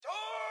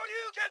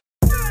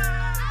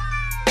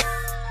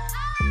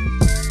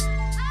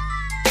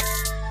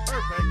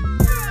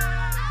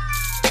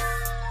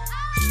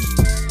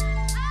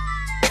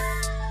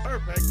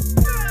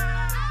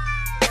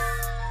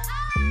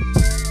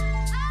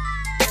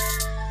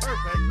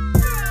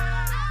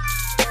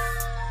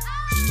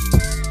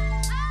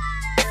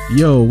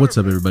Yo, what's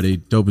up, everybody?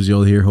 Dope as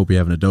Yol here. Hope you're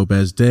having a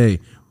dope-ass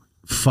day.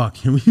 Fuck,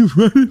 can we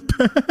run it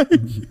back?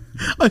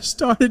 I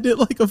started it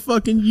like a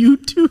fucking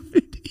YouTube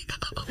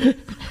video.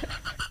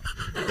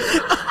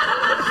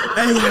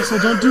 Hey, asshole,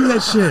 don't do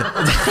that shit.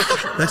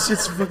 That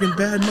shit's fucking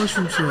bad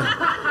mushroom shit.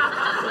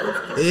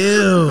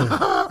 Ew.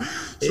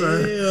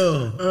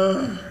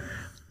 Ew.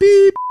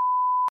 Beep.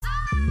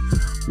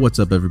 What's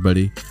up,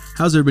 everybody?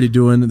 How's everybody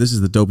doing? This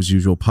is the Dope as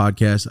Usual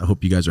podcast. I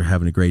hope you guys are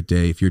having a great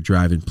day. If you're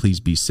driving, please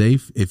be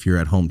safe. If you're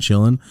at home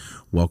chilling,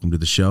 welcome to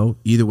the show.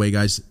 Either way,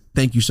 guys,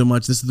 thank you so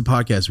much. This is the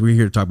podcast. We're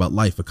here to talk about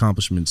life,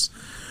 accomplishments,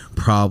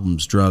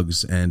 problems,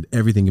 drugs, and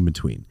everything in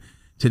between.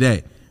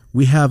 Today,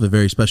 we have a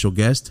very special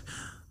guest,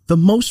 the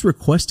most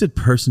requested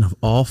person of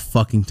all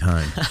fucking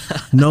time.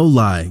 No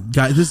lie.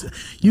 Guys,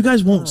 you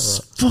guys won't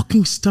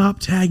fucking stop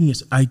tagging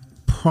us. I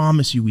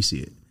promise you we see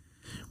it.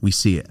 We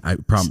see it. I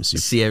promise you.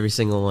 See every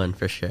single one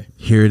for sure.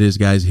 Here it is,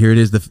 guys. Here it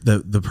is.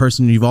 The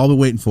person you've all been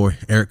waiting for,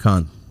 Erick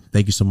Khan.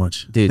 Thank you so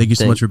much. Dude, thank you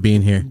so much for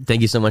being here.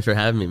 Thank you so much for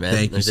having me, man.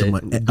 Thank you so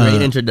much.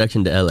 Great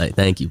introduction to LA.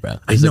 Thank you, bro.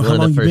 I know how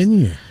long you've been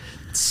here.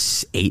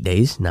 It's 8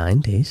 days,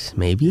 9 days,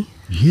 maybe.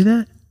 You hear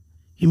that?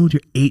 He moved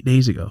here 8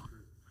 days ago.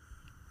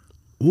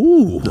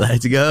 Ooh.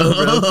 Let's go,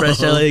 bro. Fresh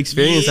LA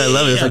experience. Yeah. I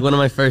love it. It's like one of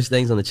my first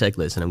things on the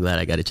checklist, and I'm glad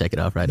I got to check it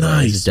off right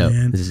away. This is dope.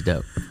 Man. This is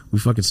dope. We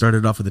fucking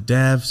started off with a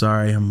dab.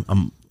 Sorry,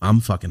 I'm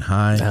fucking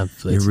high.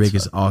 Your rig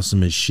is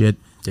awesome as shit.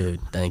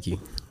 Dude, thank you.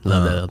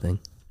 Love that little thing.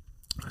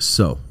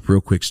 So,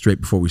 real quick,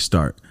 straight before we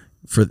start,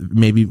 for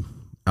maybe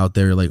out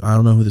there, like, I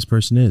don't know who this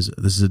person is.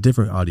 This is a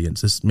different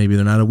audience. Maybe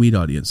they're not a weed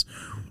audience.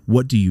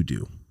 What do you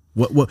do?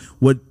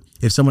 What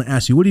if someone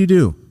asks you, what do you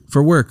do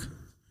for work?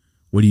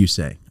 What do you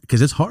say?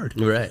 Because it's hard.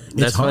 Right.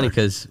 That's funny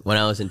because when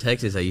I was in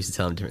Texas, I used to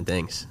tell them different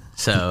things.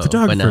 So,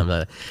 but now I'm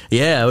like,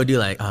 I would do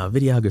like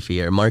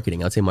videography or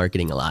marketing. I would say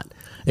marketing a lot.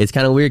 It's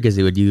kind of weird because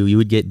you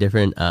would get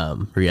different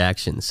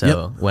reactions.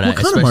 So what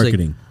kind of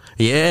marketing?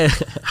 Yeah.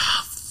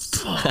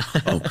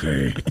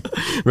 Okay.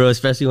 Bro,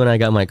 especially when I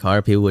got my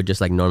car, people would just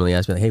like normally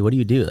ask me like, hey, what do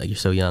you do? Like, you're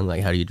so young.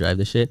 Like, how do you drive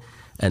this shit?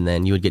 And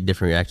then you would get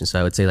different reactions. So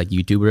I would say like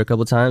YouTuber a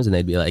couple times, and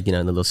they'd be like, you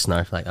know, in the little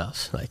snarf, like, oh,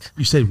 like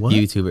you said what?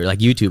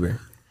 YouTuber.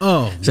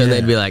 Oh, so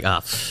they'd be like,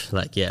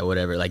 like, yeah,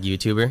 whatever, like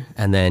YouTuber.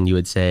 And then you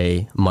would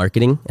say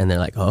marketing, and they're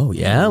like, oh,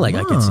 yeah, like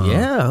I could see,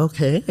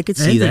 okay, I could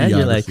see that.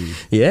 You're like,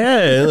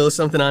 yeah, a little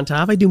something on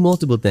top. I do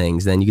multiple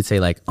things. Then you could say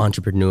like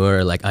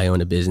entrepreneur, like I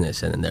own a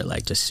business, and then they're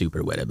like just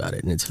super wet about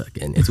it. And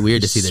it's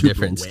weird to see the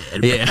difference.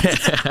 Yeah.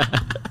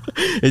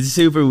 It's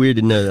super weird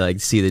to know, like,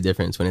 see the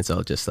difference when it's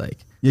all just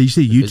like. Yeah, you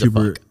say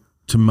YouTuber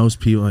to most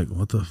people, like,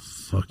 what the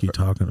fuck are you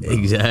talking about?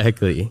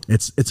 Exactly.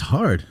 It's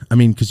hard. I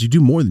mean, because you do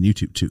more than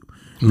YouTube too.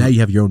 Now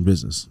you have your own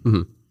business.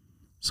 Mm-hmm.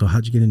 So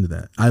how'd you get into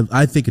that?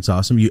 I think it's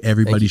awesome.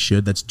 Everybody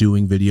should that's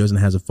doing videos and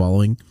has a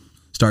following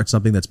start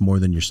something that's more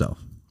than yourself.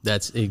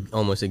 That's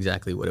almost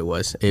exactly what it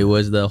was. It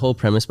was the whole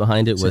premise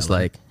behind it was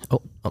like, my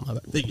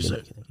bad. Thank you,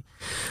 sir.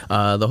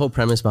 The whole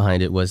premise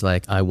behind it was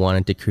like I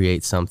wanted to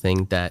create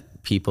something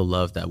that people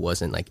loved that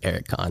wasn't like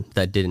Erick Khan,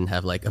 that didn't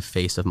have like a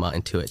face of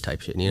mine to it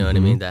type shit. You know what I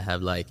mean? That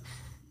have like,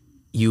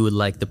 you would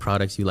like the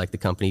products, you like the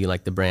company, you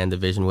like the brand, the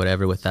vision,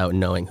 whatever, without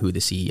knowing who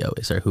the CEO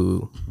is or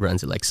who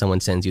runs it. Like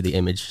someone sends you the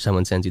image,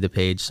 someone sends you the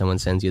page, someone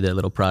sends you their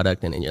little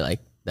product, and then you're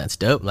like, that's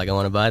dope. Like, I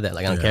want to buy that.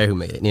 Like, I don't care who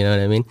made it. You know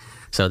what I mean?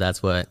 So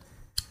that's what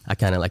I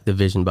kind of like the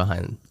vision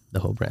behind the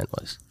whole brand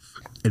was.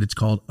 And it's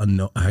called how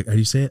do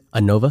you say it?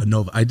 Anova.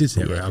 Anova. I did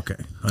say it right. Okay.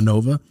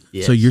 Anova.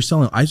 Yes. So you're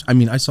selling, I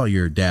mean, I saw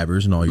your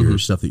dabbers and all your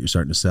stuff that you're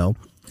starting to sell.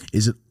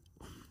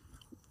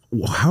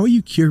 How are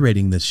you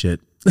curating this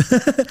shit?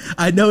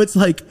 I know it's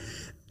like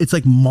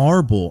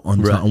marble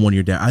on one of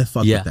your dabbers. I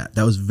fucked with that.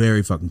 That was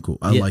very fucking cool.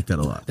 I like that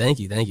a lot. Thank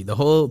you. The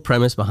whole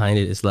premise behind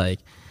it is like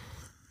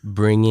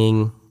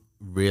bringing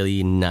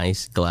really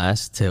nice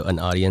glass to an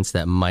audience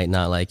that might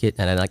not like it,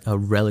 and at like a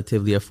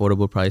relatively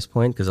affordable price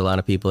point, because a lot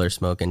of people are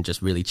smoking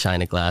just really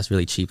China glass,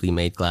 really cheaply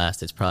made glass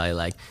that's probably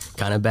like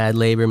kind of bad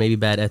labor, maybe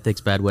bad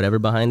ethics, bad whatever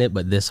behind it.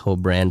 But this whole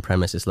brand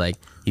premise is like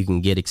you can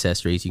get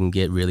accessories, you can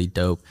get really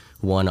dope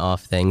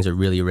one-off things or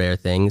really rare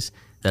things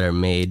that are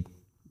made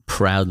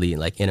proudly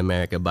like in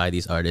America by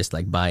these artists,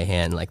 like by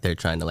hand, like they're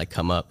trying to like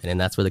come up, and then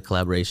that's where the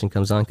collaboration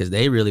comes on, because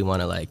they really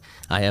want to like,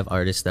 I have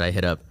artists that I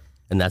hit up,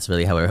 and that's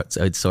really how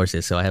it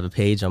sources. So I have a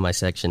page on my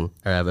section,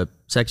 or I have a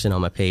section on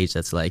my page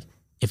that's like,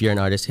 if you're an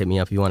artist, hit me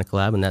up if you want to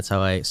collab, and that's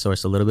how I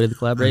source a little bit of the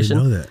collaboration.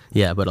 I didn't know that.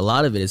 Yeah, but a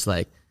lot of it is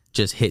like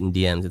just hitting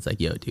DMs. It's like,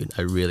 yo, dude,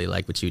 I really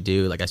like what you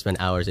do. Like I spend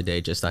hours a day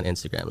just on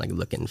Instagram, like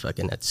looking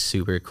fucking at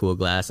super cool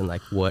glass and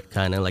like what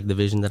kind of like the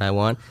vision that I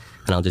want,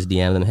 and I'll just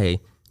DM them, hey,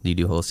 do you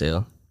do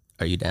wholesale?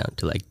 Are you down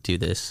to like do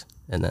this?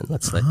 and then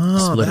let's like split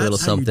a little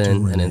that's how you're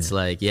something, doing and it's it.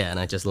 like, yeah, and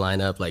I just line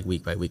up like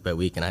week by week by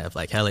week, and I have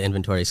like hella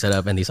inventory set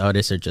up, and these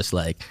artists are just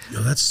like,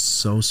 Yo, that's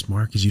so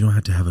smart because you don't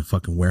have to have a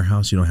fucking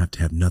warehouse. You don't have to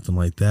have nothing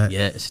like that.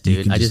 yes, You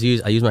dude. can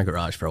I use my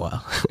garage for a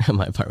while in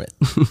my apartment,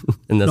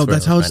 and that's No, where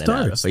that's I how it was running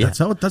out of. starts. But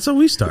yeah. That's how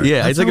we start. Yeah,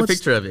 I That's took how a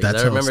picture of it. That's I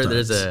how it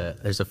remember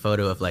starts. there's a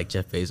photo of like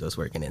Jeff Bezos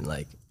working in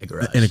like a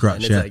garage. In a garage,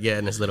 and it's yeah. like,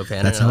 in this little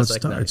panel. That's and I how was it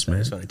like, starts, nice, I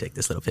just man. want to take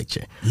this little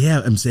picture.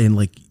 Yeah, I'm saying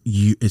like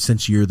you,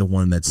 since you're the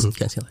one that's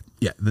Can I see that?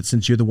 yeah, that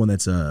since you're the one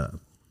that's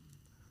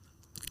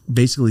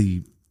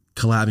basically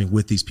collabing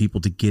with these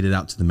people to get it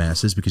out to the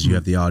masses because you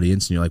have the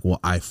audience and you're like, well,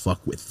 I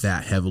fuck with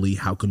that heavily.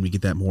 How can we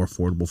get that more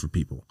affordable for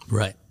people?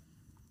 Right.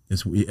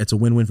 It's a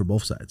win-win for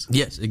both sides.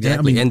 Yes, exactly. Yeah,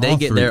 I mean, and they all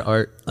get three. their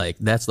art, like,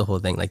 that's the whole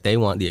thing. Like, they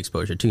want the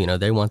exposure too, you know?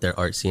 They want their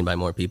art seen by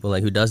more people.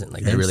 Like, who doesn't?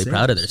 Like, they're And really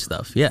proud of their sales.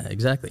 stuff. Yeah,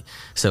 exactly.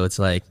 So it's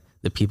like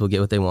the people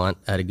get what they want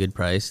at a good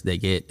price. They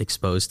get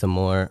exposed to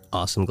more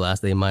awesome glass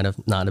they might have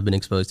not have been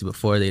exposed to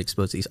before. They get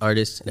exposed to these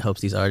artists. It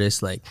helps these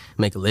artists, like,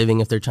 make a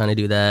living if they're trying to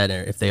do that,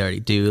 or if they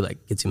already do,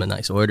 like, gets them a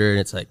nice order. And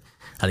it's like,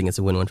 I think it's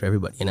a win-win for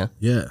everybody, you know?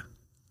 Yeah.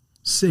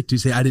 Sick, dude.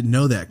 Say I didn't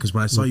know that because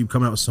when I saw you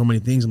come out with so many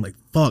things, I'm like,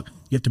 fuck,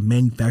 you have to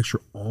manufacture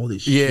all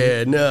this shit.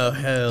 Yeah, no,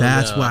 hell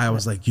That's no. why I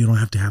was like, you don't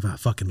have to have a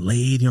fucking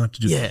lathe. You don't have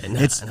to do Yeah, no.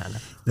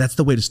 That's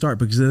the way to start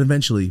because then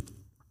eventually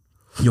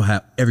you'll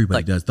have everybody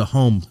Like- does the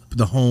home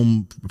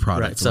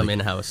product. Right, some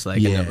in-house,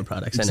 like, Innova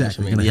products. I know what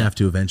Exactly. you You're mean. gonna have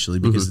to eventually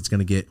because it's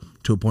gonna get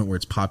to a point where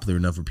it's popular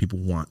enough where people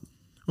want.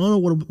 Oh,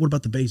 what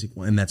about the basic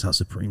one? And that's how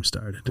Supreme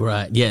started.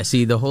 Right. Yeah.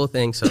 See, the whole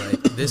thing. So,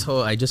 like,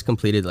 I just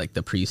completed, like,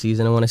 the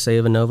preseason, I want to say,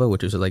 of Innova,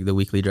 which was, like, the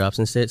weekly drops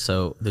and shit.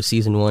 So, the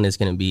season one is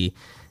going to be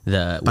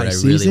what By I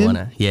season? really want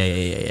to.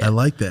 Yeah. I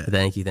like that.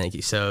 Thank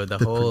you. So, the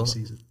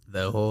preseason.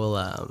 whole,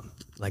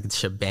 like,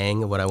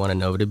 shebang of what I want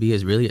Innova to be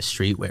is really a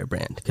streetwear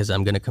brand because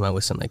I'm going to come out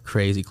with some, like,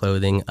 crazy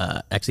clothing.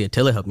 Actually,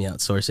 Attila helped me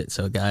outsource it.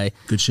 So, a guy.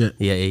 Good shit.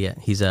 Yeah.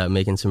 He's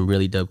making some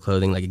really dope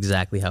clothing, like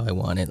exactly how I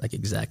want it, like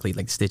exactly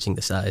like stitching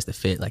the size, the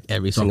fit, like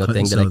every single cut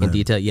thing and that I sew can then.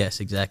 detail. Yes,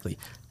 exactly.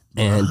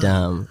 And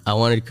I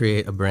wanted to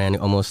create a brand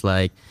almost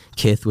like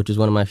Kith, which is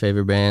one of my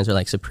favorite brands, or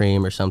like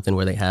Supreme or something,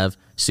 where they have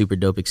super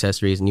dope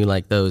accessories, and you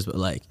like those, but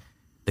like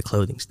the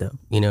clothing's dope.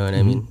 You know what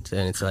I mean?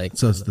 And it's like,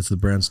 So that's the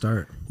brand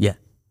start. yeah,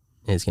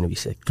 and it's gonna be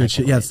sick. Good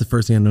shit. Yeah, it's the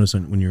first thing I noticed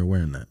when you were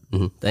wearing that.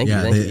 Thank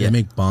Yeah, you. they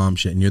make bomb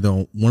shit, and you're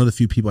one of the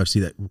few people I've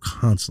seen that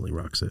constantly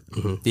rocks it.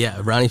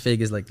 Yeah, Ronnie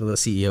Fig is like the little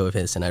CEO of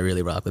his, and I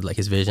really rock with like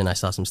his vision. I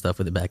saw some stuff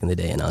with it back in the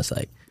day, and I was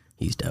like,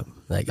 he's dope.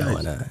 Like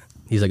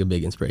he's like a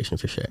big inspiration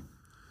for sure.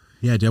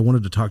 Yeah, dude, I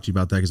wanted to talk to you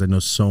about that because I know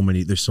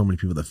there's so many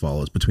people that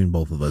follow us between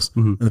both of us,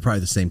 and they're probably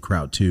the same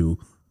crowd too.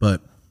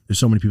 But there's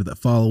so many people that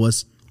follow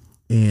us,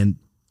 and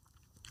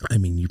I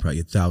mean, you probably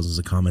get thousands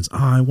of comments. Oh,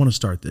 I want to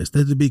start this.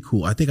 That'd be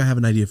cool. I think I have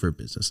an idea for a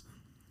business.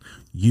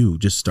 You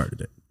just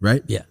started it,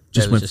 right? Yeah,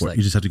 just that was went just for it. like-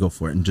 You just have to go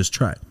for it and just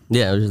try it.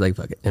 Yeah, I was just like,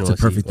 fuck it. And It's we'll a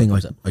perfect see thing, what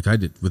like comes up. like I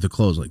did with the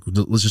clothes. Like,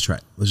 let's just try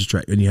it. Let's just try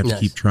it, and you have to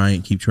Nice. keep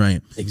trying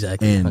it.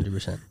 Exactly, And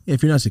 100%.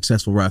 if you're not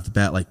successful right off the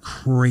bat, like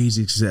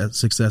crazy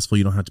successful,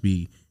 you don't have to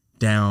be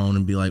down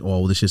and be like, oh,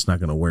 well, this shit's not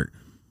going to work.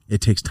 It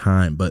takes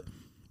time, but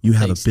you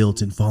have a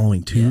built-in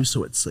following too, Yeah.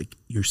 so it's like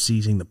you're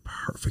seizing the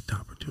perfect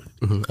opportunity.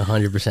 100%.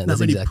 Not That's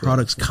many exactly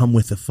products come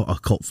with a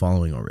cult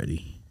following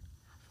already.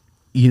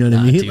 You know what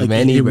I mean? too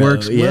many, it bro.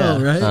 works well,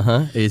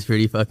 right? It's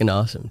pretty fucking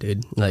awesome,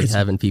 dude. Like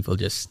having people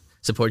just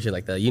support you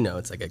like that, you know,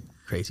 it's like a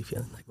crazy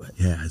feeling. Like what?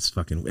 Yeah, it's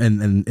fucking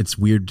and it's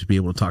weird to be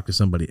able to talk to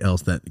somebody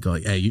else that go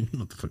like, hey, you know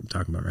what the fuck I'm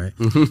talking about, right?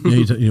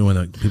 you know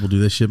when people do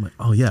this shit, I'm like,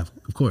 oh yeah,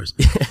 of course.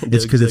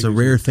 It's because it's a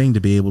rare thing to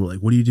be able to like,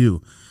 what do you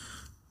do?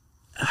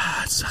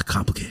 It's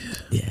complicated.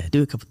 Yeah,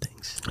 do a couple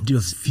things. I do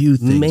a few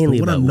things, Mainly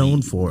but what I'm about known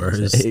weed, for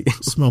let's is say.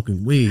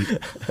 smoking weed.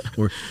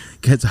 Or,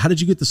 cause how did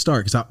you get the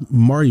start? Because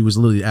Marty was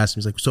literally asking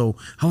me, he's like, so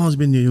how long has he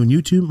been doing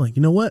YouTube? I'm like,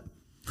 you know what?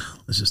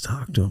 Let's just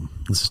talk to him.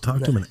 Let's just talk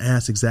to him and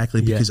ask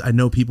exactly, because I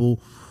know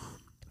people.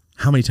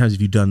 How many times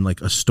have you done like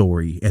a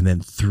story and then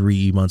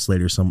 3 months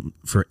later,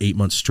 for 8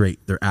 months straight,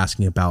 they're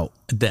asking about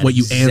That what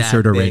you exact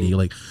answered already? thing.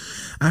 Like,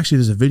 actually,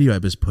 there's a video I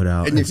just put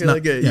out. And you it's feel not-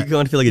 like you're yeah.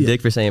 going to feel like a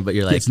dick for saying it, but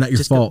you're like, It's not your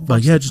just go fault. watch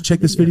Like, yeah, just check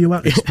this video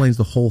out. It explains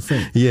the whole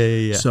thing.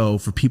 Yeah. So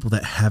for people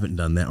that haven't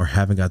done that or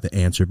haven't got the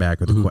answer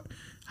back or the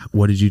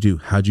what did you do?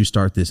 How'd you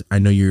start this? I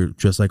know you're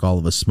just like all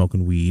of us,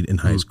 smoking weed in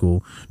high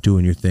school,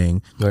 doing your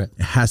thing. Right.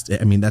 It has to.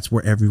 I mean, that's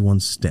where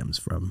everyone stems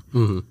from.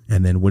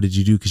 And then what did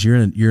you do? Because you're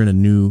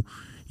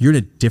in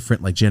a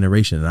different like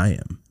generation than I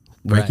am,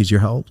 right? Right. Because you're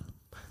how old?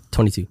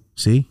 22.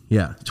 See,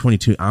 yeah,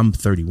 22. I'm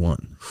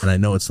 31, and I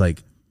know it's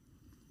like.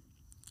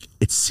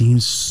 It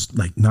seems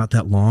like not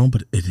that long,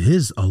 but it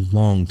is a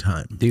long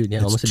time, Dude, yeah,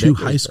 it's almost a 2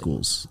 decade, high but-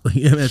 schools.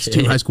 Yeah, that's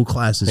 2 high school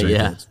classes, right?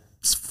 Yeah. there.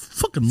 It's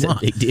fucking long. a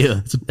big deal.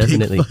 It's a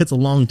Definitely. big. It's a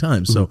long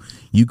time. So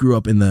you grew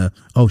up in the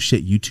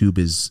YouTube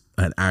is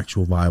an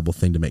actual viable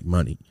thing to make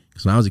money.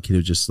 Because when I was a kid, it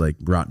was just like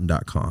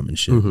rotten.com and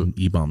shit, in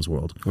E-Bomb's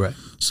world. Right.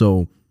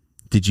 So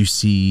did you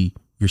see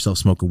yourself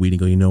smoking weed and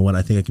go, you know what?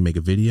 I think I can make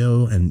a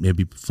video and it'd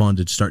be fun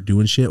to start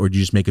doing shit, or did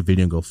you just make a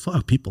video and go,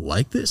 fuck, people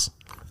like this?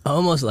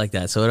 Almost like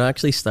that. So it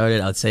actually started,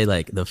 I would say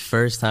like the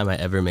first time I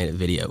ever made a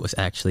video was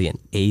actually in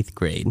 8th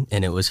grade,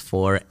 and it was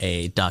for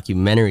a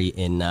documentary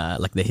in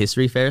like the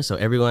history fair. So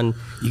everyone,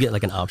 you get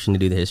like an option to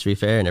do the history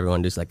fair, and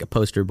everyone does like a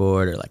poster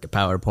board or like a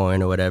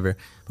PowerPoint or whatever.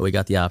 But we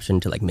got the option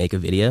to like make a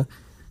video.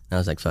 And I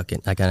was like, fuck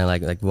it. I kind of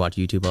like watch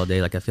YouTube all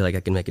day. Like I feel like I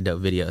can make a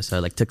dope video. So I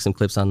like took some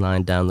clips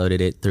online, downloaded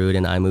it, threw it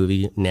in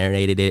iMovie,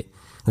 narrated it.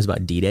 It was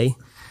about D-Day.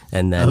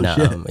 And then,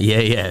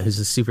 it was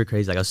just super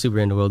crazy. Like I was super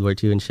into World War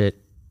II and shit.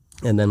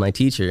 And then my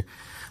teacher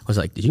was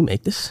like, did you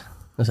make this? I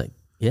was like,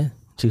 yeah.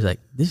 She was like,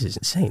 this is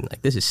insane.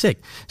 Like, this is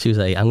sick. She was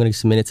like, I'm going to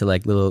submit it to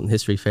like little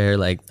history fair.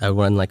 Like I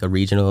won like a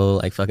regional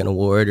like fucking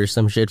award or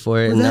some shit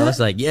for it. And I was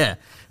like, yeah.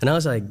 And I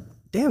was like,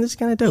 damn, this is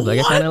kind of dope. Like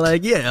I kind of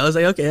like, I was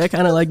like, okay, I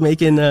kind of like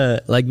making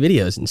like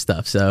videos and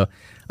stuff. So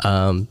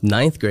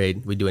 9th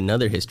grade, we do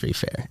another history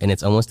fair, and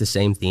it's almost the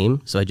same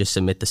theme. So I just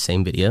submit the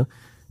same video.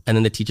 And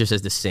then the teacher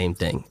says the same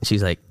thing.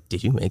 She's like,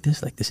 did you make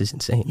this? Like, this is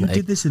insane. You like,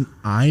 did this in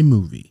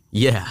iMovie.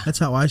 Yeah. That's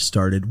how I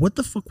started. What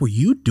the fuck were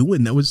you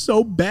doing? That was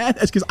so bad.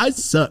 That's because I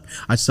suck.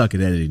 I suck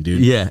at editing,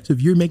 dude. Yeah. So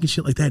if you're making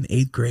shit like that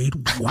in 8th grade,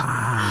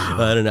 wow.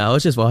 I don't know. I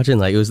was just watching,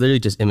 like, it was literally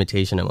just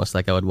imitation almost.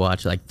 Like, I would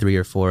watch, like, 3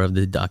 or 4 of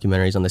the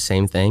documentaries on the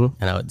same thing,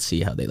 and I would see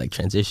how they, like,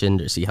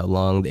 transitioned or see how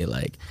long they,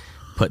 like,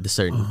 put the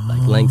certain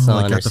like lengths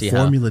on, got or the see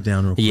formula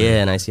down real quick.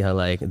 Yeah, and I see how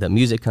like the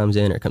music comes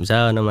in or comes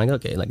out, and I'm like,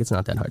 okay, like it's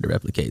not that hard to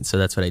replicate. So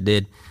that's what I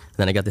did. And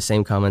then I got the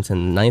same comments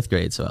in 9th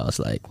grade, so I was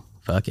like,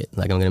 fuck it,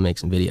 like I'm gonna make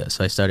some videos.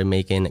 So I started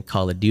making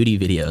Call of Duty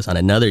videos on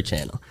another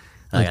channel.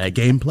 Like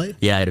gameplay?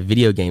 Yeah, I had a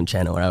video game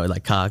channel where I would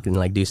like cock and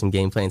like do some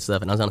gameplay and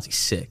stuff, and I was honestly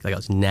sick. Like I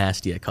was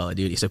nasty at Call of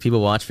Duty. So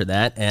people watched for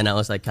that, and I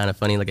was like kind of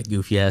funny, like a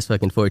goofy ass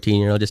fucking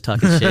 14-year-old just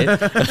talking shit.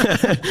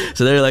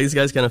 So they were like, this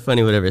guy's kind of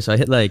funny, whatever. So I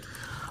hit like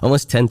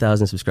almost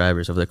 10,000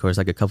 subscribers over the course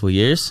like a couple of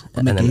years.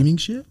 On the gaming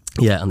shit?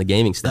 Yeah, on the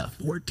gaming stuff.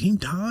 14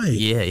 times.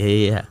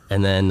 Yeah.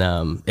 And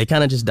then it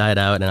kind of just died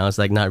out, and I was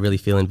like not really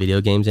feeling video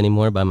games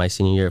anymore by my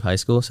senior year of high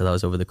school. So that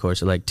was over the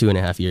course of like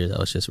 2.5 years. I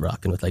was just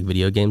rocking with like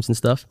video games and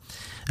stuff.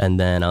 And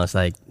then I was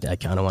like, I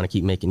kind of want to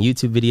keep making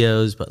YouTube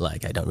videos, but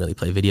like I don't really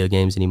play video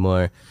games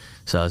anymore.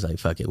 So I was like,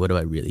 fuck it, what do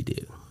I really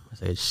do?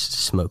 I just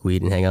smoke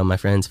weed and hang out with my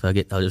friends. Fuck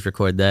it, I'll just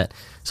record that.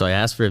 So I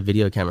asked for a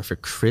video camera for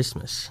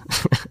Christmas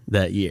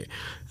that year,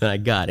 and I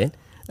got it.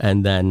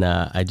 And then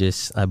I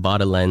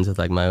bought a lens with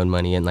like my own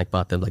money and like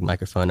bought the like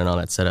microphone and all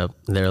that setup.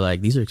 They're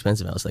like, these are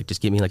expensive. I was like,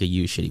 just give me like a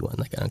used shitty one.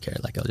 Like I don't care.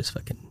 Like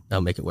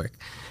I'll make it work.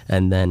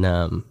 And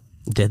then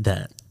did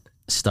that.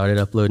 Started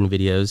uploading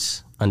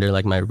videos under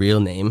like my real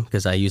name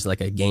because I used like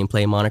a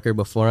gameplay moniker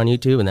before on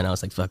YouTube, and then I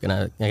was like, fucking,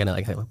 I gotta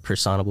like have a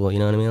personable, you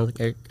know what I mean? I was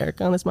like, Erick,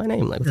 that's my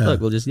name. Like, fuck,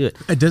 we'll just do it.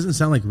 It doesn't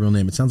sound like a real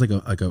name. It sounds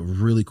like a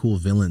really cool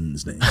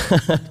villain's name.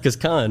 Because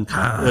Khan.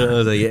 I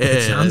was like, yeah,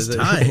 it sounds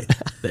tight.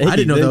 I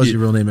didn't know that was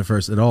your real name at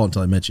first at all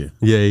until I met you.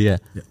 Yeah.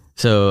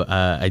 So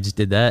I just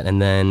did that, and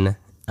then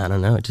I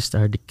don't know, it just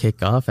started to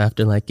kick off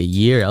after like a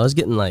year. I was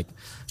getting like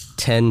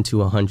 10 to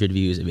 100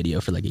 views a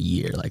video for like a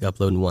year, like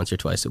uploading once or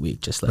twice a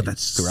week, just like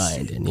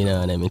grinding, you know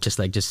what I mean?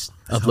 Just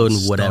uploading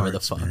whatever the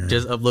fuck, man.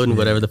 Just uploading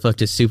whatever the fuck,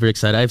 just super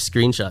excited. I have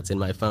screenshots in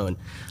my phone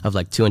of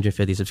like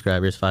 250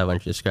 subscribers,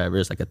 500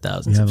 subscribers, like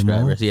 1,000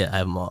 subscribers. Yeah, I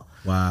have them all.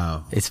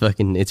 Wow. It's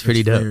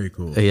pretty dope. Very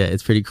cool. Yeah,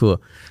 it's pretty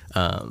cool.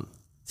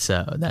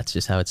 So that's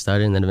just how it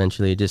started, and then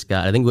eventually it just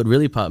got, I think what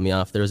really popped me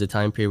off, there was a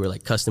time period where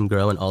like Custom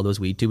Grow and all those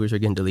weed tubers were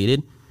getting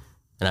deleted,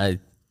 and I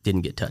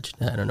didn't get touched.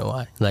 I don't know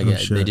why. Like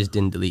they just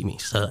didn't delete me.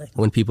 So like,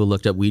 when people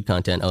looked up weed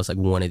content, I was like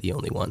one of the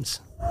only ones.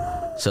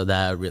 So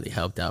that really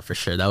helped out for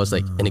sure. That was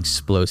like an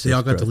explosive. They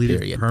all got deleted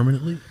period.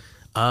 Permanently?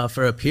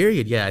 For a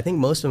period, yeah. I think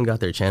most of them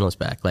got their channels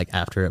back like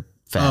after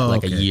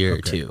a year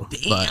or two.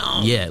 Damn.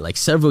 But yeah, like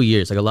several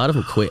years. Like a lot of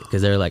them quit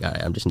because they're like, all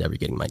right, I'm just never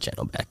getting my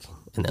channel back,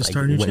 and then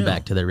like went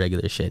back to their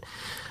regular shit.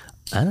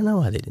 I don't know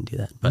why they didn't do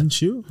that. But, didn't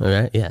you? All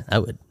right, yeah, I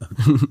would.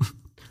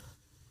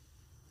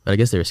 But I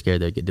guess they were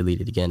scared they'd get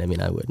deleted again. I mean,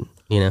 I wouldn't,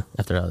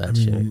 after all that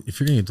shit. If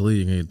you're going to get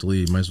deleted, you're going to get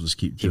deleted. You might as well just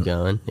keep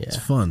going. Yeah. It's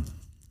fun.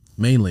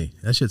 Mainly.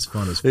 That shit's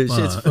fun as fuck.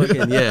 Shit's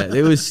fucking, yeah.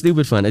 It was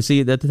stupid fun. I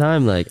see, at the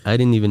time, like, I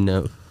didn't even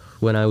know.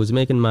 When I was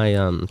making my,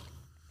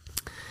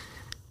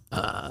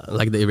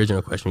 like the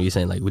original question, were you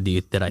saying, like,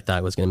 that I thought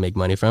I was going to make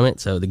money from it?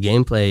 So the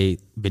gameplay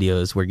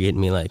videos were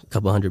getting me, like, a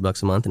couple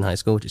 $100 a month in high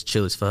school, which is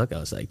chill as fuck. I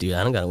was like, dude,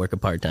 I don't got to work a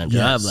part-time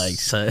job. Like,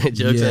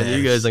 jokes on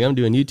you guys. Like, I'm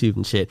doing YouTube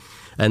and shit.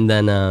 And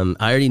then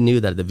I already knew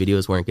that the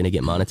videos weren't going to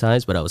get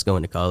monetized, but I was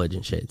going to college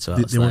and shit. So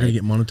they weren't going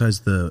to get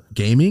monetized, the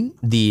gaming?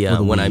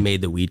 When I made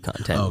the weed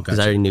content. Because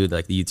I already knew,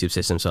 like, the YouTube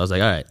system. So I was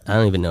like, all right, I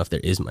don't even know if there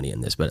is money in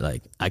this, but,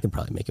 like, I could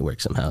probably make it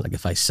work somehow. Like,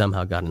 if I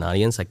somehow got an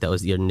audience, like, that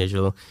was the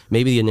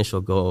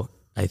initial goal,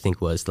 I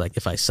think, was like,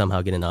 if I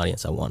somehow get an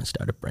audience, I want to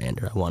start a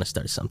brand, or I want to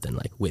start something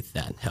like with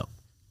that help.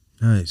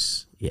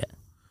 Nice. Yeah.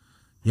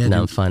 Yeah.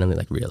 Now I'm finally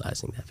like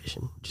realizing that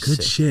vision.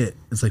 Good shit.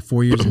 It's like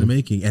 4 years in the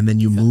making, and then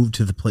you moved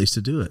to the place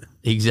to do it.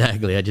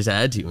 Exactly. I just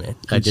had to, man.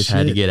 I just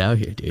had to get out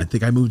here, dude. I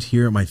think I moved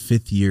here at my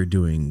 5th year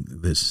doing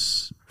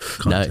this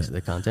content. Nice.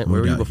 The content.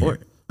 Where were you before?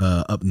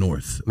 Up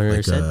north.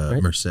 Merced,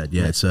 right? Merced.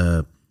 Yeah. Nice.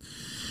 It's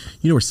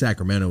you know where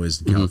Sacramento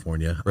is in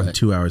California? Right.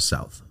 2 hours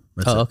south.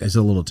 That's it. Okay. It's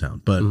a little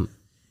town, but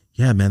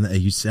yeah, man,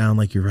 you sound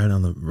like you're right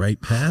on the right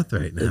path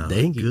right now.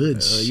 Thank you.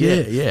 Good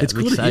shit. Yeah, It's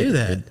cool to hear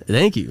that.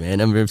 Thank you, man.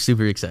 I'm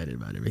super excited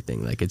about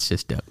everything. Like, it's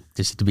just dope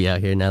just to be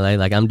out here in LA.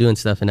 Like, I'm doing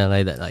stuff in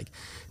LA that like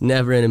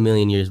never in a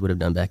million years would have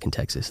done back in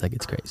Texas. Like,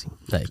 it's crazy.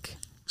 Like,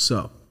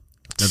 so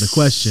now the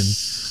question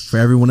for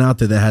everyone out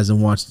there that hasn't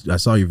watched, I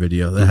saw your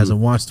video, that hasn't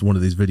watched one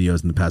of these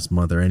videos in the past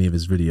month or any of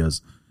his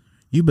videos,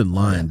 you've been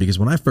lying because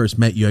when I first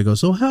met you, I go,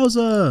 so how's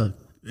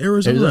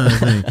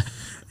Arizona?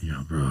 You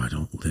know, bro, I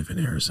don't live in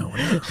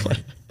Arizona.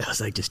 I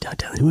was like, just don't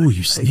tell anyone. Ooh,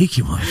 you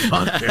sneaky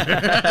motherfucker.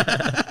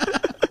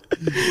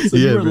 So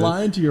you were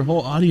lying to your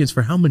whole audience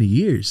for how many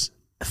years?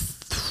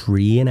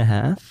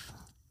 3.5.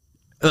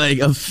 Like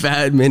a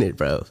fat minute,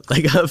 bro.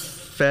 Like a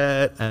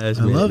fat ass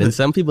minute. love it. And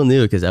some people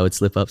knew because I would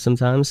slip up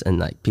sometimes and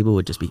like people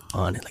would just be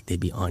on it. Like they'd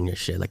be on your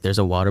shit. Like there's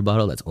a water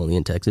bottle that's only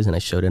in Texas and I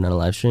showed it on a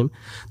live stream.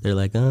 They're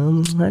like,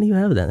 how do you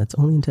have that? That's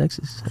only in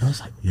Texas. And I was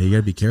like, Yeah, you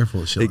gotta be careful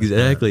with shit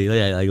exactly. like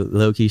that. Yeah, like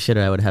low key shit.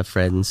 Or I would have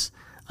friends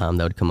that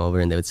would come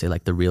over and they would say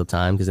like the real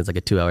time because it's like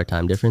a 2-hour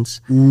time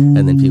difference. And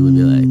then people would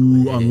be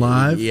like, on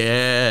live?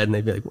 Yeah. And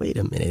they'd be like, wait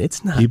a minute,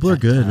 it's not. People are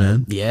good,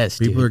 man. Yes,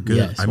 People dude. are good.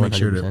 Yes, I make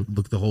sure 100%. to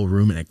look the whole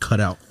room and I cut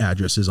out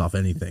addresses off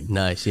anything.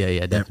 Nice.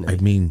 Yeah, definitely. I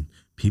mean,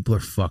 people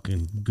are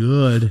fucking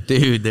good.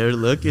 Dude, they're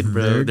looking,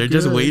 bro. They're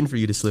just good. waiting for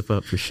you to slip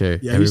up for sure.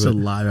 Yeah, I used to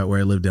lie about where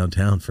I live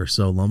downtown for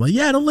so long. I'm like,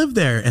 yeah, I don't live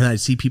there. And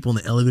I'd see people in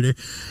the elevator.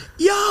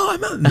 Yo,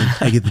 I'm out. And then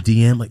I get the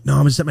DM, like, no,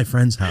 I'm just at my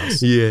friend's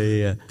house.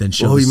 Yeah. Then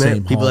show the you met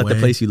same people hallway. at the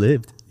place you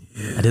lived.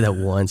 Yeah. I did that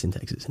once in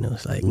Texas, and it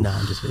was like, nah,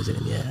 I'm just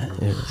visiting. Yeah,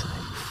 it was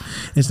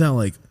like, It's not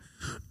like,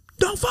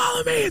 don't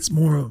follow me. It's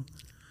more of,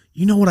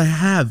 you know what I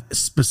have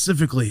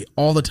specifically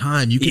all the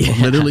time. You can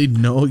literally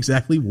know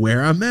exactly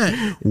where I'm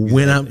at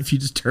if you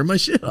just turn my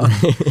shit off.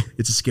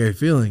 It's a scary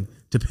feeling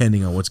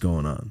depending on what's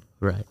going on.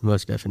 right,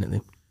 most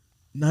definitely.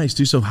 Nice,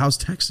 dude. So how's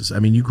Texas? I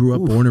mean, you grew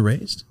up, born and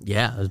raised?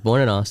 Yeah, I was born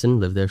in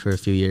Austin, lived there for a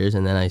few years,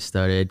 and then I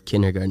started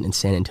kindergarten in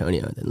San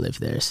Antonio, and then lived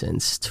there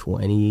since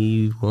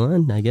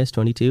 21, I guess,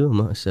 22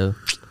 almost. So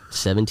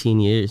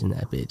 17 years in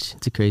that bitch.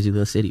 It's a crazy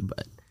little city,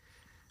 but.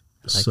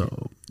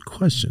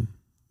 Question.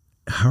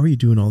 How are you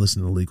doing all this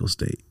in a legal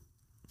state?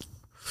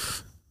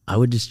 I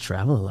would just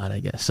travel a lot, I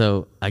guess.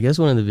 So I guess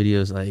one of the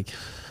videos, like,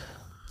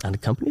 and the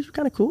companies were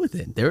kind of cool with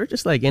it. They were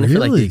just like in it for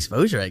like the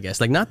exposure, I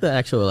guess. Like not the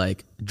actual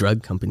like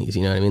drug companies,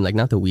 you know what I mean? Like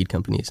not the weed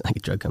companies,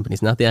 like drug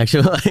companies, not the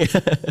actual like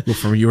Well,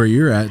 from where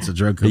you're at, it's a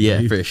drug company.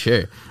 Yeah, for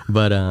sure.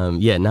 But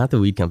yeah, not the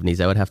weed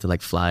companies. I would have to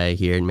like fly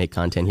here and make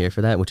content here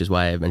for that, which is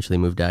why I eventually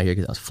moved out here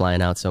because I was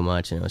flying out so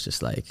much and it was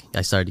just like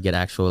I started to get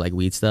actual like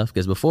weed stuff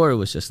because before it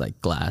was just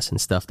like glass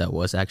and stuff that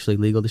was actually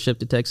legal to ship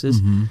to Texas.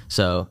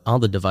 So all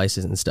the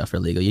devices and stuff are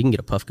legal. You can get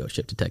a Puffco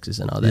shipped to Texas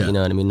and all that, you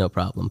know what I mean? No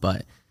problem.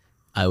 But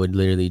I would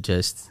literally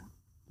just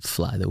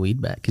fly the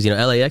weed back because you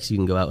know LAX you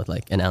can go out with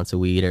like an ounce of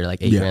weed or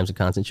like 8 grams of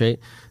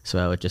concentrate.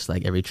 So I would just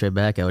like every trip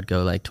back I would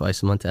go like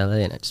twice a month to LA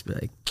and I'd just be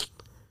like,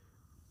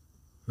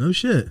 no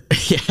shit.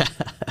 yeah.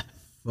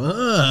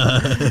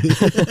 Fuck.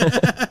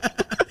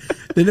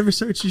 They never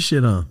search your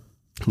shit on.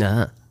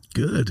 Nah.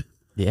 Good.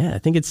 Yeah, I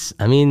think it's,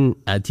 I mean,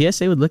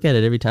 TSA would look at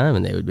it every time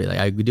and they would be like,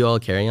 I would do all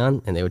carry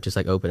on and they would just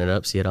like open it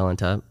up, see it all on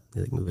top,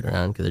 they like move it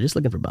around because they're just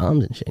looking for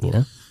bombs and shit, you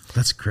know?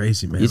 That's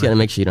crazy, man. You just got to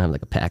make sure you don't have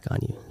like a pack on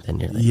you. Then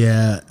you're like,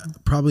 yeah,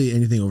 probably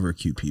anything over a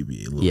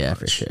QPB. yeah, much.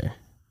 for sure.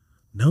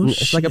 No It's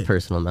shit. like a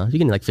personal amount. You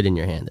can like fit in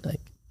your hand. They're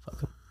like, fuck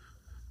them.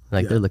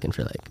 Like they're looking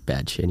for like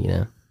bad shit, you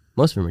know?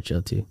 Most of them are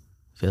chill too,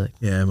 I feel like.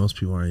 Yeah, most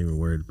people aren't even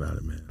worried about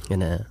it, man.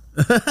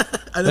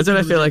 And that's what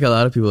I feel like a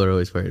lot of people are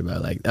always worried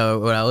about. Like,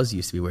 what I was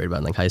used to be worried about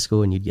in like high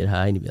school when you'd get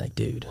high and you'd be like,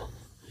 dude,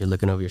 you're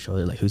looking over your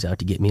shoulder like who's out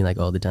to get me like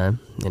all the time,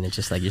 and it's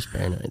just like you're just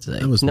paranoid. It's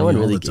like no one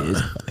really gives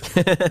a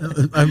fuck.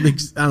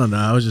 I don't know.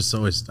 I was just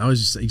so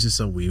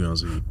weed when I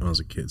was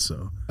a kid.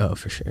 So oh,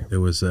 for sure, it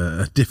was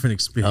a different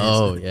experience.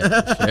 Oh yeah,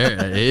 for sure,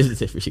 it is a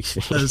different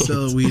experience. I was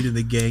selling weed in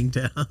the gang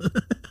town.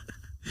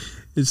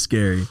 It's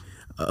scary.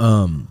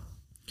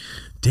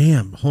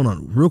 Damn, hold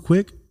on, real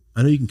quick.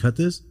 I know you can cut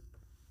this.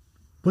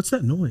 What's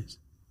that noise?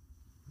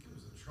 It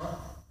was a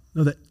truck.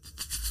 No, that.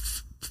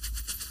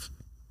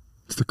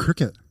 It's the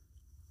cricket.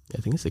 I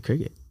think it's the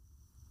cricket.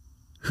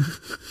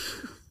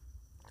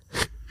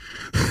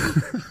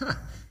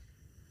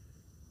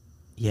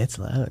 Yeah, it's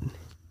loud.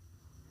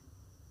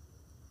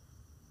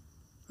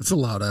 It's a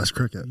loud ass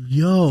cricket.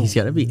 Yo, He's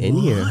got to be in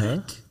here, huh?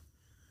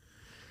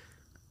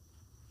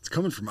 It's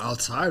coming from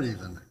outside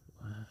even.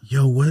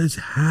 Yo, what is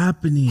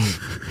happening?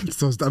 It's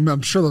those,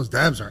 I'm sure those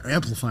dabs are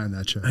amplifying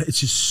that shit. It's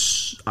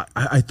just.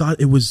 I thought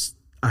it was.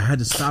 I had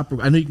to stop.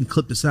 I know you can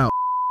clip this out.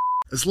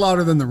 It's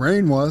louder than the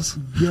rain was.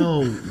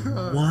 Yo,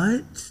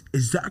 what?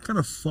 Is that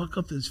gonna fuck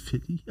up this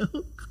video?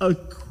 A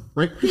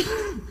cricket?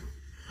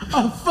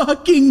 A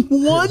fucking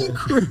one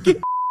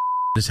cricket?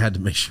 I just had to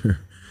make sure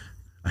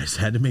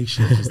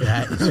because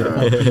that is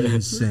fucking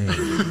insane.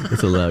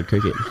 It's a loud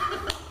cricket.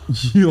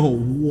 Yo,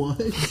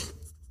 what?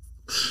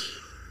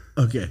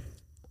 Okay.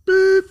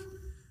 Beep.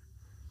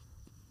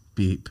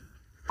 Beep.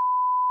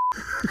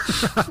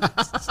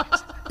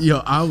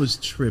 Yo, I was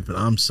tripping.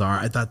 I'm sorry.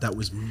 I thought that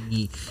was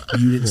me.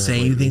 You didn't say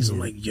anything. So I'm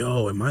like,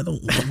 yo, am I the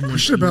one? You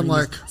should have been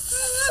like,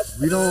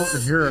 we don't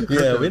hear it.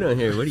 Yeah, we don't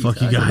hear. What are you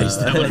Fuck you guys.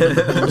 about? That would have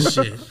been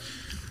bullshit.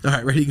 All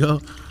right, ready to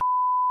go?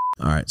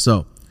 All right,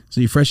 so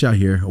you're fresh out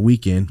here, a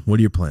weekend. What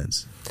are your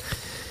plans?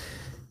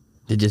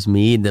 To just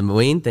meet. The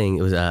main thing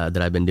was that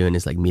I've been doing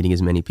is like meeting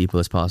as many people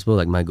as possible.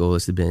 Like my goal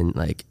is to been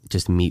like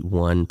just meet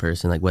one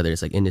person, like whether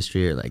it's like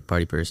industry or like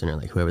party person or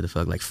like whoever the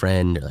fuck, like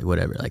friend or like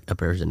whatever, like a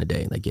person a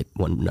day, like get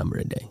one number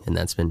a day. And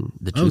that's been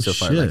the truth so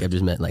far. Shit. Like I've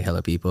just met like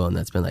hella people, and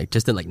that's been like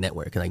just to like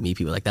network and like meet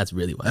people. Like that's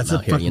really why That's I'm a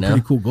out here, fucking you know?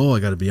 pretty cool goal. I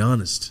got to be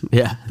honest.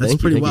 Yeah, That's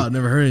pretty wild. I've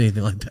never heard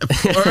anything like that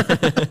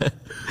before.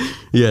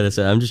 Yeah, that's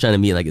I'm just trying to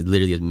meet like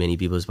literally as many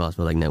people as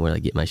possible, like network,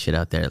 like get my shit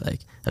out there.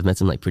 Like I've met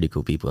some like pretty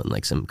cool people in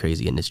like some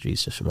crazy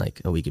industries just from like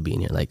a week of being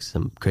here. Like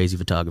some crazy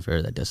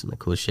photographer that does some like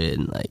cool shit,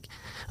 and like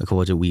a whole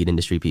bunch of weed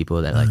industry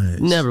people that like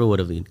never would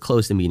have been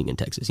close to meeting in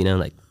Texas, you know?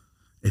 Like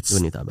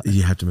when you thought about it.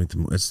 You have to make the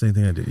move. It's the same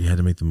thing I did. You had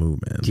to make the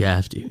move, man. You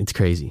have to. It's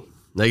crazy.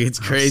 Like it's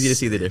crazy to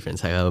see the difference,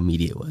 how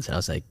immediate it was. And I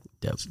was like,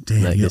 dope.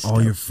 Damn, like,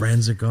 all your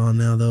friends are gone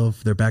now, though.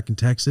 They're back in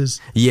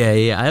Texas.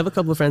 Yeah. I have a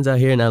couple of friends out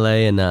here in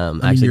LA, and I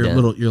mean, actually,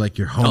 you're like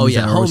your homies. oh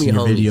yeah, that are always in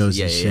your homies. videos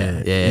Yeah, and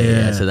shit.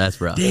 Yeah. So that's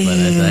rough. Damn. But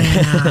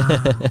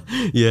that's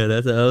like, yeah,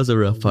 that was a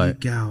rough part.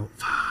 Week out.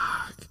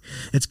 Fuck.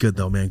 It's good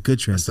though, man. Good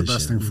transition.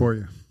 That's the best thing for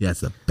you. Yeah, it's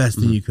the best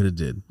thing you could have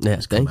did. Yeah,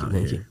 Just come thank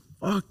out you. here.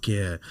 Fuck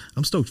yeah,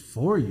 I'm stoked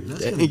for you.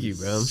 That's gonna Thank be you,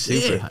 bro. I'm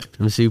sick. super hyped.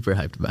 I'm super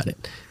hyped about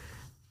it.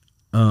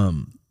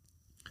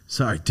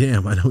 Sorry,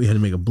 damn. I know we had to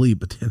make a bleep,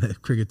 but damn,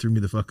 that cricket threw me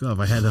the fuck off.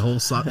 I had the whole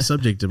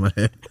subject in my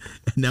head,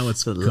 and now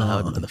it's a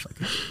loud gone.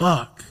 motherfucker.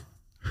 Fuck.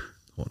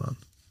 Hold on.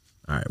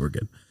 All right, we're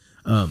good.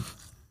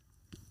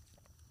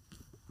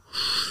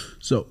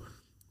 So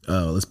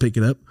let's pick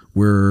it up.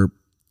 You're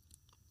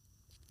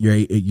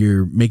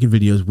making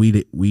videos,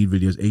 weed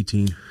videos.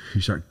 18. You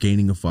start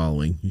gaining a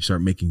following. You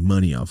start making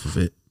money off of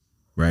it,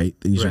 right?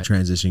 Then you start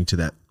transitioning to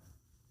the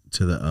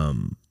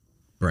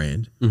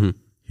brand. Mm-hmm.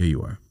 Here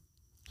you are.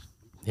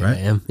 Here right?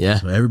 I am. Yeah.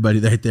 So everybody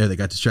right there that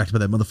got distracted by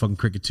that motherfucking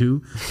cricket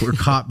too, we're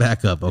caught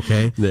back up,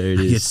 okay? There it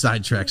I is. get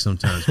sidetracked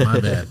sometimes. My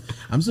bad.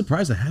 I'm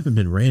surprised I haven't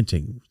been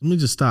ranting. Let me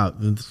just stop.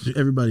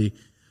 Everybody,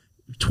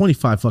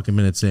 25 fucking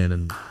minutes in,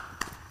 and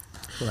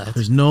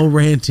there's no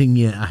ranting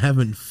yet. I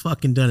haven't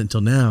fucking done it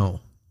until now,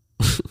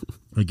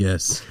 I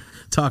guess.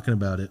 Talking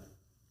about it.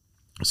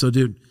 So,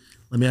 dude,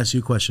 let me ask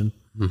you a question.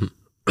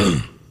 Mm-hmm.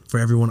 For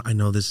everyone, I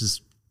know these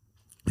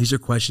are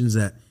questions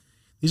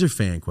these are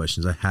fan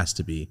questions. It has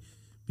to be.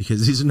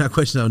 Because these are not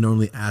questions I would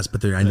normally ask,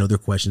 but I know they're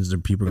questions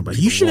that people are going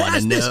to be like, you should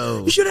ask this.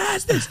 You should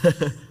ask this.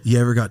 You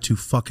ever got too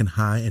fucking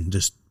high and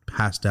just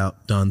passed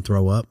out, done,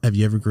 throw up? Have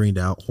you ever greened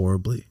out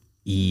horribly?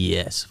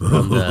 Yes.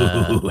 From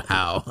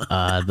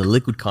the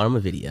Liquid Karma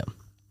video.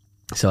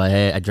 So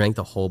I drank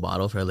the whole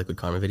bottle for a Liquid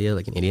Karma video,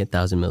 like an idiot,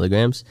 1,000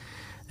 milligrams.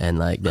 And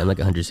like, I'm like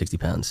 160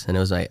 pounds. And it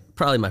was like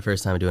probably my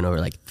first time doing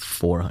over like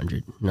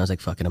 400. And I was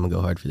like, fuck it, I'm going to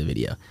go hard for the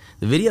video.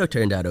 The video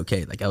turned out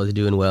okay. Like I was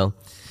doing well.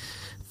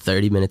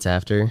 30 minutes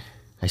after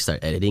I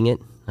start editing it,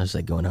 I was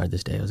like going hard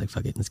this day. I was like,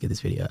 fuck it, let's get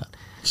this video out.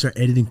 You start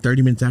editing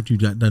 30 minutes after you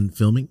got done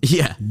filming?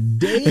 Yeah.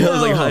 Damn. I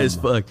was like high as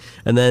fuck.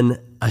 And then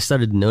I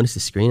started to notice the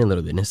screen a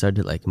little bit, and it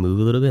started to like move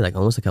a little bit, like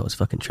almost like I was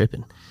fucking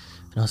tripping.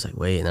 And I was like,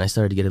 wait. And then I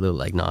started to get a little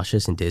like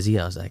nauseous and dizzy.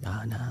 I was like,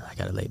 oh no, I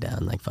gotta lay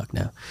down. Like, fuck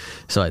no.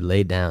 So I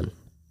laid down.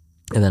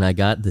 And then I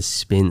got the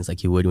spins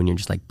like you would when you're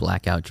just like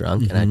blackout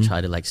drunk. Mm-hmm. And I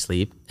tried to like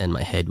sleep, and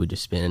my head would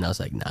just spin, and I was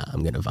like, nah,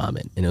 I'm gonna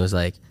vomit. And it was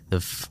like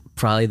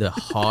probably the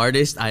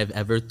hardest I've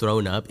ever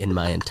thrown up in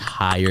my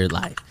entire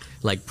life.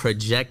 Like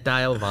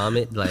projectile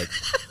vomit, like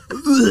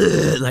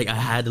like I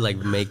had to like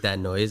make that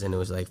noise, and it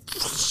was like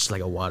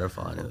a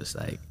waterfall, and it was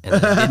like, and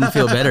I didn't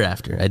feel better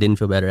after. I didn't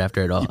feel better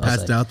after at all. You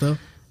passed out though?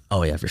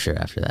 Oh yeah, for sure.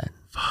 After that,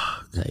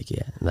 fuck.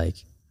 Yeah,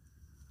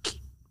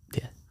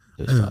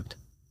 it was fucked.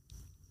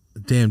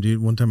 Damn,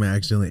 dude. One time I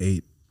accidentally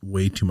ate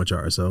way too much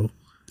RSO.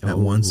 At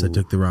once I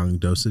took the wrong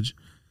dosage.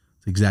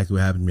 That's exactly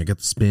what happened to me. I got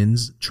the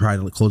spins, tried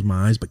to close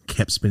my eyes, but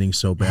kept spinning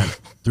so bad.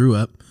 Threw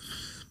up,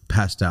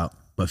 passed out,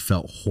 but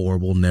felt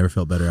horrible. Never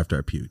felt better after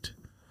I puked.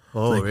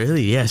 Oh, like,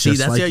 really? Yeah. See,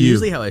 that's like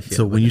usually how I feel.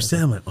 So when you say,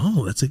 I'm like,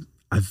 oh, that's like,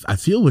 I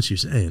feel what you're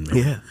saying, man.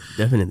 Yeah,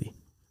 definitely.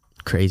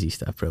 Crazy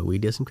stuff, bro. We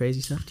did some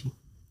crazy stuff to you.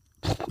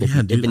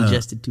 Yeah, dude. If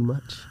ingested too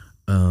much.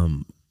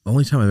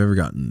 Only time I've ever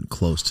gotten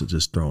close to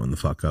just throwing the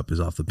fuck up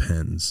is off the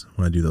pens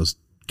when I do those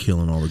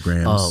killing all the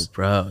grams. Oh,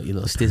 bro, you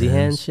little stizzy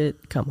hand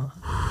shit. Come on,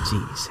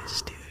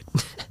 Jesus, dude.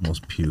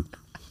 Almost puke.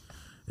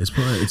 It's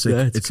probably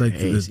it's like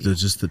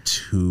just the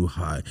too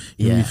high.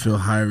 You know, you feel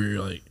high where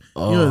you're like,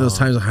 you know, those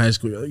times in high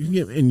school, you're like, you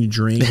get and you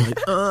drink, like,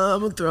 oh,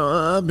 I'm gonna throw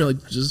up. You're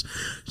like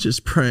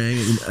just praying.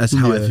 And that's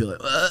how I feel.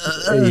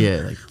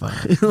 Like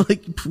fuck.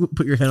 Like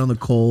put your head on the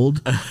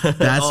cold. That's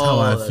how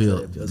I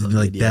feel.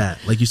 Like that.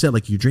 Like you said,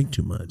 like you drink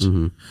too much.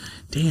 Mm-hmm.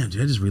 Damn,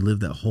 dude, I just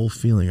relived that whole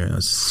feeling right now.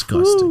 It's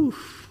disgusting. Woo.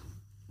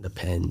 The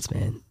pens,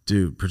 man.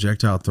 Dude,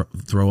 projectile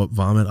throw up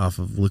vomit off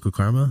of Liquid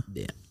Karma?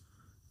 Yeah.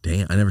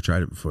 Damn, I never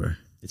tried it before.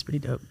 It's pretty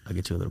dope. I'll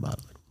get you a little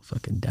bottle.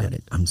 fucking doubt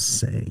it. I'm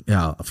saying,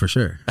 yeah, for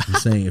sure. I'm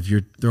saying if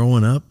you're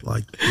throwing up,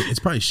 like, it's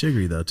probably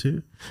sugary though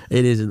too.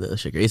 It is a little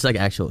sugary. It's like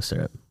actual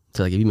syrup.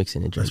 So like if you mix it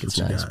in a drink, That's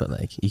it's what you nice. got. But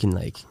like you can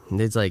like,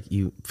 it's like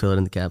you fill it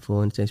in the cap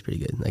full and it tastes pretty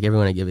good. Like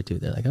everyone I give it to,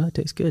 they're like, oh, it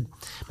tastes good.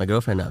 My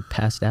girlfriend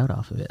passed out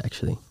off of it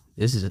actually.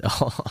 This is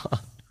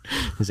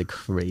it's a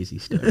crazy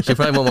story. She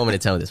probably won't want me to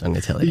tell this, but I'm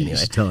gonna tell it You anyway.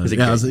 should tell it. It's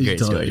a Yeah, great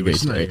story. Great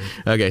story.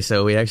 Okay,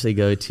 so we actually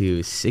go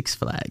to Six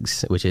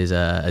Flags, which is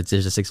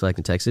there's a Six Flags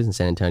in Texas in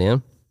San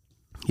Antonio.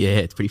 Yeah,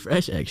 it's pretty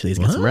fresh actually. It's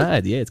got some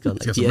rides. Yeah, it's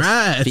called like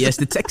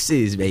Fiesta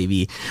Texas,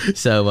 baby.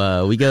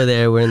 So we go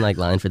there. We're in like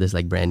line for this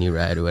like brand new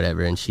ride or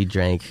whatever, and she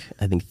drank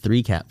I think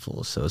 3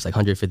 capfuls, so it's like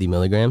 150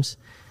 milligrams.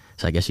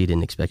 So I guess she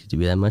didn't expect it to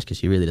be that much because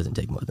she really doesn't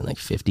take more than like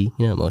 50.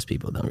 You know, most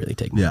people don't really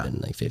take more than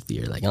like 50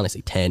 or like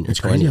honestly 10 or 20.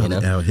 Crazy you know,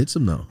 how it hits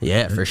them though.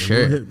 Yeah, for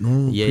sure.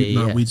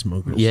 Not weed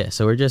smokers. Yeah,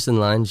 so we're just in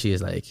line. She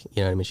is like, you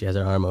know what I mean? She has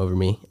her arm over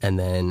me, and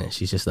then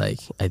she's just like,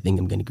 I think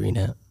I'm gonna green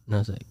out. And I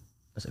was like,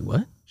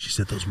 what? She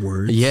said those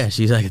words. Yeah,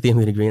 she's like, I think I'm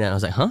gonna green out. I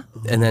was like, huh?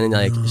 And then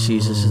like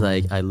she's just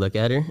like, I look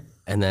at her,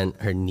 and then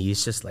her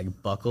knees just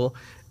like buckle.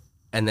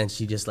 And then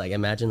she just like,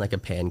 imagine like a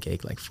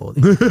pancake like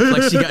folding.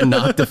 Like she got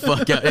knocked the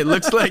fuck out. It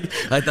looks like,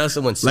 I thought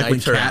someone sniped like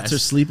when her cats ass. are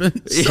sleeping.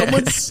 Yeah.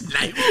 Someone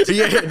sniped.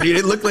 Yeah, dude,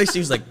 it looked like she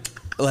was like,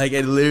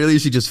 and literally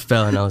she just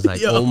fell. And I was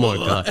like, oh my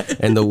God.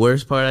 And the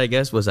worst part, I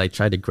guess, was I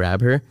tried to grab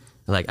her.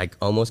 Like I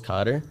almost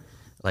caught her,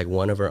 like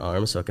one of her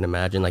arms. So I can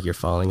imagine like you're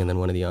falling and then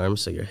one of the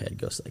arms. So your head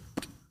goes like,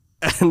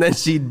 and then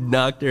she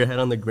knocked her head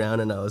on the ground.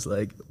 And I was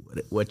like,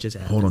 what just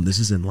happened? Hold on, this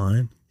is in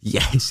line?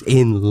 Yes,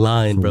 in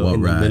line, bro. what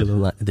In ride? the middle of the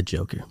line. The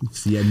Joker.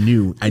 See, I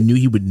knew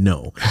he would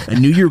know. I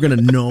knew you were gonna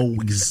know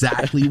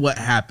exactly what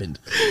happened.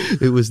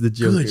 It was the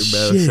Joker, Good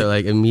bro. shit. So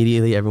like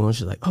immediately everyone's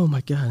just like, oh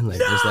my God. And like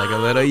just like a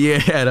little,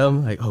 and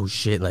I'm like, oh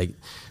shit, like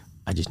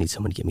I just need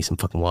someone to get me some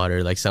fucking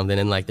water, like something.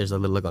 And like there's a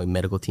little like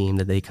medical team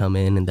that they come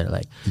in and they're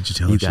like, Did you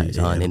tell her you she guys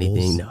ate on edibles?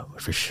 anything? No,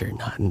 for sure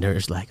not. And they're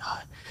just like,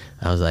 oh.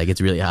 I was like, it's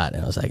really hot.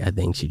 And I was like, I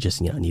think she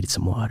just, needed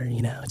some water,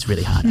 it's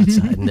really hot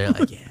outside. And they're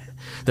like, yeah.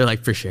 They're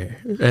like, for sure.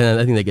 And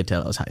I think they could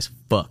tell I was high as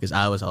fuck because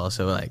I was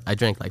also like, I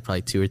drank like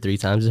probably 2 or 3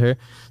 times as her.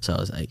 So I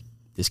was like,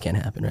 this can't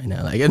happen right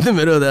now. Like in the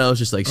middle of that, I was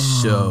just like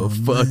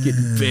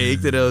fucking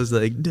baked. And I was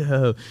like,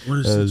 no. What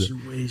a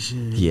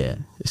situation. Yeah,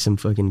 some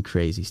fucking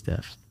crazy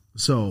stuff.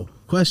 So,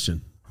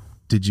 question: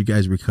 did you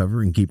guys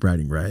recover and keep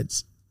riding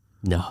rides?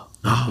 No.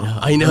 Oh, no,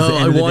 I know.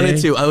 I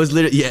wanted to. I was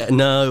literally,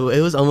 no,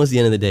 it was almost the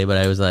end of the day, but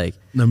I was like,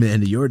 No, I mean, the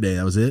end of your day.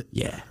 That was it.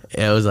 yeah.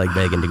 I was like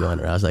begging to go on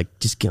her. I was like,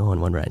 just go on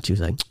one ride. She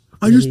was like,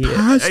 I just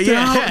passed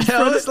out.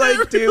 I was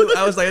like, dude,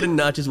 I did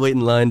not just wait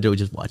in line to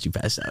just watch you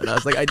pass out. I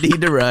was like, I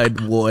need to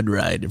ride one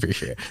ride for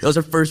sure. That was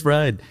our first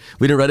ride.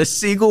 We didn't ride a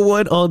single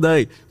one all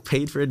night.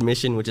 Paid for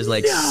admission, which is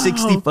like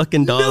 $60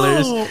 fucking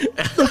dollars. No.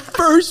 The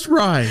first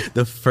ride.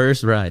 The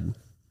first ride.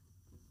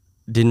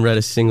 Didn't ride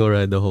a single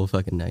ride the whole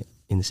fucking night.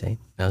 Insane.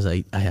 I was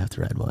like, I have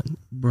to ride one.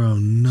 Bro,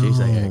 no. She was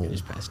like, Eric, I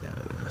just passed out.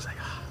 And I was like,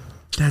 oh.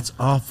 That's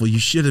awful. You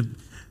should have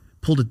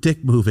pulled a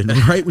dick move and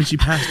right when she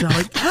passed out,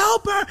 like,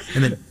 help her,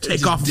 and then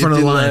take off in front of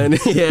the line.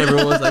 Yeah,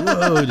 everyone was like,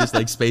 whoa, just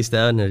like spaced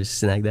out, and I just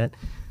snagged that.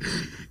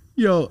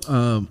 Yo,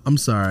 I'm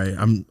sorry.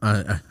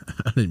 I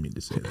didn't mean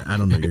to say that. I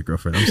don't know your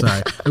girlfriend. I'm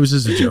sorry. It was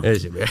just a joke.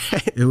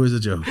 It was a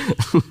joke.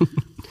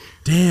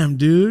 Damn,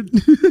 dude.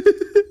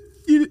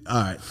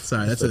 All right,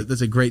 sorry.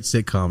 That's a great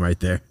sitcom right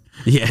there.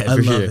 Yeah, I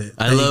for love sure. it.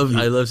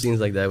 I love scenes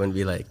like that when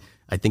be like,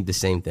 I think the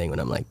same thing when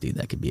I'm like, dude,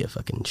 that could be a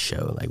fucking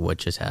show. Like what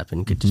just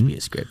happened could just be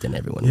a script and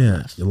everyone would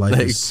laugh. Your life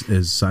Like, is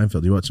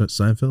Seinfeld. You watch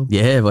Seinfeld?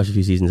 yeah, I've watched a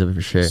few seasons of it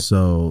for sure.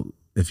 So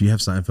if you have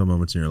Seinfeld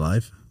moments in your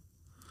life,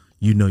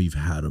 you've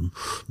had them.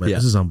 But Yeah.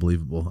 this is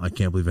unbelievable. I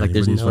can't believe Like,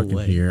 there's anybody's no fucking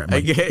way. here.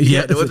 I'm like,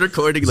 Yeah, no one's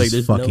recording. This Like, is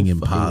there's no fucking fucking way.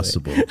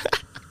 impossible.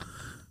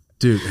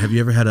 Dude, have you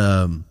ever had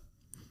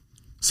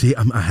See,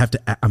 I'm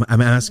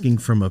asking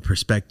from a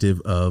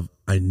perspective of,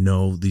 I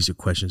know these are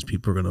questions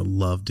people are gonna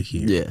love to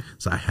hear. Yeah.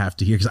 So I have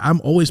to hear, because I'm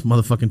always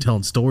motherfucking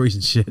telling stories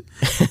and shit,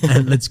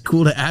 and it's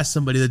cool to ask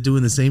somebody that's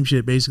doing the same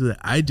shit basically that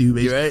I do,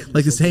 basically, right.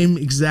 like the same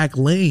exact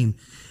lane.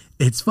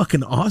 It's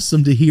fucking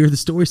awesome to hear the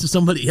stories of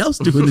somebody else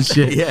doing this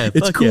shit. Yeah,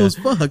 it's fuck cool yeah. as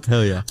fuck.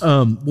 Hell yeah.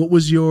 What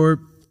was your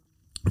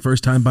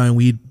first time buying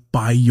weed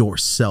by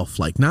yourself?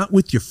 Like, not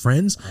with your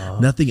friends,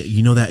 nothing.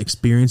 That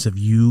experience of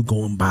you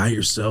going by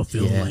yourself,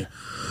 feeling like,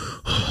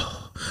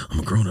 oh, I'm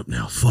a grown up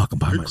now. Fuck, I'm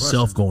by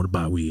myself going to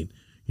buy weed.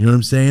 You know what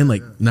I'm saying?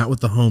 Like, not with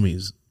the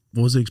homies.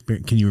 What was the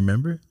experience? Can you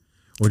remember?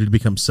 Or did it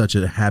become such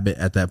a habit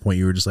at that point?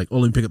 You were just like, oh,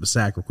 let me pick up a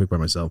sack real quick by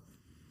myself.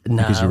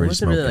 Nah, Because you it were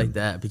wasn't really smoking. like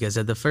that.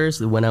 Because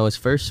when I was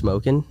first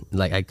smoking,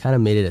 like I kind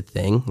of made it a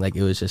thing. Like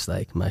it was just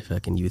like my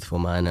fucking youthful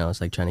mind. I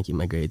was like trying to keep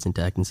my grades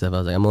intact and stuff. I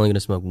was like, I'm only gonna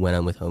smoke when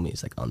I'm with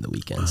homies, like on the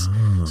weekends.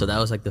 So that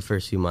was like the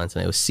first few months.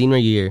 And it was senior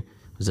year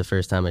was the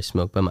first time I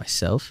smoked by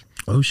myself.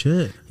 Oh,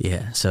 shit.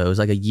 Yeah, so it was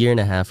like a year and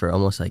a half or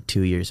almost like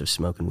 2 years of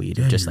smoking weed,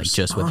 Damn, just you're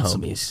with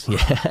responsible. homies.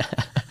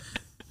 Yeah,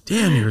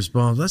 Damn, you're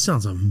responsible. That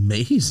sounds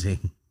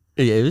amazing.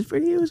 Yeah, it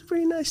was a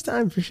pretty nice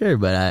time for sure.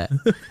 But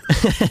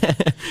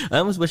I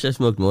almost wish I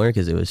smoked more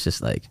because it was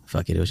just like,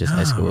 fuck it. It was just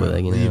high school.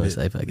 Like, you know, it was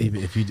like, fuck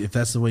it. If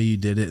that's the way you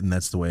did it and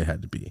that's the way it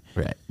had to be.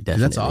 Right.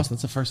 Definitely. That's awesome.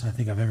 That's the first time I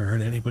think I've ever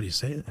heard anybody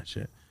say that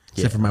shit.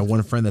 Except for my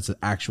one friend that's an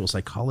actual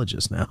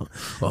psychologist now.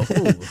 Oh.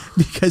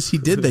 Because he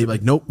did, they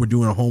like, nope, we're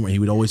doing a homework. He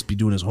would always be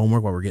doing his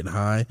homework while we're getting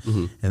high.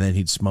 And then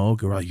he'd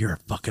smoke. And we're like, you're a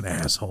fucking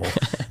asshole.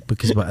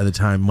 Because by the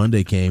time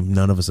Monday came,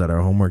 none of us had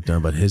our homework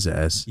done but his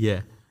ass. Yeah.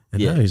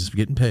 And now he's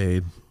getting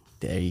paid.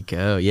 There you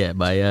go. Yeah,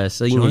 by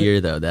senior year,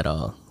 though, that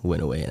all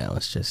went away, and I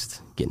was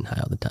just getting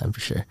high all the time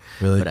for sure.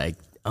 Really? But I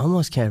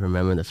almost can't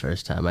remember the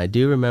first time. I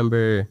do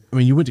remember. I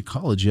mean, you went to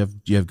college. You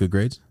have good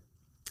grades?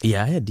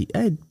 Yeah, I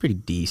had pretty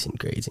decent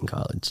grades in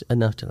college.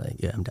 Enough to like,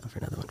 yeah, I'm down for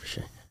another one for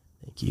sure.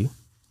 Thank you.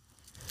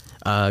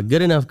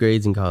 Good enough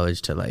grades in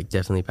college to like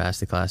definitely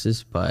pass the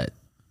classes, but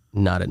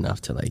not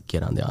enough to like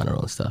get on the honor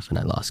roll and stuff. And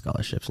I lost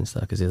scholarships and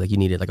stuff because like you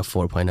needed like a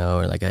 4.0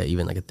 or like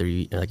even like a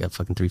 3 or like a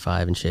fucking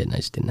 3.5 and shit. And I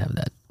just didn't have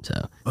that. So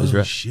it was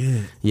rough.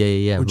 Shit.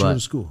 Yeah. Where'd you go to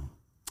school?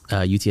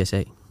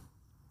 UTSA.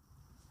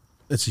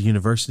 It's a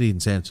university in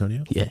San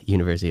Antonio? Yeah,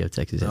 University of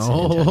Texas at San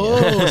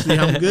Antonio. See,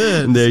 I'm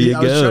good. There you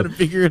I go. was trying to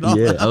figure it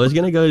all out. I was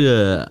going to go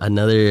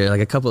to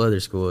a couple other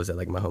schools that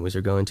like my homies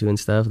are going to and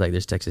stuff. Like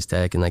there's Texas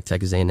Tech and like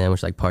Texas A&M,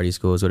 which like party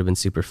schools would have been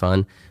super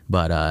fun.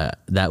 But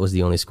that was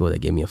the only school that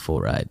gave me a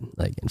full ride.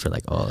 Like, and for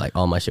like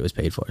all my shit was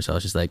paid for. So I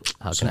was just like,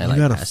 how can I like pass that shit?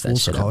 You got a full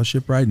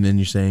scholarship ride, and then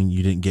you're saying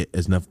you didn't get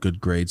enough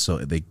good grades, so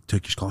they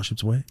took your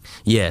scholarships away?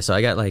 Yeah, so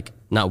I got like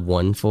not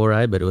one full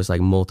ride, but it was like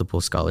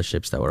multiple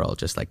scholarships that were all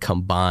just like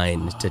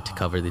combined to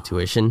cover the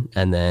tuition.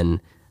 And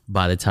then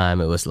by the time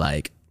it was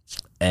like,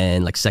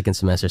 and like second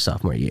semester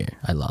sophomore year,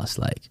 I lost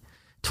like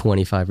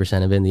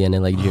 25% of it. In the end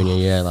of like junior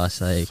year, I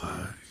lost like,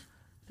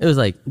 it was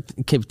like,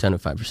 it came to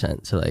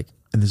 5%. So like,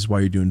 and this is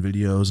why you're doing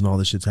videos and all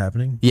this shit's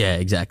happening? Yeah,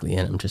 exactly.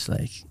 And I'm just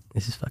like,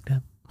 this is fucked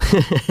up.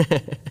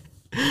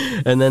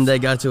 And then they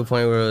got to a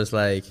point where it was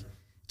like,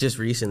 just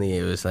recently,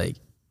 it was like,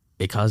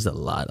 it caused a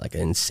lot, like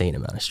an insane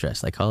amount of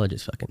stress. Like college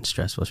is fucking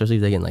stressful, especially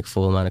if they get like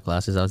full amount of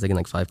classes. I was taking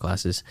like 5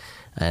 classes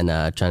and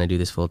trying to do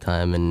this full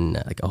time and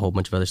like a whole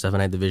bunch of other stuff.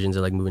 And I had the visions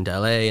of like moving to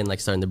LA and like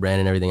starting the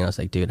brand and everything. And I was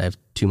like, dude, I have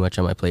too much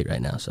on my plate right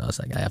now. So I was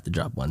like, I have to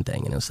drop one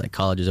thing. And it was like,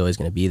 college is always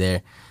going to be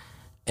there.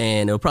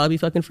 And it'll probably be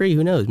fucking free.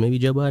 Who knows? Maybe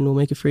Joe Biden will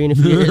make it free in a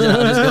few years. And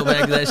I'll just go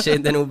back to that shit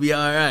and then we'll be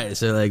all right.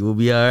 So like, we'll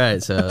be all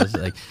right. So I was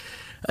like,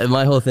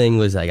 my whole thing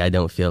was like, I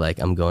don't feel like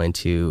I'm going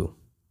to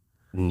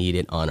need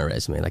it on a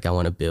resume. Like I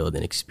want to build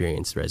an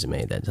experienced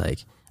resume that's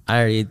like, I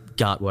already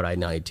got what I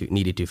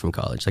needed to from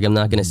college. Like I'm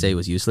not going to say it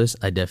was useless.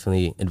 I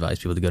definitely advise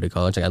people to go to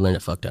college. Like I learned a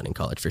fuck ton in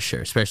college for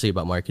sure, especially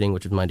about marketing,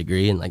 which was my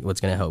degree and like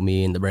what's going to help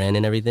me in the brand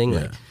and everything.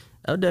 Yeah. Like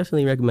I would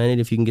definitely recommend it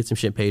if you can get some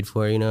shit paid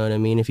for, you know what I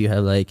mean? If you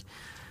have like,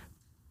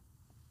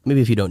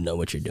 maybe if you don't know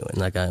what you're doing,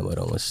 like I would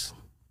almost,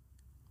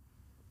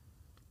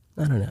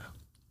 I don't know.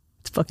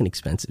 It's fucking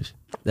expensive.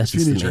 That's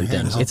just the main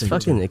thing. It's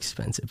fucking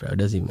expensive, bro. It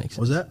doesn't even make sense.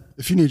 What's that?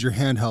 If you need your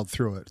hand held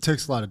through it, it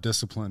takes a lot of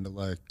discipline to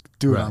like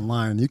do it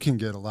online. You can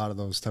get a lot of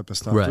those type of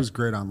stuff. Right. There's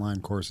great online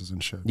courses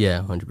and shit.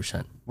 Yeah,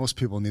 100%. Most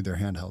people need their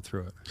hand held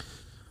through it.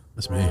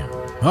 That's me.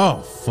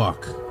 Oh,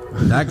 fuck.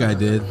 That guy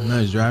did. Now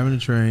he's driving a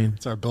train.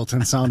 It's our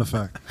built-in sound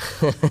effect.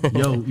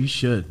 Yo, you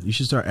should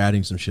start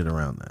adding some shit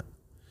around that.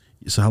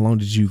 So how long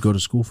did you go to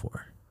school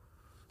for?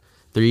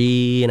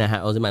 3.5.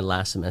 I was in my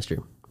last semester.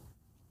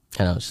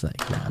 And I was just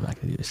like, nah, I'm not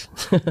going to do this.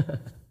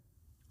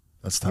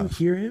 That's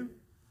tough. You hear him?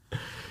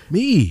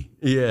 Me.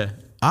 Yeah.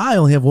 I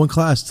only have one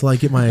class till I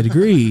get my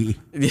degree.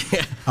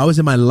 Yeah. I was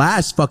in my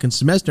last fucking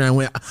semester and I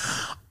went,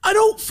 I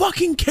don't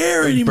fucking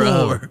care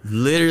anymore. Bro,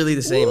 literally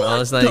the same. I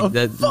was like,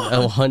 that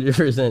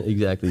 100%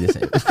 exactly the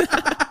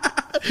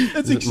same.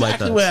 That's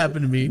exactly what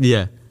happened to me.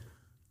 Yeah.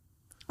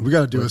 We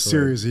got to do a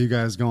series of you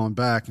guys going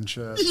back and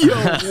shit. Yo,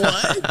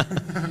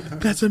 what?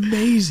 That's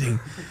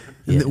amazing.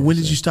 Yeah, when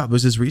did you stop?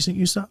 Was this recent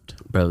you stopped?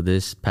 Bro,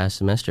 this past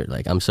semester,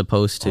 like I'm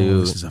supposed to.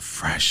 This is a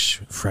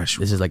fresh.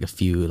 This is like a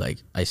few,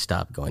 like I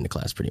stopped going to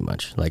class pretty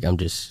much. Like I'm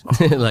just,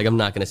 like I'm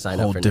not going to sign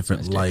up for a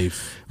different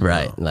life.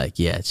 Right. Like,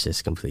 yeah, it's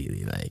just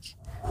completely like,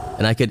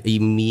 and I could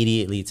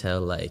immediately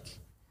tell like,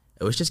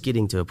 it was just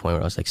getting to a point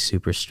where I was like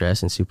super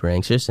stressed and super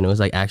anxious. And it was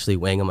like actually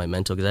weighing on my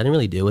mental because I didn't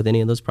really deal with any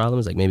of those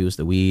problems. Like maybe it was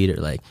the weed or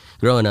like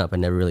growing up, I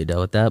never really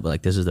dealt with that. But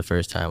like this was the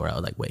first time where I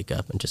would like wake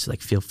up and just like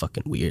feel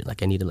fucking weird.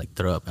 Like I need to like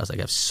throw up. I was like,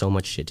 I have so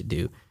much shit to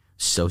do.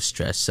 So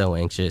stressed, so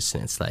anxious.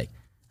 And it's like,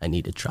 I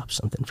need to drop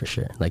something for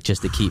sure. Like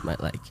just to keep my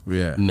like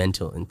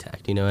mental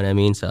intact. You know what I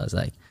mean? So I was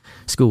like,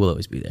 school will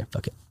always be there.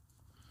 Fuck it.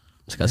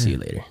 It's like, I'll see you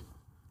later.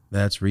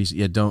 That's recent.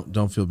 Yeah,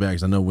 don't feel bad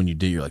because I know when you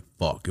did, you're like,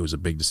 fuck, it was a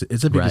big decision.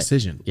 It's a big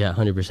decision. Yeah,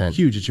 100%.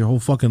 Huge. It's your whole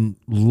fucking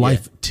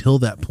life till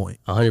that point.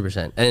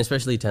 100%. And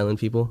especially telling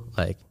people,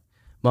 like,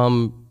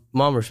 mom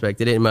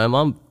respected it. And my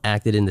mom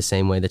acted in the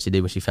same way that she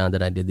did when she found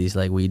that I did these,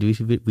 like, weed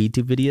tube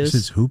videos. This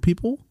is who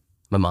people?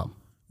 My mom.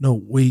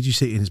 No, wait, did you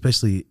say, and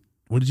especially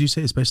What did you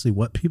say? Especially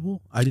what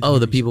people? I didn't. Oh,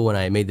 the people when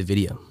I made the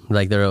video,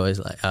 like they're always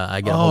like,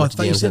 I get. Oh, I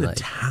thought you DMs said and, like,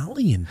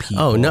 Italian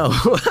people. Oh no.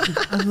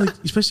 I was like,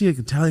 especially like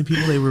Italian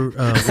people. They were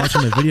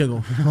watching my video.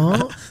 Going,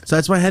 huh? So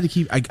that's why I had to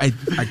keep.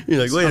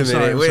 You're like, wait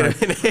a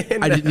minute.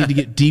 I didn't need to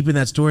get deep in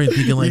that story and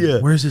thinking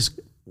like, where's this?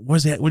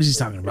 Where's that? What is he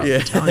talking about? Yeah.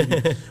 Italian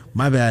people.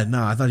 My bad.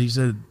 No, I thought he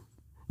said.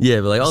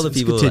 Yeah, but like all the Let's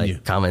people continue.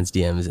 like comments,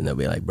 DMs, and they'll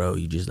be like, bro,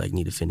 you just like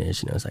need to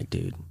finish. And I was like,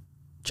 dude,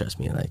 trust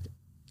me, like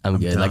I'm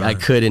good. done. Like I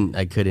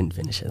couldn't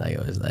finish it. Like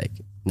I was like,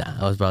 nah,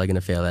 I was probably gonna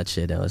fail that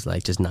shit. I was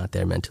like just not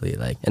there mentally.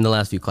 Like in the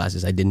last few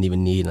classes, I didn't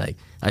even need, like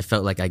I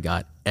felt like I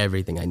got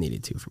everything I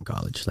needed to from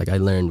college. Like I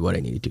learned what I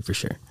needed to for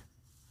sure.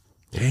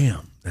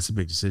 Damn, that's a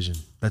big decision.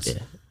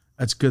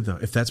 That's good though.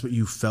 If that's what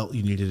you felt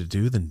you needed to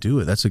do, then do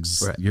it. That's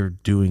Right. you're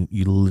doing.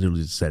 You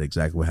literally said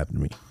exactly what happened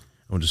to me.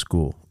 I went to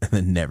school and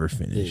then never You're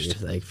finished.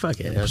 just like, fuck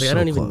it. I was like, So I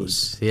don't even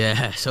close. need.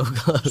 Yeah, so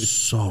close.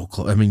 So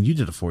close. I mean, you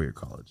did a 4-year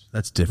college.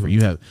 That's different.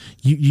 You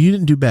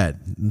didn't do bad.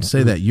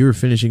 Say that you were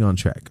finishing on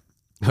track.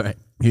 All right.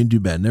 You didn't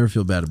do bad. Never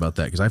feel bad about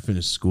that because I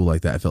finished school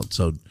like that. I felt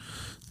so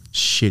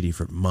shitty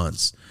for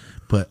months.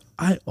 But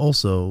I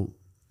know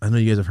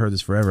you guys have heard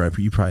this forever.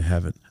 You probably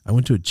haven't. I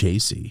went to a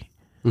JC,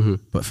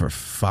 but for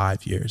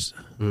 5 years.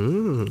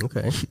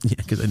 Okay. Yeah,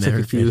 because I never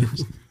a few.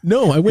 finished.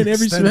 No, I went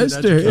every Extended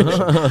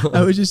semester.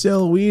 I would just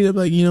sell weed. I'd be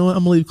like, you know what?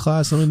 I'm gonna leave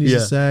class. I'm gonna need to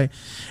say,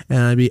 and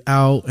I'd be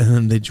out, and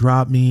then they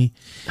drop me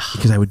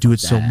because I would do it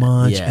so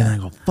much, yeah. and I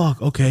go,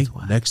 fuck, okay,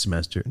 next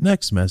semester, and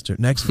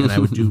I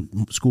would do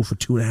school for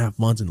 2.5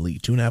 months and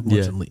leave. 2.5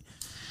 months and leave.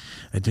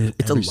 I did it.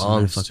 It's a every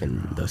long semester.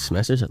 fucking. Those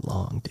semesters are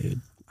long,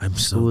 dude. I'm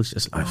School so is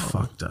just I long.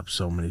 fucked up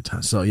so many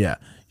times. So yeah,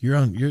 you're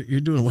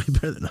doing way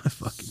better than I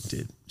fucking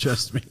did.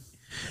 Trust me.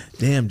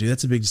 Damn, dude,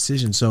 that's a big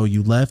decision. So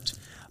you left,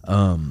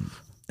 and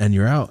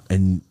you're out,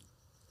 and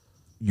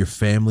your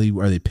family,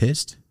 are they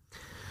pissed?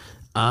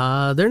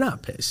 They're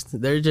not pissed.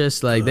 They're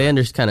just like they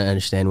kind of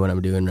understand what I'm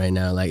doing right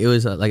now. Like it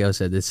was like I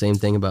said, the same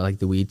thing about like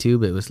the weed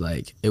tube. It was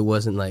like it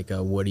wasn't like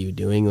what are you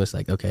doing? It was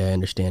like, okay, I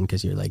understand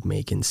because you're like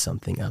making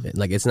something of it.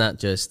 Like it's not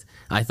just.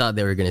 I thought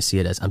they were gonna see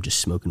it as I'm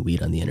just smoking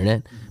weed on the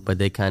internet, but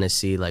they kind of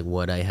see like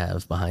what I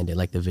have behind it,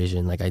 like the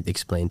vision. Like I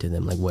explained to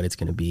them like what it's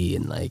gonna be,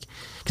 and like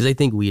because I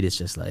think weed is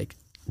just like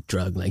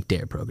drug like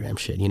dare program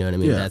shit, you know what I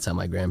mean? Yeah. That's how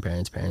my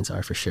parents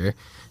are for sure.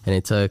 And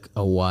it took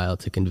a while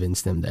to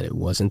convince them that it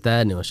wasn't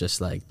that, and it was just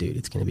like, dude,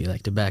 it's gonna be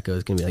like tobacco,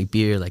 it's gonna be like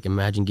beer. Like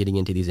imagine getting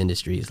into these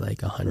industries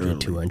like 100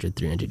 200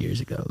 300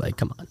 years ago. Like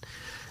come on.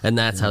 And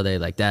that's how they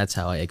like that's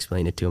how I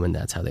explained it to them, and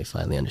that's how they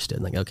finally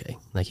understood, like, okay,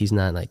 like he's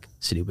not like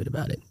stupid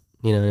about it,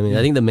 you know what I mean?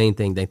 I think the main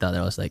thing they thought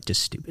that I was like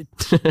just stupid.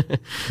 Yeah.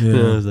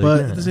 I was like,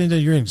 But nah. at the same time,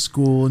 you're in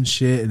school and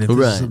shit, and if this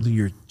Right. is something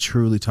you're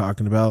truly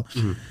talking about,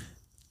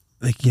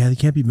 like, yeah, they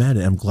can't be mad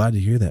at it. I'm glad to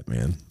hear that,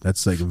 man.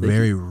 That's like a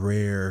very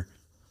rare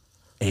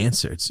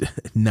answer. It's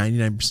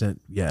 99%,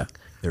 yeah,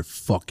 they're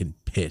fucking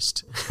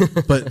pissed.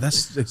 But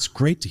it's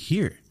great to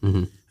hear.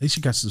 At least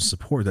you got some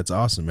support. That's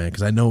awesome, man,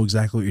 because I know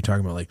exactly what you're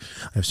talking about. Like,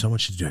 I have so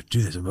much to do. I have to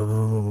do this. Blah,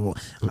 blah, blah, blah,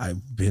 blah.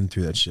 I've been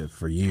through that shit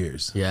for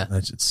years. Yeah.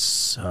 That shit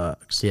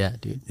sucks. Yeah,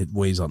 dude. It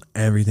weighs on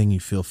everything. You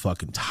feel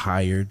fucking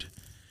tired.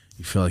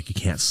 You feel like you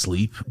can't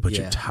sleep, but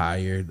you're Yeah.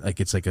 tired. Like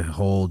it's like a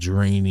whole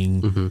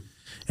draining.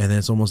 And then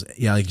it's almost,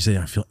 yeah, like you said,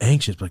 I feel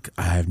anxious, but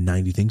I have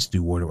 90 things to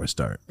do. Where do I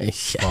start?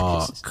 Yes.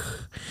 Fuck.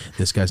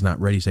 This guy's not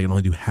ready, so I can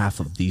only do half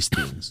of these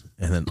things.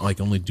 And then I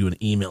can only do an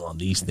email on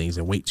these things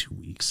and wait 2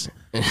 weeks.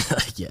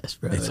 Like, yes,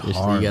 bro. It's Just-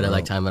 hard, you gotta bro.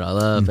 like time it all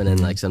up, and then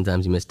like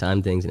sometimes you miss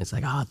time things, and it's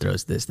like, oh, it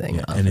throws this thing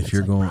off. And if it's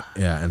you're like, going,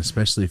 yeah, and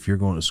especially if you're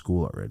going to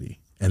school already.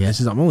 And Yeah. this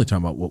is, I'm only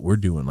talking about what we're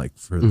doing, like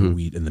for the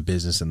weed and the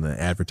business and the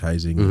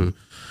advertising, and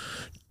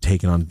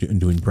taking on and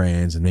doing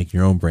brands and making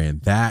your own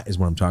brand. That is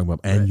what I'm talking about.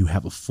 And you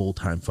have a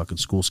full-time fucking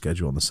school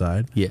schedule on the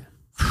side. yeah,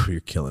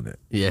 You're killing it.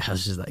 yeah. I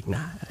was just like,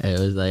 nah. It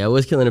was like I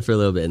was killing it for a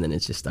little bit, and then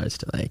it just starts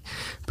to like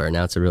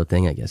burnout's a real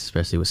thing, I guess,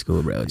 especially with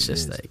school, bro. It's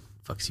just like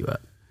fucks you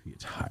up. You get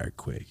tired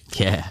quick.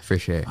 Yeah, for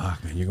sure.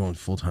 Fuck, man, you're going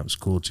full-time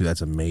school too.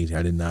 That's amazing.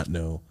 I did not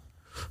know.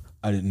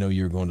 I didn't know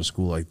you were going to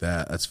school like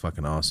that. That's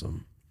fucking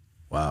awesome.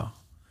 Wow.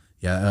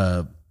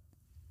 Yeah,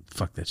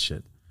 fuck that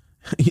shit.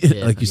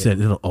 Yeah, like you forget said,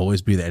 it'll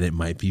always be that, and it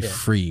might be Yeah.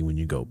 free when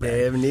you go back.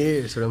 Damn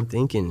near. That's what I'm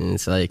thinking, and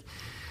it's like,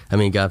 I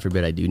mean, God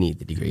forbid I do need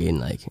the degree,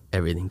 and like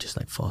everything just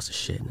like falls to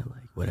shit, and I'm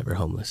like, whatever,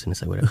 homeless, and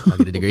it's like, whatever, I'll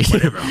get a degree.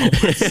 Whatever,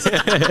 homeless.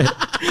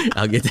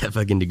 I'll get that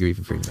fucking degree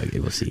for free. Okay,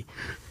 we'll see.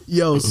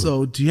 Yo,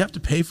 so do you have to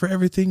pay for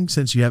everything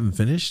since you haven't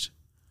finished?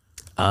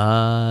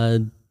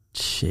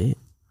 Shit,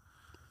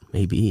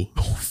 maybe.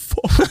 Oh,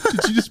 fuck.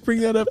 Did you just bring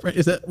that up? Right?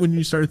 Is that when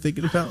you started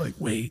thinking about like,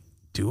 wait,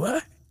 do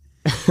I?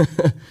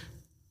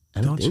 I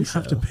Don't you think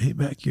have to so. pay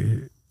back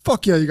your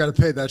Fuck yeah, you got to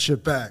pay that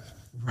shit back.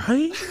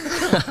 right?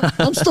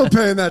 I'm still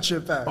paying that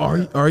shit back.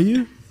 Are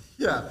you?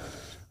 Yeah.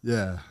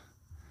 Yeah.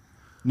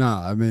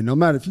 Nah, I mean, no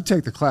matter if you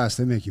take the class,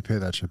 they make you pay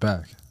that shit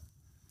back.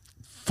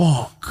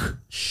 Fuck.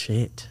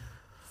 Shit.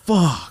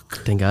 Fuck.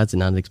 Thank God it's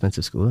not an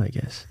expensive school, I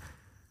guess.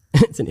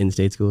 It's an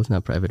in-state school. It's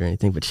not private or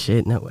anything, but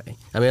shit, no way.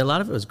 I mean, a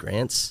lot of it was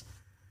grants.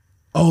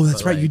 Oh,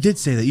 that's But, right. You like, did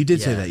say that. You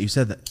did say yeah. that. You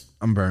said that.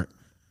 I'm burnt.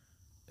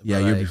 Yeah,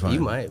 But, you'll like, be fine.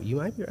 You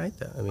might be right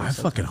though. I mean, I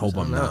fucking hope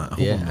I'm not.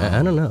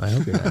 I don't know. I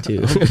hope you're not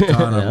too.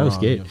 God, I'm wrong.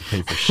 scared. You have to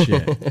pay for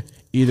shit.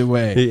 Either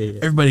way,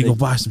 everybody go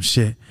buy some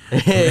shit.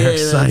 Hey,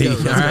 Exciting.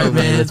 let's All right, go,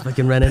 man. Let's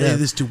fucking run it Pay up.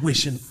 this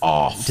tuition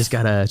off. Just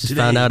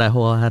found out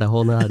I had a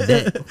whole lot of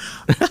debt.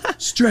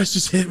 Stress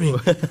just hit me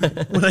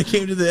when I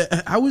came to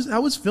the. I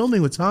was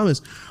filming with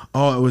Thomas.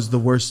 Oh, it was the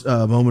worst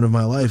moment of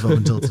my life up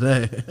until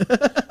today.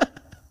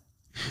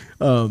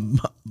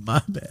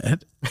 My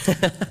bad.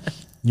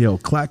 Yo,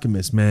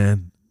 Clackamas,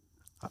 man.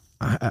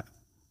 I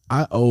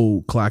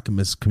owe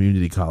Clackamas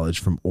Community College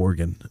from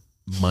Oregon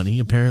money,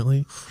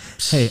 apparently.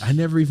 Hey, I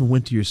never even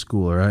went to your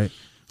school, all right?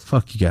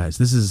 Fuck you guys.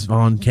 This is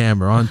on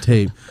camera, on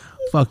tape.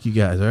 Fuck you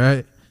guys, all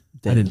right?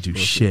 I didn't do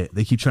shit.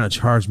 They keep trying to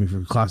charge me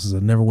for classes I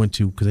never went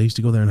to because I used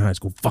to go there in high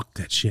school. Fuck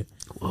that shit.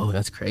 Whoa,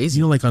 that's crazy.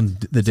 You know, like on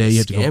the day you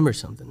have to go. Scam or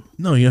something.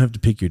 No, you don't have to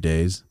pick your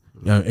days.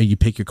 And you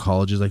pick your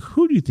colleges. Like,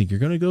 who do you think you're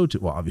going to go to?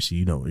 Well, obviously,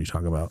 you know what you're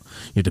talking about.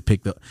 You have to pick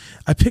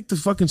I picked the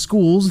fucking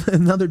schools,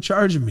 and now they're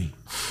charging me.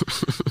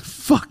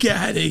 Fuck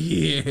out of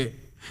here.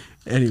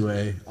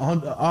 Anyway,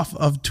 off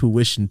of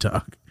tuition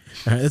talk.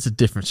 All right, that's a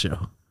different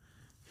show.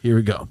 Here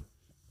we go.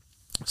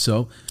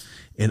 So,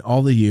 in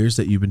all the years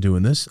that you've been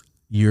doing this,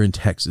 you're in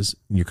Texas,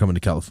 and you're coming to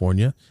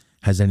California.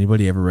 Has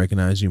anybody ever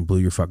recognized you and blew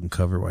your fucking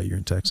cover while you're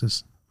in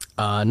Texas?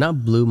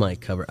 Not blew my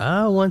cover.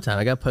 One time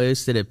I got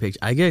posted a picture.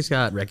 I guess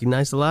got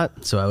recognized a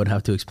lot, so I would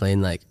have to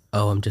explain like,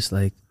 oh, I'm just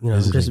like, I'm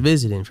just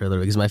visiting for a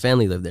little bit because my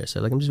family lived there. So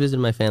like, I'm just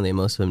visiting my family, and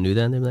most of them knew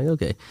that, and they'd be like,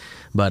 okay.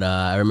 But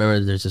I remember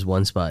there's this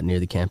one spot near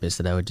the campus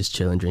that I would just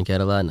chill and drink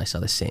at a lot, and I saw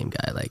the same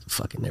guy like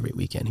fucking every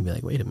weekend. He'd be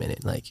like, wait a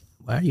minute, like,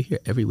 why are you here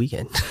every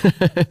weekend?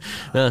 And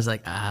I was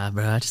like,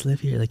 bro, I just live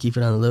here. Like, keep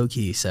it on the low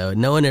key. So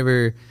no one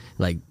ever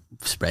like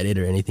spread it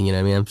or anything, you know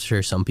what I mean? I'm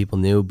sure some people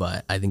knew,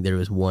 but I think there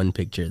was one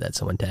picture that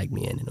someone tagged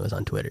me in, and it was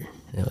on Twitter.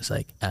 And it was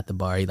like at the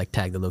bar, he like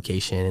tagged the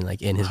location, and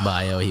like in his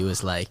bio, he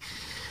was like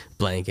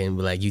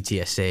blanking, like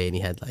UTSA, and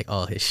he had like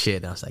all his shit.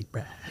 And I was like,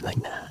 bruh, like,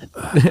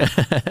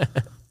 nah.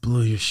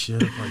 Blew your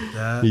shit up like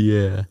that?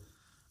 Yeah.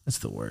 That's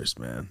the worst,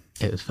 man.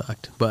 It was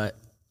fucked, but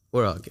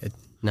we're all good.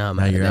 Now I'm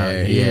out of you're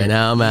there. out here. Yeah,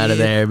 now I'm out of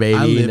there, baby.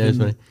 I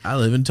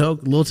live in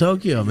little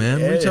Tokyo,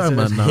 man. What are you talking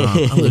about? No,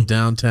 I live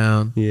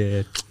downtown.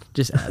 Yeah,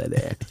 just out of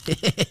there.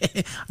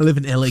 I live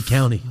in LA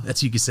County. That's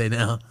what you can say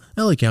now.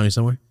 LA County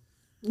somewhere.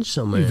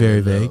 Somewhere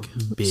Very vague.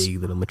 Big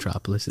little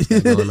metropolis is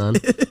that going on.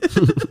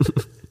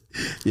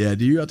 Yeah,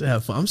 dude, you're out to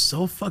have fun. I'm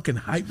so fucking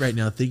hyped right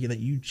now thinking that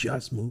you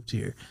just moved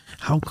here.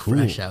 How cool.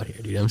 Fresh out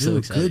here, dude. I'm so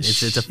excited.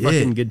 It's a shit.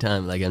 fucking good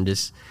time. Like, I'm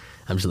just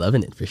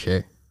loving it for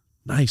sure.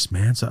 Nice,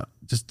 man. So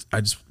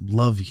I just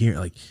love hearing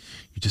like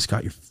you just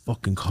got your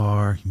fucking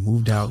car, you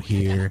moved out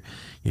here,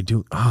 you're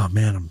doing. Oh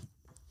man, I'm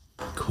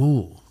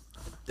cool.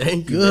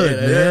 Thank you.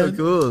 Good, man.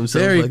 Cool. I'm so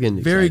very, fucking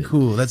excited. very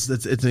cool. It's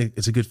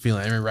a good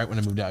feeling. I remember right when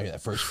I moved out here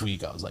that first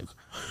week, I was like,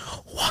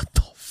 what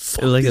the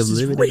fuck? Like this I'm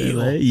is living in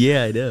LA. real.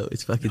 Yeah, I know.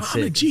 It's fucking I'm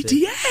sick. in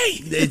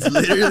GTA. It's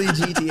literally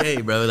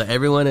GTA, bro. Like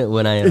everyone,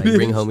 when I like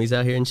bring homies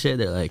out here and shit,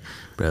 they're like,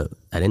 bro,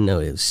 I didn't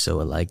know it was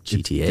so alike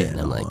GTA. And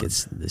I'm like,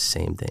 it's the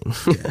same thing.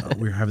 Yeah,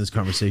 we were having this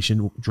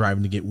conversation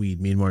driving to get weed,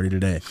 me and Marty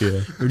today.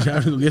 Yeah. We're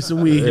driving to go get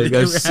some weed. Like,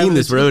 I've seen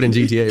this road in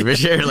GTA for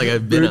sure. Like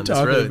I've been We're on this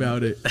talking road.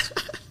 about it.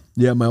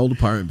 Yeah, my old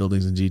apartment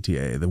buildings in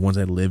GTA, the ones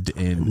I lived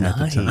in at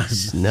the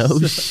time. No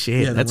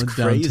shit. Yeah, that's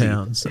crazy.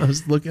 Downtown. So I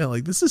was looking at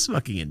like, this is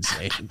fucking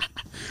insane.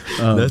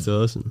 That's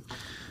awesome.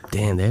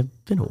 Damn, they've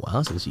been a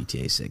while since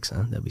GTA 6,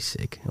 huh? That'd be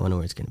sick. I wonder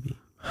where it's gonna be.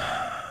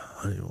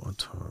 I don't even want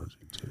to talk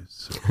GTA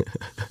 6.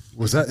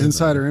 Was that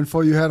insider info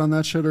you had on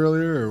that shit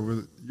earlier, or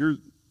was your?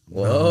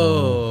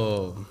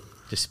 Whoa!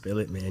 Just spill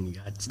it, man. You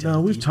got to.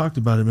 No, we've talked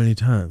about it many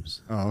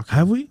times. Oh, okay.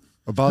 Have we?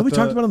 Have we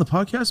talked about it on the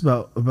podcast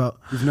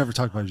about? We've never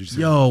talked about GTA.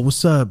 Yo,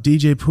 what's up,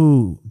 DJ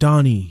Pooh,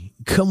 Donnie?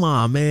 Come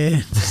on,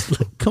 man.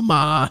 Come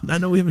on. I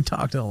know we haven't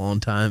talked in a long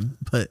time,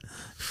 but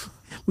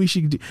we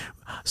should do.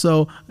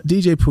 So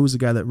DJ Pooh's the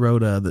guy that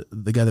wrote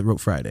the guy that wrote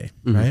Friday,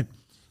 right?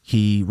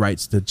 He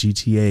writes the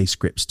GTA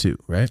scripts too,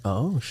 right?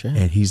 Oh shit!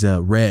 And he's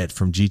Red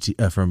from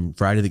from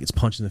Friday that gets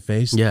punched in the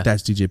face. Yeah,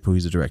 that's DJ Pooh.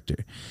 He's a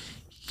director.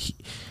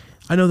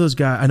 I know those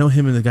guys. I know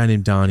him and the guy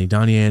named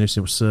Donnie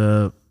Anderson. What's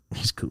up?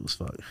 He's cool as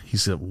fuck.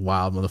 He's a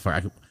wild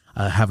motherfucker.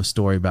 I have a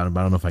story about him, but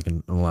I don't know if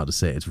I'm allowed to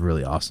say it. It's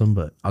really awesome,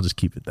 but I'll just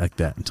keep it like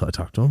that until I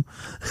talk to him.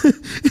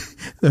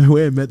 The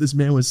way I met this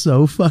man was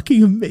so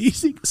fucking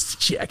amazing.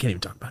 Shit, I can't even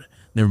talk about it.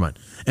 Never mind.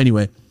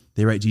 Anyway,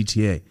 they write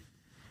GTA.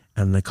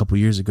 And a couple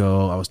years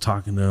ago, I was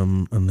talking to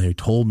them, and they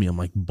told me, I'm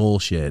like,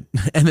 bullshit.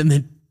 And then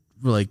they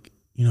were like,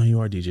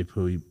 you are DJ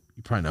Pooh. You're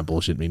probably not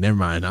bullshitting me. Never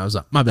mind. I was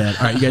like, my bad.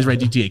 All right, you guys write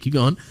GTA. Keep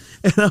going.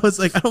 And I was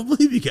like, I don't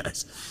believe you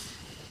guys.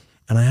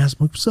 And I asked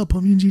them, like, what's up?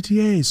 Put me in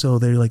GTA. So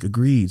they like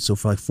agreed. So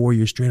for like 4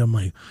 years straight, I'm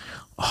like,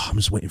 I'm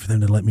just waiting for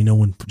them to let me know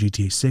when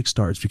GTA 6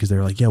 starts, because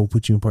they're like, yeah, we'll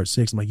put you in part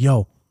 6. I'm like,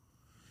 yo,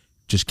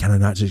 just can I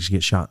not just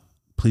get shot?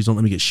 Please don't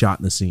let me get shot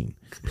in the scene,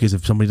 because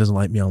if somebody doesn't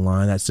like me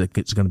online, it's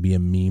going to be a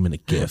meme and a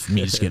gif.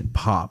 Me just getting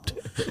popped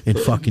in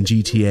fucking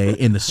GTA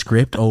in the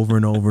script over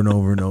and over and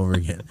over and over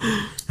again.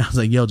 And I was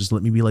like, yo, just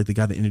let me be like the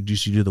guy that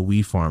introduced you to the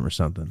weed farm or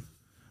something.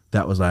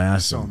 That was I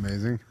asked so him.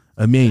 amazing.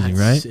 Amazing,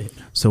 That's right? sick.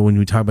 So when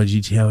we talk about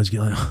GTA, I always get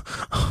like,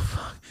 oh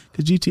fuck,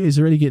 because GTA is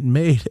already getting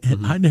made,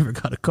 and I never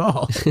got a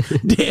call.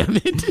 Damn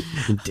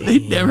it, they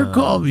never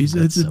called me. So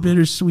it's a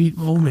bittersweet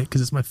moment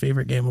because it's my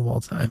favorite game of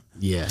all time.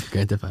 Yeah,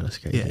 Grand Theft Auto's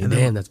crazy. Yeah, and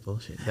Damn, that's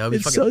bullshit. That would be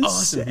It's fucking so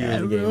awesome. sad,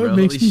 to be in the game, bro. bro. It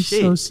makes Holy me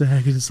shit. so sad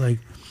because it's like,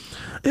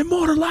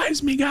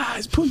 immortalize me,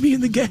 guys. Put me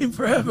in the game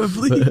forever,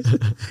 please.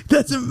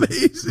 That's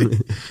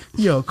amazing.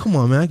 Yo, come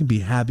on, man. I can be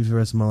happy for the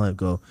rest of my life.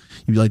 Go.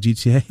 You be like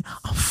GTA?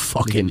 I'm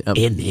fucking Up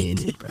in in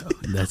it. it, bro.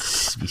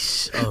 That's be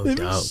so That'd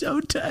be dope.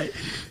 so tight.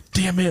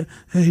 Damn it.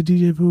 Hey,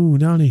 DJ Pooh,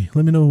 Donnie,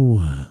 let me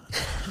know.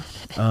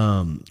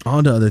 On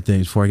to other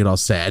things before I get all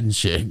sad and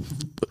shit.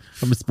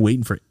 I'm just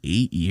waiting for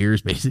 8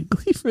 years,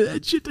 basically, for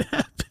that shit to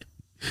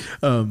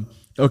happen.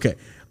 Okay.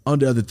 On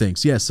to other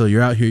things. Yeah, so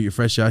you're out here, you're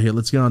fresh out here.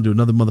 Let's get on to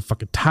another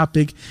motherfucking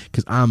topic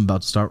because I'm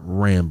about to start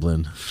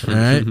rambling. All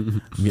right?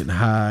 I'm getting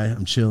high.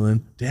 I'm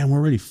chilling. Damn, we're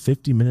already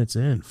 50 minutes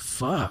in.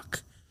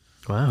 Fuck.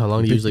 Wow, how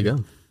long do you usually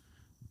go?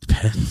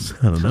 Depends.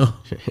 I don't know.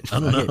 I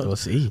don't know. We'll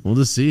see. We'll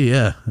just see.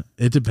 Yeah,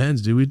 it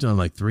depends, dude. We've done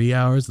like 3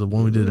 hours. The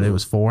one we did today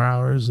was 4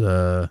 hours.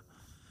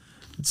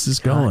 It's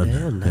just going.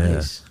 Damn,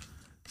 nice. Yeah.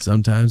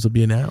 Sometimes it'll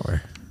be an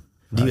hour.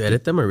 Do you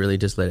edit them or really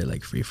just let it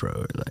like free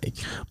flow? Like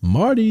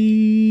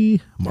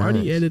Marty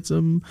Nice. edits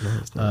them.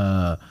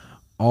 Nice.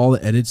 All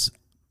the edits.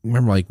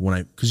 Remember, like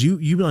when because you've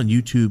been on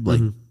YouTube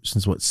like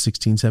since what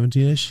 16,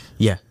 17ish.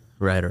 yeah,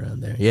 right around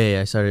there.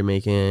 Yeah. I started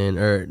making,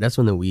 or that's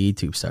when the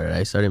WeTube started.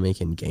 I started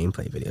making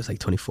gameplay videos like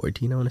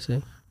 2014. I want to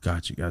say.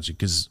 Gotcha.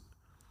 Because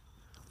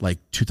like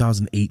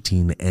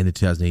 2018, the end of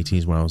 2018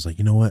 is when I was like,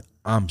 you know what,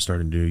 I'm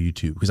starting to do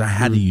YouTube because I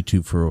had a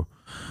YouTube for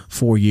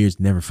 4 years,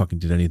 never fucking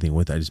did anything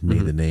with it. I just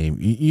made the name.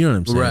 You know what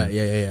I'm saying? Right.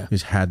 Yeah.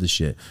 Just had the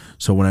shit.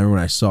 So when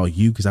I saw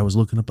you, because I was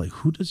looking up like,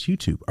 who does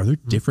YouTube? Are there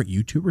different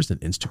YouTubers than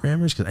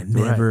Instagrammers? Because I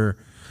never.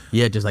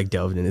 Yeah, just like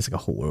delved in. It's like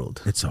a whole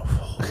world. It's a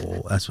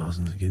whole. That's what I was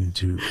going to get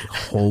into. Like,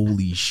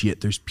 holy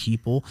shit! There's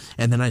people,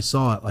 and then I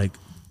saw it like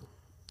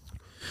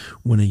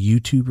when a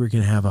YouTuber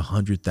can have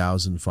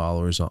 100,000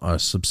 followers,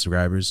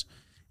 subscribers,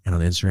 and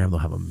on Instagram they'll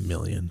have 1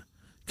 million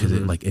because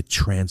it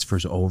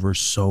transfers over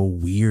so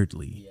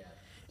weirdly.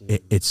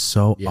 It's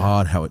so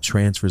odd how it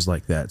transfers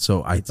like that.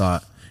 So I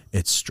thought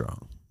it's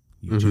strong.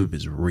 YouTube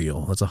is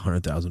real. That's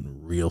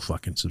 100,000 real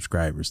fucking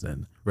subscribers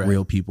then. Right.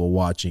 Real people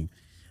watching.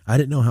 I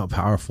didn't know how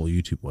powerful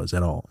YouTube was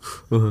at all.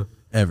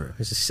 Ever.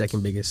 It's the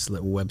second biggest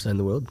website in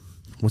the world.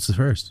 What's the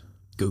first?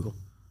 Google.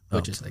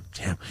 Which is like,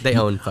 Damn. they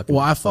own fucking.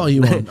 Well, I follow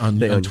you on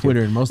They own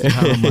Twitter, and most of the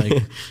time I'm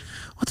like,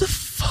 what the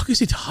fuck is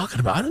he talking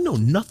about? I don't know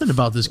nothing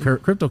about this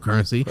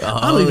cryptocurrency.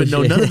 I don't even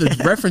know none of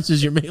the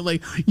references you're making.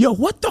 Like, yo,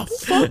 what the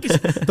fuck is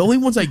the only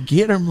ones I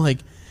get? I'm like,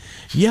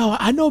 yo,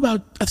 I know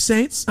about the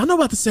Saints. I know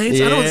about the Saints.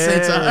 I know what the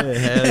Saints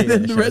are. And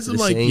then the rest, I'm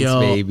like, Saints,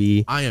 yo,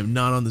 baby. I am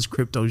not on this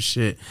crypto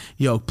shit.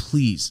 Yo,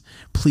 please,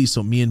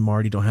 so me and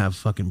Marty don't have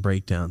fucking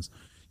breakdowns.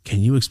 Can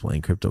you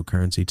explain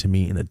cryptocurrency to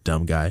me in a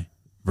dumb guy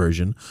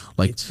version?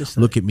 Like,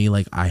 look at me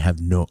like I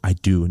have no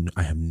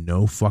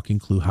fucking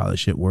clue how this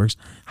shit works.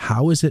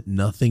 How is it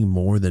nothing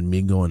more than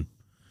me going,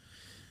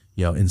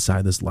 yo,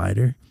 inside this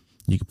lighter,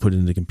 you can put it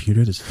in the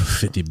computer, there's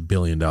 $50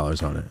 billion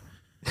on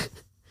it.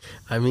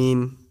 I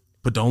mean,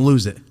 But don't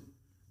lose it.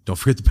 Don't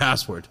forget the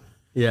password.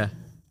 yeah.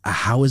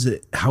 How is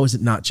it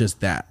not just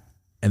that?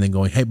 And then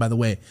going, hey, by the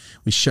way,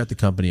 we shut the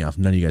company off.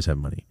 None of you guys have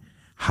money.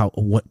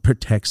 What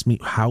protects me?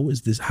 How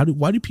is this?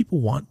 Why do people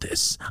want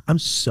this? I'm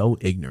so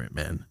ignorant,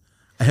 man.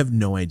 I have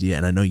no idea,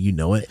 and I know you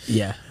know it.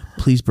 Yeah.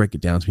 Please break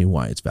it down to me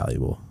why it's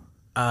valuable.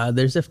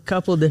 There's a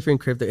couple different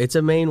crypto. It's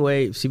a main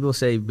way. People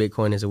say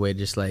Bitcoin is a way to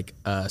just like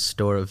a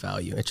store of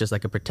value. It's just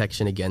like a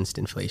protection against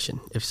inflation.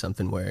 If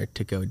something were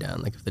to go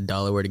down, like if the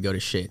dollar were to go to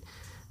shit,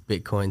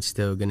 Bitcoin's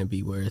still going to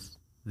be worth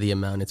the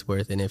amount it's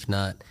worth. And if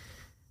not,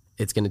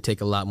 it's going to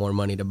take a lot more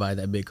money to buy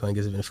that Bitcoin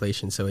because of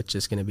inflation. So it's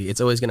just going to be,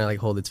 it's always going to like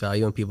hold its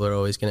value, and people are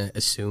always going to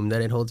assume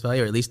that it holds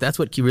value, or at least that's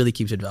what really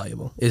keeps it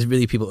valuable, is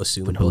really people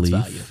assume it holds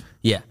belief. value.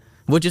 Yeah.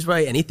 Which is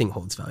why anything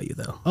holds value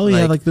though. Oh,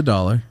 yeah, like the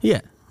dollar.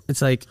 Yeah.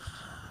 It's like,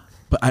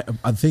 But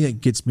I think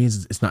it gets me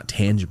is it's not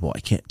tangible. I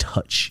can't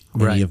touch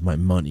any Right. of my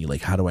money.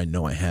 Like, how do I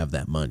know I have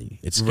that money?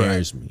 It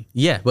scares me.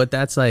 yeah, but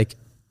that's like,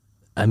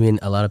 I mean,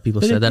 a lot of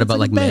people But said that it's about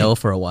like like a bank. mail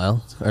for a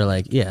while, or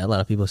like, yeah, a lot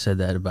of people said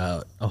that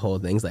about a whole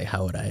things like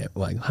how would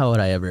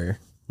I ever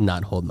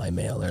not hold my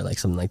mail or like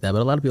something like that. But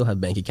a lot of people have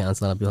bank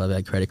accounts. A lot of people have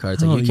like credit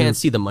cards. Like No, you can't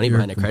see the money you're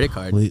behind a credit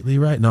card. Completely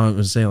right. No, I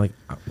was saying like,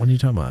 what are you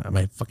talking about?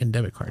 My fucking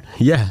debit card.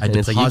 Yeah, I and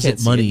it's like you deposit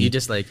can't money. see it. You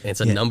just like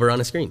it's a Yeah. number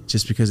on a screen.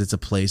 Just because it's a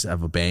place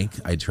of a bank,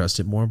 I trust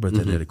it more. But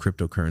then at a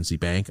cryptocurrency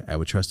bank, I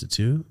would trust it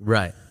too.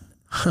 Right.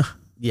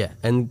 Yeah,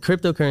 and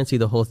cryptocurrency,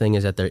 the whole thing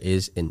is that there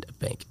is in a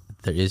bank.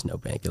 There is no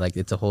bank. Like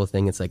it's a whole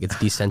thing. It's like it's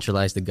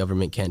decentralized. The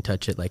government can't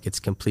touch it. Like it's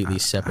completely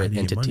separate do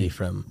you get money? entity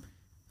from.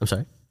 I'm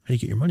sorry. How do you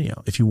get your money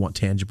out? If you want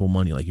tangible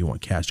money, like you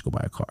want cash to go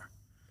buy a car,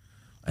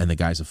 and the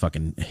guy's a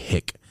fucking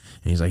hick,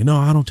 and he's like, no,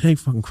 I don't take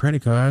fucking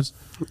credit cards.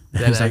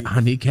 And he's like,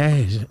 I need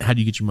cash. How do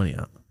you get your money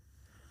out?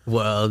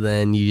 Well,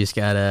 then you just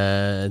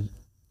gotta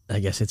I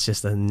guess it's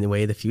just a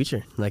way of the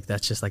future. Like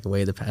that's just like a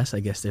way of the past.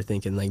 I guess they're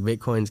thinking like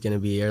Bitcoin's going to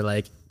be, or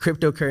like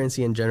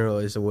cryptocurrency in general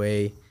is a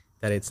way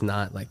that it's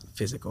not like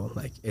physical.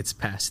 Like it's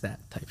past that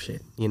type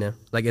shit, you know?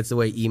 Like it's the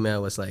way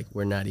email was like,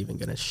 we're not even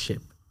going to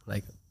ship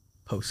like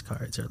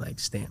postcards or like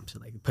stamps or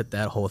like put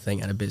that whole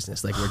thing out of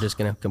business. Like we're just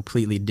going to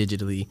completely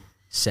digitally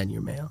send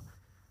your mail.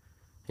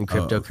 And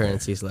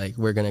cryptocurrency is like,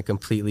 we're going to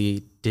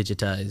completely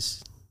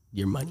digitize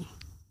your money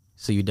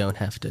so you don't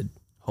have to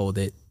hold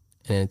it.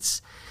 And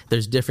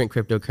there's different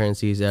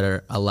cryptocurrencies that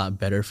are a lot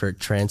better for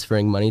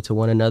transferring money to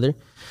one another.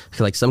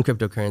 Like some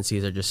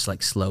cryptocurrencies are just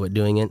like slow at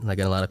doing it. Like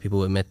a lot of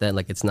people admit that,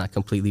 like it's not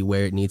completely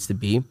where it needs to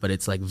be, but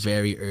it's like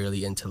very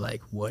early into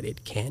like what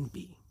it can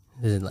be.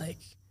 And like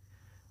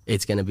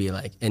it's going to be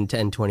like in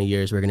 10, 20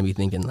 years, we're going to be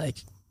thinking like,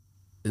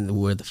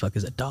 where the fuck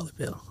is a dollar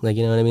bill? Like,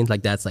 you know what I mean?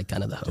 Like that's like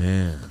kind of the hope.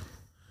 Damn.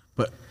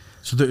 But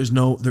so there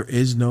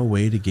is no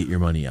way to get your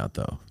money out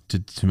though,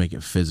 to make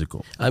it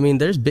physical. I mean,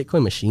 there's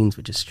Bitcoin machines,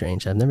 which is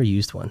strange. I've never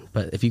used one,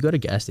 but if you go to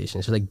gas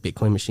stations, there's like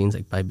Bitcoin machines,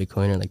 like buy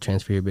Bitcoin or like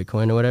transfer your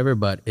Bitcoin or whatever.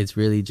 But it's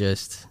really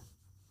just,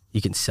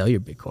 you can sell your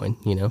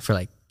Bitcoin, you know, for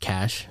like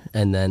cash.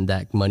 And then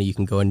that money you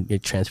can go and you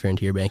transfer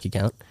into your bank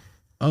account.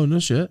 Oh, no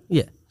shit.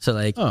 Yeah. So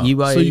like you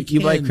buy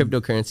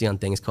cryptocurrency on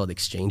things called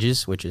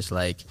exchanges, which is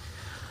like,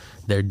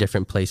 there are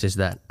different places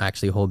that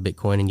actually hold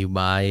Bitcoin and you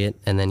buy it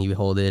and then you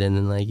hold it and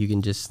then like you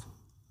can just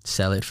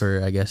sell it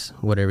for, I guess,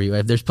 whatever you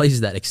have. There's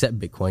places that accept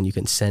Bitcoin. You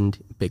can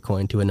send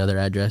Bitcoin to another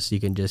address. You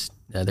can just,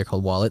 they're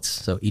called wallets.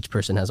 So each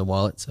person has a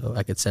wallet. So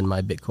I could send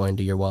my Bitcoin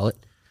to your wallet.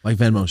 Like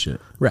Venmo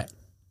shit. Right.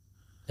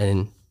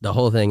 And the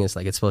whole thing is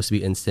like, it's supposed to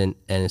be instant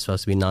and it's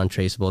supposed to be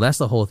non-traceable. That's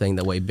the whole thing,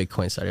 the way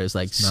Bitcoin started. It was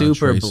like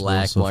super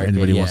black so market. If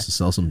anybody wants to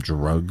sell some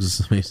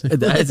drugs, basically.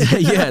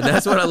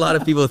 That's what a lot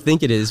of people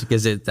think it is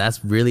because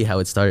that's really how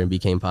it started and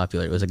became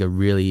popular. It was like a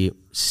really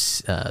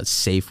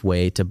safe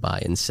way to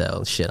buy and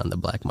sell shit on the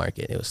black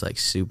market. It was like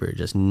super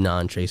just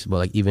non-traceable.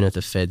 Like even if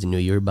the feds knew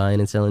you were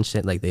buying and selling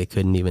shit, like they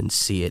couldn't even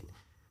see it.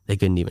 They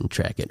couldn't even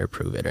track it or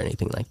prove it or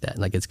anything like that.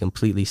 Like it's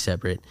completely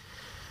separate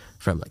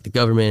from like the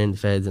government and the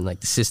feds and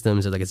like the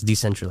systems, or like it's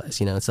decentralized,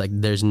 you know? It's like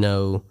there's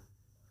no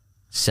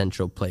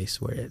central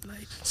place where it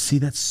like. See,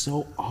 that's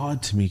so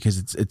odd to me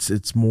because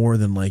it's more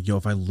than like, yo,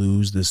 if I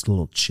lose this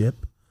little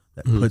chip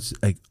that puts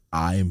like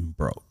I'm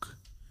broke.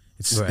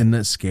 Isn't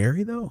that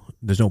scary though?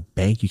 There's no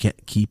bank you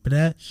can't keep it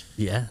at.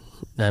 Yeah,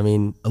 I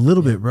mean a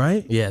little bit,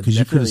 right? Yeah, because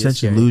you could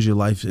essentially lose your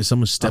life if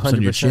someone steps 100%.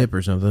 On your chip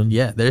or something.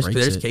 Yeah,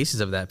 there's cases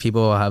of that.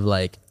 People have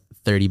like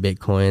 30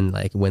 Bitcoin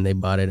like when they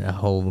bought it a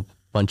whole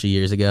bunch of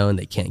years ago and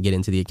they can't get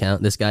into the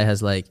account. This guy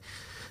has like,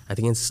 I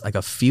think it's like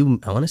I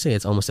want to say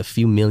it's almost a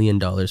few $1 million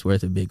worth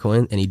of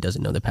Bitcoin and he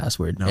doesn't know the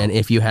password. No. And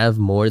if you have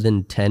more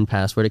than 10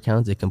 password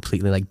accounts, it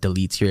completely like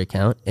deletes your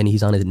account and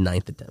he's on his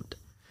 9th attempt.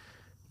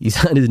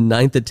 He's on his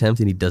 9th attempt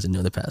and he doesn't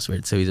know the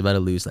password. So he's about to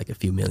lose like a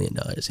few $1 million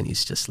and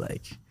he's just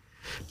like.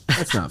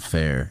 That's not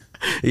fair.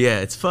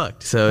 Yeah, it's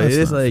fucked. So it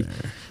is like,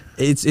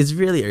 it's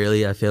really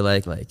early. I feel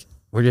like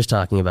we're just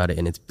talking about it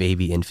in its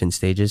baby infant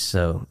stages.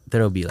 So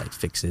there'll be like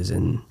fixes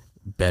and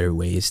better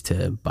ways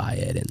to buy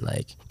it and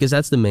like, because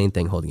that's the main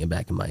thing holding it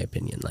back in my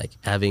opinion, like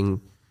having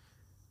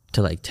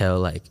to like tell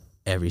like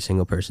every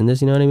single person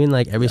this, you know what I mean?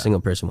 Like every single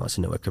person wants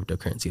to know what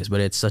cryptocurrency is, but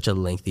it's such a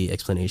lengthy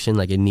explanation.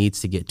 Like it needs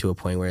to get to a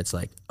point where it's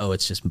like, oh,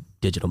 it's just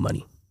digital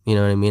money, you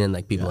know what I mean? And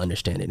like people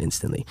understand it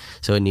instantly.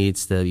 So it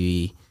needs to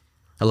be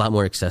a lot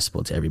more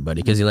accessible to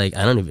everybody because like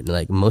I don't even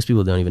like most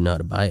people don't even know how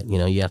to buy it. You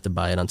know, you have to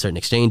buy it on certain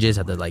exchanges,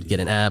 have to like get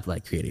an app,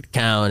 like create an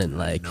account and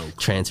like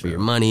transfer your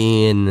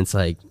money, and it's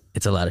like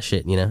it's a lot of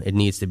shit, you know? It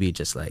needs to be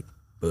just like,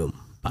 boom,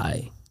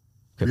 buy.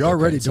 We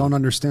already don't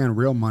understand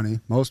real money.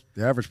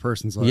 The average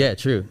person's like... Yeah,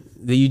 true.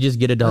 You just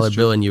get a dollar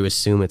bill and you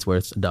assume it's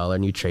worth $1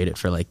 and you trade it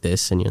for like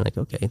this and you're like,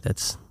 okay,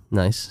 that's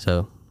nice.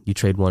 So you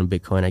trade one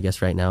Bitcoin, I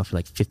guess right now for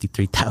like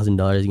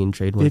 $53,000 you can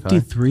trade one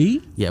 53?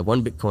 car. Yeah,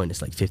 one Bitcoin is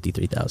like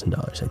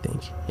 $53,000, I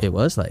think. It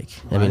was like,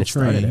 I mean, it's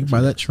train. Buy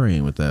that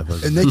train with that.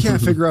 And they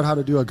can't figure out how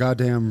to do a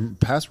goddamn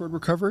password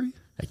recovery?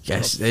 I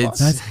guess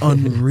that's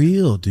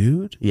unreal,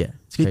 dude. Yeah,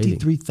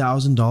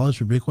 $53,000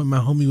 for Bitcoin. My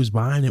homie was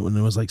buying it when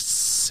it was like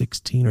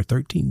 16 or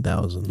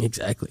 13,000.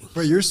 Exactly.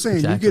 But you're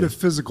saying you get a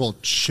physical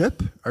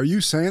chip? Are you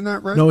saying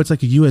that right? No, it's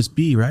like a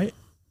USB, right?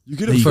 You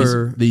get it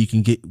that you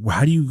can get.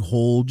 How do you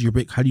hold your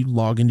How do you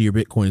log into your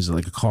Bitcoin? Is it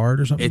like a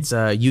card or something? It's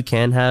you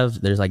can have.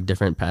 There's like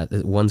different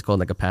one's called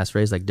like a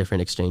passphrase. Like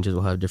different exchanges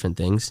will have different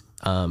things.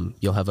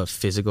 You'll have a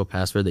physical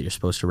password that you're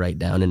supposed to write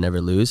down and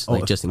never lose,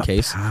 like just in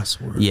case.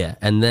 Password. Yeah,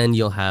 and then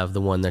you'll have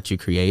the one that you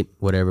create,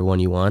 whatever one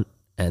you want,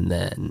 and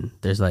then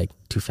there's like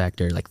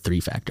 2-factor, like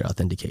 3-factor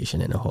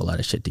authentication, and a whole lot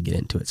of shit to get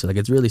into it. So like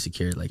it's really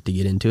secure, like to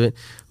get into it,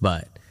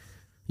 but.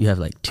 You have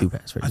like 2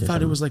 passwords. I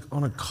thought it was like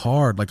on a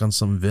card, like on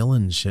some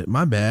villain shit.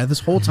 My bad. This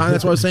whole time,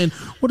 that's why I was saying,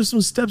 what are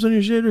some steps on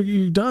your shit or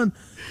you're done?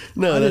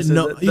 No, that's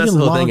the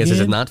whole thing is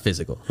it's not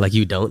physical. Like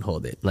you don't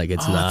hold it. Like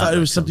it's not. I thought it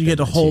was something you had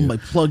to hold,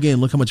 like plug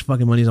in. Look how much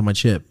fucking money's on my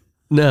chip.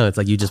 No, it's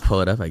like you just pull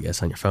it up, I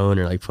guess, on your phone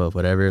or like pull up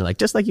whatever, like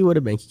just like you would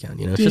a bank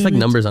account. You know, it's just like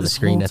numbers on the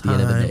screen at the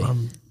end of the day.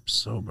 I'm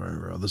sober,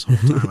 bro. This whole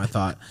time I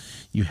thought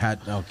you had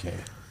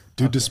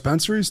Do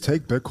dispensaries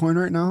take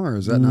Bitcoin right now, or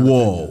is that not?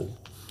 Whoa.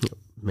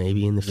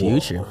 Maybe in the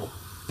future. Whoa.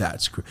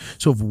 That's crazy.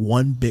 So if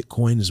one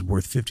Bitcoin is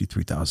worth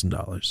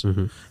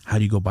 $53,000, how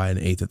do you go buy an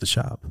eighth at the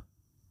shop?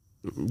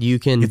 You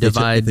can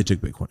divide. If they took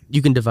Bitcoin,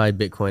 you can divide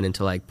Bitcoin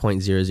into like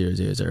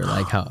 0.0000,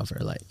 like however,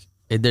 like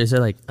there's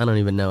like I don't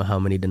even know how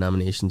many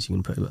denominations you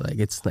can put, but like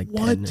it's like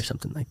 10 or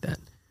something like that.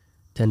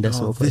 10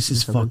 decimal places. This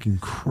is fucking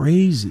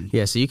crazy.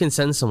 Yeah, so you can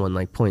send someone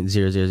like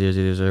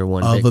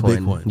 0.00001 of Bitcoin. a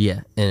Bitcoin.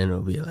 Yeah, and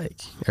it'll be like,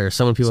 or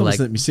someone like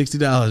sent me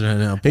 $60 right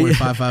now.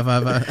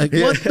 0.5555. Like,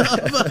 what the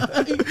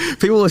fuck?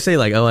 People will say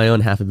like, oh, I own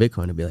half a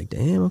Bitcoin. I'll be like,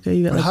 damn, okay,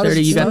 you got like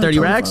 30. You got 30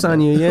 racks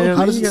on you. Yeah.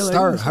 How does it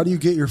start? How do you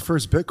get your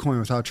first Bitcoin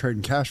without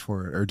trading cash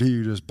for it, or do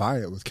you just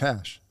buy it with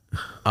cash?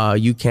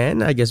 You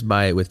can, I guess,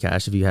 buy it with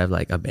cash if you have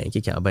like a bank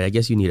account, but I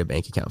guess you need a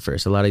bank account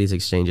first. A lot of these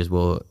exchanges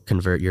will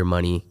convert your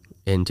money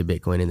into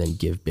Bitcoin and then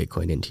give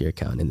Bitcoin into your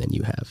account, and then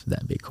you have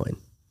that Bitcoin.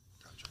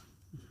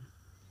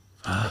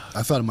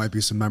 I thought it might be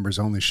some members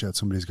only shit.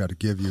 Somebody's got to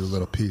give you a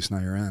little piece. Now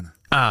you're in.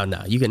 Oh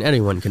no,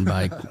 anyone can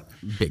buy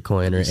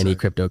Bitcoin or any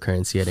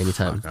cryptocurrency at any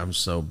time. Fuck, I'm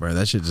so bro.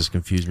 That shit just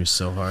confused me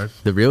so hard.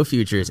 The real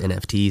future is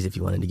NFTs. If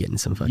you wanted to get into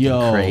some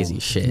fucking crazy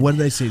shit. What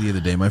did I say the other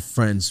day? My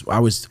friends, I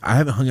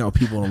haven't hung out with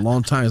people in a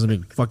long time. It's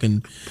been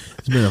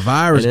a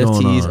virus NFTs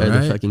going on. NFTs are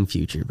right? the fucking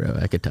future, bro.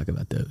 I could talk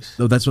about those.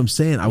 No, that's what I'm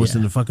saying. I was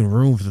in the fucking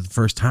room for the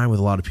first time with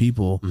a lot of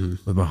people,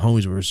 with my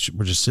homies.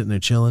 We're just sitting there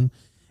chilling,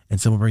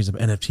 and someone brings up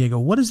NFT. I go,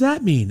 "What does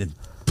that mean?" And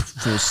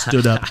Phil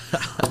stood up.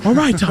 All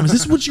right, Thomas,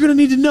 this is what you're gonna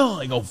need to know.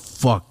 I go,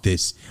 fuck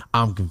this.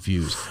 I'm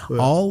confused.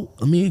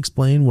 Let me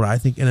explain what I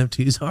think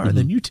NFTs are, and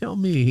then you tell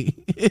me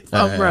if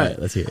I'm right.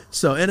 Let's hear it.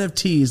 So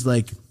NFTs,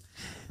 like,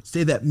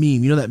 say that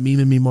meme. You know that meme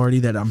in me, Marty,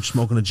 that I'm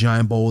smoking a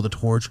giant bowl with a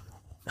torch?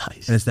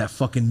 Nice. And it's that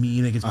fucking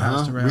meme that gets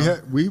passed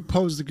around. We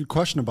posed a good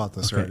question about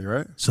this already,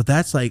 right? So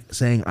that's like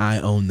saying I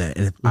own that.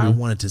 And if I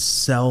wanted to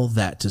sell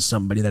that to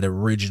somebody, that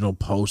original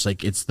post,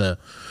 like it's the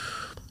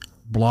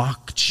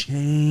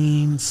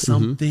blockchain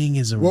something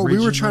is original. What we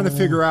were trying to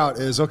figure out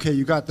is, okay,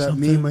 you got that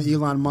meme of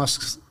Elon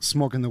Musk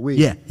smoking the weed.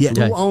 Yeah.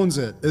 Who owns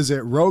it? Is it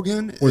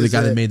Rogan? Or the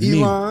guy that made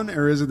the Elon, meme?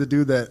 Or is it the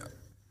dude that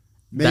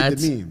made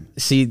the meme?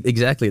 See,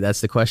 exactly.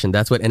 That's the question.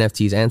 That's what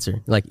NFTs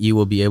answer. Like, you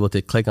will be able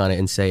to click on it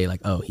and say,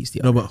 like, oh, he's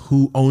the owner. No, but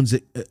who owns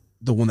it?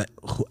 The one that,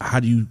 how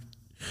do you,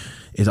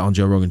 is on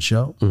Joe Rogan's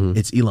show?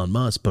 It's Elon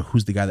Musk, but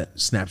who's the guy that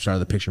snapped out of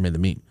the picture and made the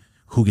meme?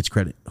 Who gets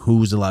credit?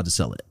 Who's allowed to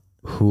sell it?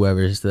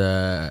 Whoever's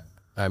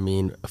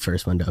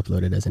first one to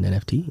upload it as an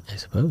NFT, I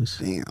suppose.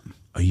 Damn.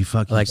 Are you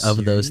fucking like serious?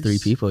 Of those three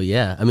people?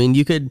 Yeah. I mean,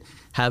 you could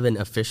have an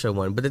official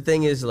one, but the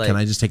thing is, like, can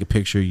I just take a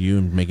picture of you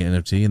and make an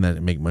NFT and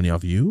then make money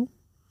off you?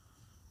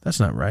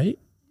 That's not right.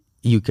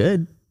 You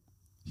could.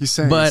 He's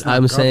saying, but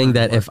I'm saying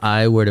that if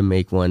I were to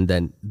make one,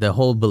 then the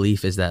whole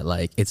belief is that,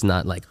 like, it's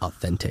not like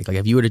authentic. Like,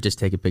 if you were to just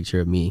take a picture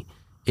of me,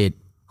 it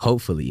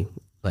hopefully,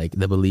 like,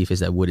 the belief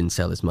is that wouldn't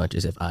sell as much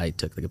as if I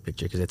took like a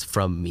picture because it's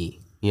from me.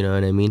 You know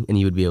what I mean? And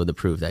you would be able to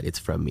prove that it's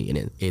from me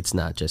and it's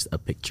not just a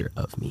picture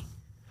of me.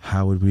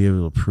 How would we be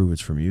able to prove it's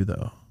from you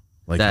though?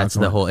 Like, that's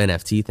the whole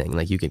NFT thing.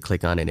 Like, you can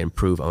click on it and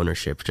prove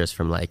ownership just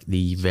from like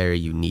the very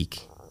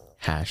unique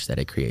hash that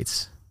it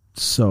creates.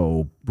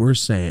 So we're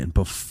saying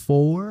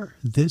before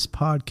this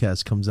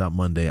podcast comes out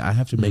Monday, I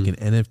have to make an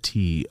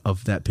NFT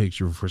of that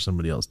picture before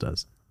somebody else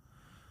does.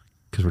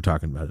 Because we're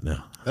talking about it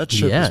now. That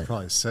ship is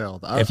probably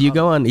sailed. If you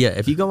go on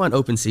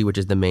OpenSea, which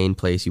is the main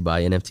place you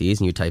buy NFTs,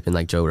 and you type in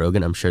like Joe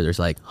Rogan, I'm sure there's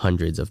like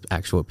hundreds of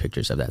actual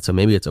pictures of that. So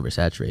maybe it's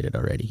oversaturated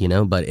already, you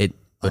know. But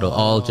it'll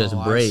all just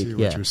break. I see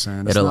what you're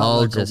saying. It'll not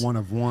all like just a one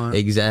of one.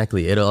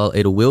 Exactly.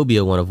 It will be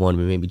a one of one,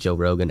 but maybe Joe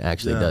Rogan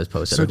actually does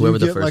post it. So or whoever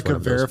do you the get first like one a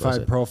of those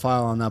verified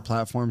profile on that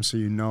platform, so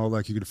you know,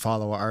 like, you could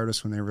follow an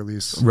artist when they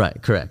release?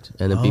 Right. Correct.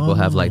 And then people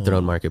have like their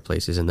own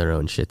marketplaces and their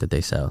own shit that they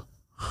sell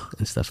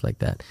and stuff like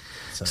that.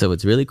 So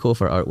it's really cool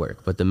for artwork.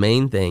 But the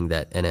main thing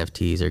that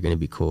NFTs are going to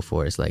be cool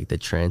for is like the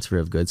transfer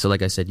of goods. So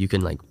like I said, you can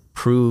like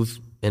prove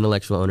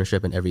intellectual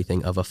ownership and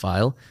everything of a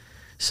file.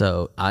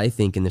 So I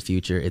think in the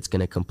future, it's going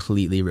to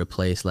completely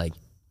replace like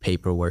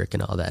paperwork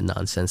and all that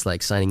nonsense,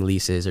 like signing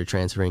leases or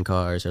transferring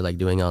cars or like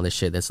doing all this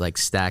shit that's like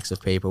stacks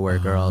of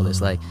paperwork or all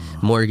this like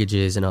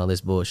mortgages and all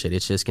this bullshit.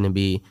 It's just going to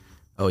be,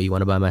 oh, you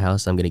want to buy my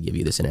house? I'm going to give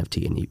you this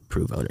NFT and you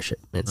prove ownership.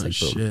 And it's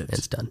like, boom, and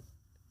it's done.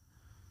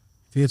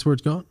 Think that's where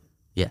it's going?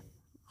 Yeah.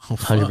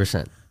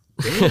 100%.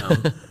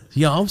 Damn.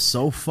 Yo, I'm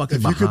so fucking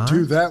If behind. you could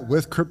do that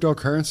with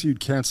cryptocurrency, you'd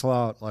cancel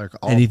out like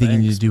all anything you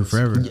banks, need to do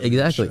forever.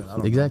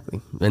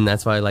 Exactly. And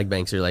that's why like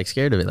banks are like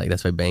scared of it. Like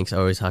that's why banks are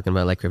always talking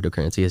about like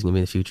cryptocurrency is going to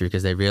be the future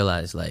because they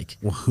realize like.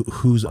 Well,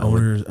 who's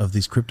owners of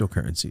these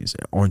cryptocurrencies?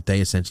 Aren't they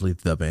essentially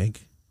the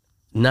bank?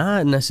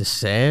 Not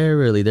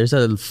necessarily. There's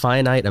a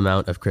finite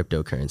amount of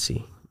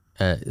cryptocurrency.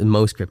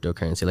 Most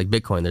cryptocurrency, like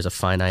Bitcoin, there's a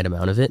finite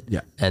amount of it.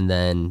 Yeah. And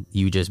then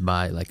you just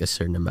buy like a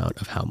certain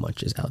amount of how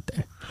much is out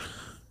there.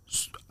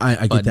 I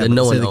But get that. then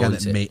no Say one the guy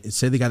owns that it.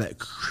 say the guy that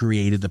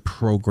created the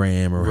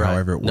program or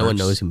however it works. No one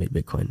knows who made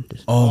Bitcoin.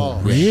 Oh,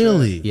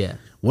 really? Yeah.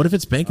 What if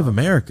it's Bank of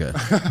America?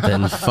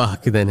 Then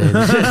fuck. Then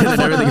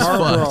everything's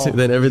fucked.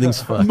 Then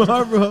everything's fucked.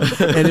 Marlboro.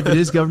 And if it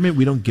is government,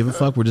 we don't give a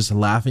fuck. We're just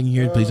laughing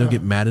here. Please don't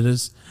get mad at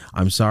us.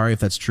 I'm sorry if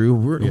that's true.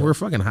 We're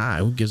fucking high.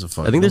 Who gives a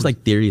fuck? I think there's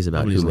like theories about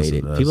Nobody's who made listening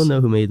it. to us. People know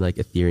who made like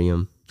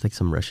Ethereum. It's like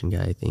some Russian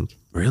guy, I think.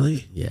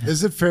 Really? Yeah.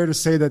 Is it fair to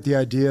say that the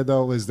idea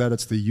though is that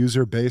it's the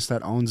user base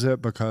that owns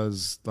it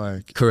because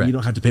like Correct. You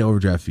don't have to pay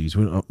overdraft fees.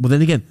 Well,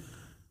 then again,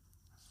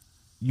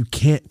 you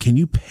can't. Can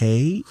you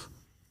pay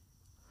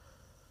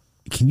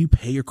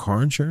your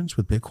car insurance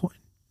with Bitcoin?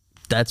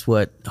 That's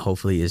what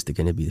hopefully is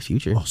going to be the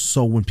future. Oh,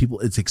 so when people,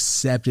 it's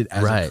accepted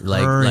as Right. a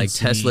Like currency.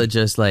 Tesla,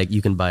 just like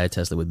you can buy a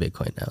Tesla with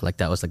Bitcoin now. Like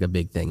that was like a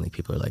big thing. Like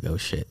people are like, oh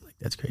shit, like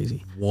that's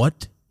crazy.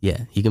 What?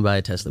 Yeah. You can buy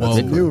a Tesla Whoa. with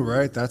it's Bitcoin. new,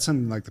 right? That's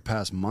in like the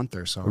past month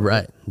or so.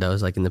 Right. That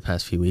was like in the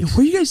past few weeks.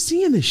 Where are you guys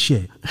seeing this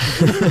shit?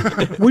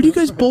 Where do you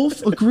guys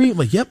both agree? I'm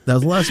like, yep, that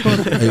was the last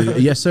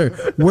one. Yes, sir.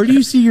 Where do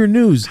you see your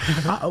news?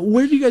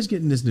 Where do you guys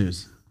get in this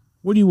news?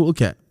 What do you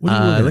look at? What do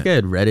you I look look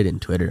at Reddit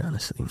and Twitter,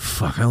 honestly.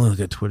 Fuck, I only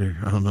look at Twitter.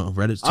 I don't know.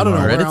 Reddit's too I don't know.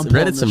 hard. Where I'm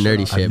Reddit's some pulling nerdy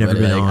this shit, I've never but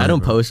been like, on I it, don't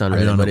bro. post on I've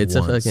been Reddit, on but it it's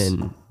a once.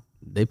 fucking.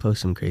 They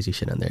post some crazy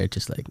shit on there. It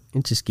just like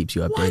it just keeps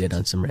you updated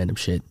on some random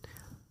shit.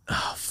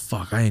 Oh,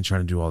 fuck, I ain't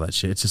trying to do all that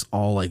shit. It's just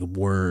all like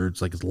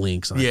words, like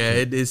links.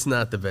 It's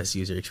not the best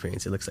user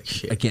experience. It looks like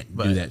shit. I can't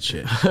do that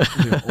shit.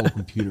 Old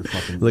computer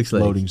fucking Looks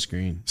like- loading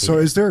screen. So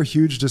is there a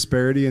huge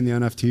disparity in the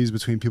NFTs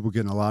between people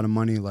getting a lot of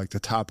money, like the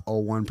top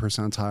 0.1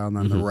 percentile, and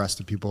then the rest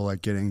of people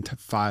like getting to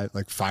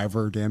five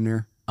or damn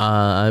near?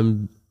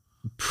 I'm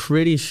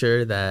pretty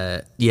sure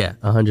that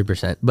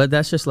 100%. But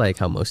that's just like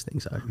how most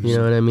things are. You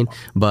know what I mean?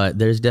 But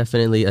there's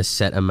definitely a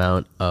set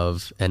amount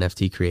of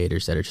NFT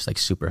creators that are just like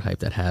super hyped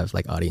that have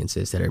like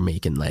audiences that are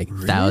making like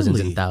thousands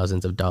and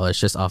thousands of dollars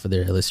just off of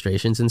their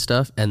illustrations and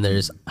stuff. And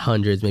there's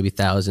hundreds, maybe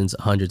thousands,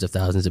 hundreds of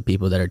thousands of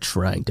people that are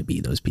trying to be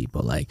those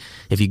people. Like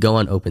if you go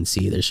on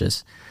OpenSea, there's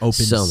just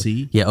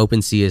OpenSea? Yeah,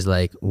 OpenSea is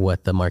like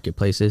what the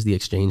marketplace is, the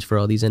exchange for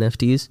all these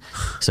NFTs.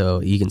 So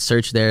you can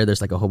search there.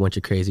 There's like a whole bunch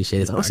of crazy shit.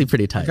 It's honestly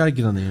pretty tight. I gotta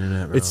get on the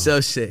internet, bro. It's so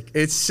sick.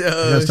 It's so I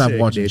gotta stop sick,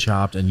 watching dude.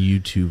 Chopped and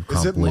YouTube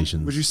Is it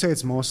compilations. would you say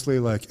it's mostly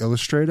like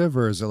illustrative,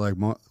 or is it like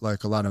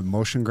like a lot of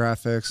motion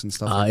graphics and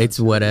stuff? Like It's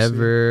that?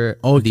 whatever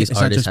It's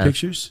not artists just have.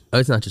 pictures? Oh,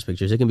 it's not just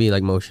pictures. It can be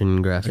like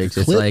motion graphics.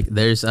 It's clip? like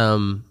there's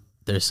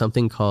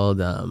something called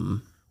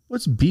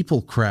What's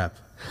Beeple crap?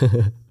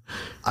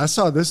 I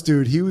saw this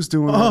dude. He was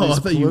doing Oh, all I these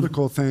thought you-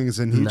 political things,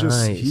 and he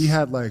Nice.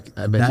 had like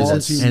I bet you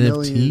that's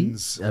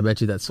multi-millions. I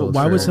bet you that's sold.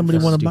 Why for would somebody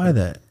want to buy stupid.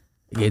 that?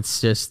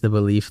 It's just the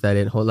belief that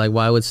it hold. Like,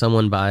 why would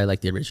someone buy like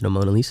the original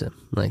Mona Lisa?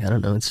 Like, I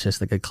don't know. It's just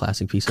like a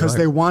classic piece of Because art.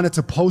 they wanted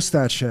to post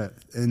that shit,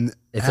 and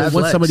It's have- a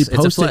Once flex. somebody It's a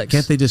posts it, flex.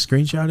 can't they just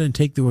screenshot it and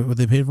take what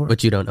they paid for?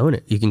 But you don't own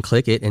it. You can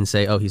click it and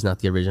say, "Oh, he's not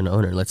the original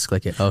owner." Let's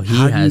click it. Oh, he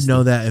How do you has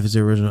know that if it's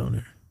the original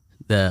owner?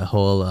 the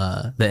whole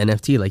the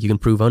NFT. Like, you can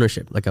prove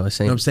ownership. Like I was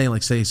saying. No, I'm saying,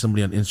 like, say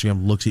somebody on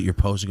Instagram looks at your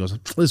post and goes,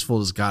 "This fool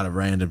has got a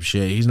random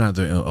shit. He's not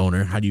the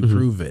owner." How do you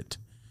prove it?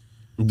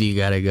 You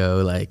gotta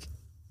go like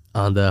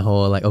on the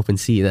whole like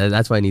OpenSea.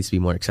 That's why it needs to be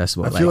more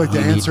accessible. I feel like the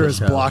you need answer to is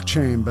show-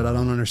 blockchain, but I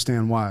don't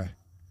understand why.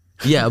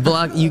 Yeah,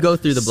 you go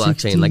through the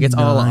blockchain. Like it's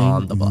all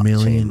on the $69 blockchain.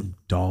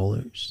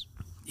 million.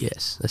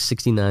 Yes, a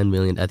 69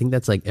 million. I think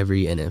that's like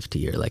every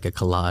NFT or like a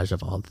collage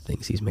of all the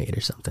things he's made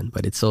or something.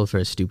 But it's sold for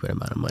a stupid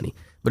amount of money.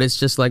 But it's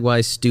just like why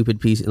stupid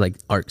pieces like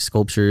art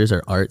sculptures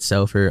or art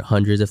sell for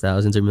hundreds of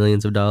thousands or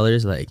millions of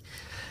dollars. Like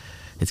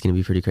it's gonna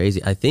be pretty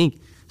crazy. I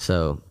think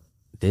so.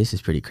 This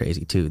is pretty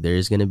crazy too.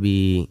 There's gonna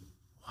be.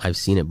 I've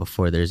seen it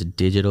before. There's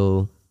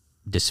digital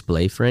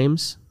display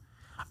frames,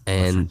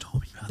 and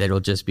told me about they'll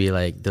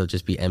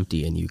just be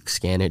empty, and you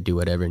scan it, do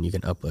whatever, and you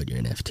can upload your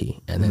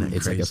NFT, and then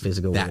it's like a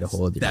physical way to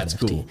hold your That's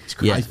NFT. cool.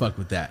 Yeah. I fuck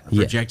with that. Yeah.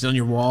 Project it on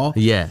your wall.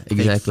 Yeah, big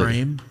exactly.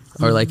 frame.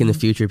 Or like in the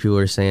future, people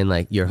are saying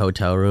like your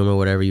hotel room or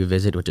whatever you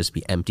visit would just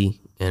be empty,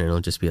 and it'll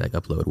just be like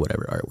upload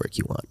whatever artwork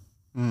you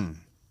want.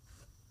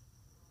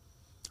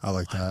 I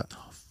like that.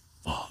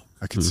 Fuck.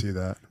 I can see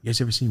that. You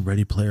guys ever seen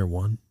Ready Player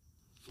One?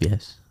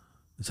 Yes.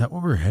 Is that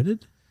where we're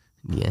headed?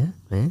 Yeah,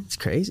 man, it's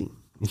crazy.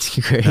 It's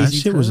crazy. That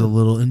shit was a time.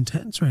 little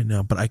intense right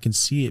now, but I can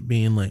see it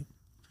being like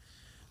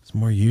it's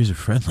more user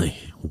friendly.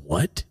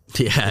 What?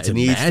 Yeah, It's it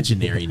needs to be.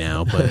 imaginary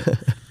now, but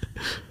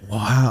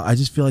wow, I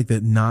just feel like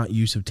that not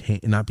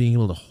being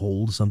able to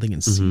hold something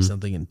and see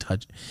something and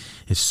touch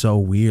is so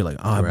weird. Like,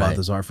 I bought Right.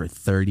 this art for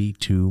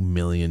 $32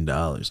 million.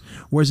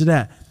 Where's it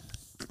at?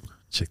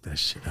 Check that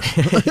shit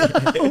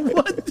out.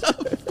 What the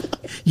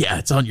fuck? Yeah,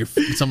 it's on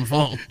my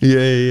phone.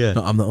 Yeah.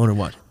 No, I'm the owner.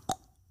 Watch.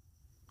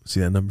 See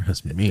that number?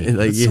 That's me. Like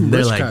That's some they're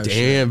rich like, guy shit.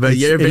 damn, but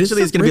yeah, It is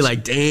eventually it's some gonna be rich-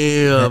 like,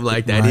 damn,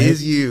 like that right?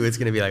 is you. It's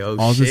gonna be like, oh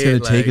All shit. it's gonna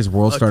take is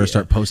World Star to fuck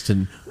start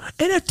posting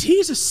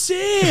NFTs are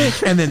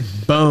sick, and then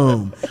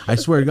boom! I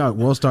swear to God,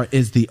 World Star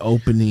is the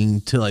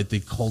opening to like the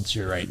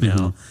culture right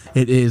now.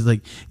 It is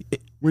like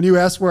When you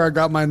asked where I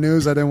got my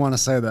news, I didn't want to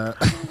say that.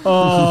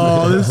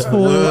 Oh, this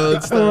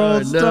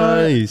fool.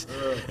 Nice.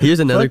 Here's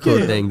another cool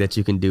thing that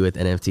you can do with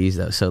NFTs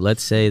though. So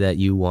let's say that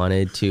you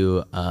wanted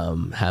to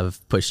have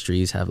Push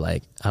Trees have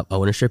like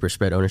ownership or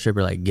spread ownership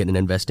or like get an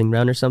investing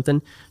round or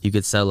something. You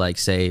could sell like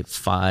say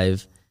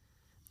five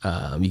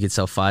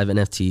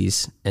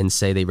NFTs and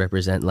say they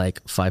represent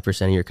like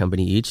 5% of your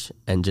company each,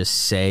 and just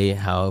say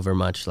however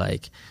much,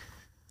 like,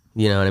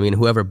 you know what I mean?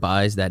 Whoever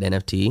buys that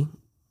NFT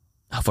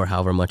for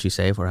however much you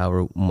say, for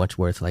however much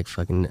worth like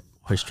fucking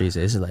Push Trees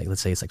is, like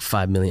let's say it's like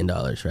 $5 million,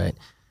 right?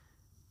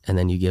 And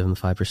then you give them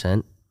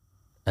 5%,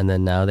 and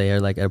then now they are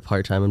like a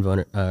part-time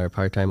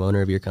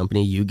owner of your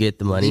company. You get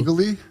the money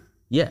Legally?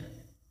 Yeah,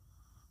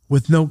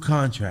 with no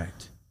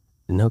contract.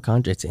 no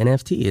contract. It's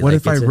NFT. What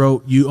like, if I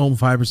wrote, you own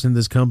 5% of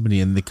this company,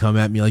 and they come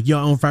at me like, yo,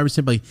 I own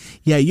 5%, like,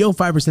 yeah, you own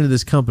 5% of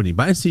this company,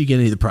 but I didn't see you get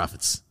any of the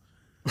profits.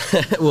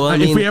 well, I Like,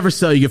 mean, if we ever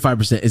sell, you get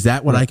 5%. Is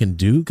that what I can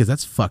do? Because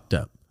that's fucked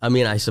up. I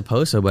mean, I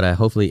suppose so, but I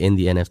hopefully in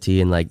the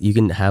NFT, and like you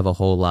can have a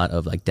whole lot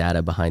of like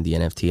data behind the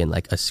NFT and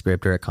like a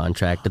script or a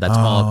contract that's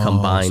all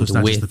combined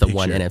so with the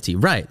one NFT.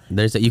 Right.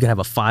 You can have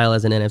a file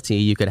as an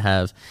NFT. You could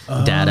have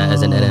data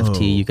as an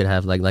NFT. You could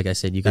have like I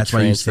said, you could That's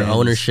why you transfer said-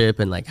 ownership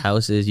and like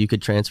houses. You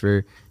could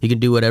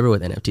do whatever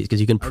with NFTs because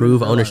you can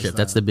prove realize ownership.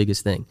 That's the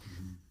biggest thing.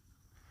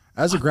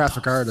 As a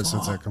graphic artist,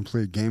 it's a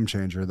complete game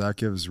changer. That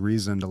gives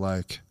reason to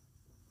like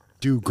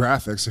do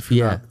graphics if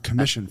you're not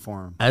commissioned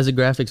for them. As a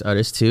graphics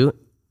artist too,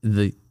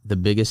 the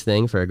biggest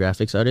thing for a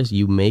graphics artist,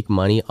 you make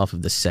money off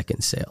of the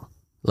second sale,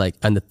 like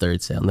on the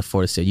third sale, on the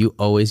fourth sale. You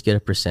always get a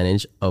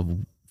percentage of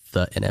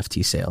the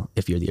NFT sale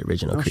if you're the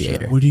original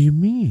creator. What do you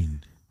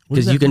mean?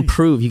 Because you can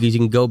prove, you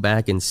can go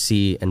back and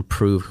see and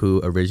prove who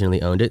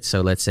originally owned it.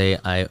 So let's say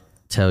I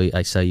sell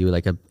you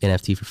like a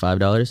NFT for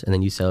 $5, and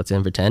then you sell it to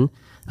him for 10.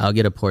 I'll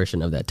get a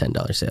portion of that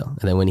 $10 sale,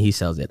 and then when he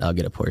sells it, I'll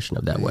get a portion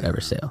of that whatever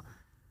sale.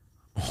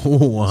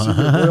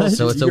 What?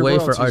 So it's a way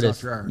for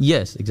artists.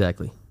 Yes,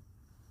 exactly.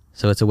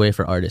 So it's a way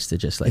for artists to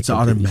just like. It's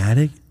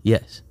automatic?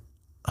 Yes.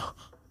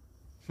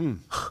 Yeah.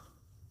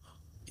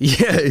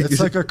 It's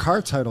like a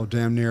car title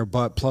damn near,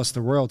 but plus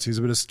the royalties,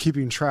 but it's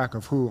keeping track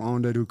of who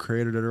owned it, who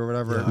created it or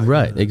whatever. Yeah,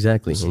 right,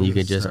 exactly. And you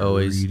could just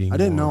always. I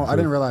didn't know. I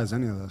didn't realize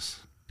any of this.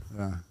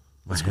 Yeah.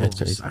 That's cool.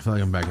 I feel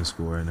like I'm back in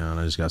school right now, and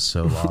I just got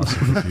so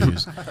lost and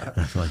confused.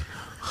 I feel like,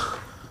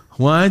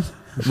 what?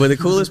 But the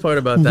coolest part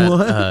about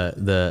that,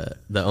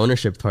 the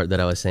ownership part that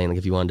I was saying, like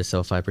if you wanted to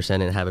sell 5%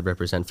 and have it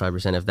represent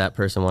 5%, if that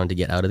person wanted to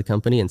get out of the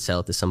company and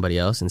sell it to somebody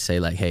else and say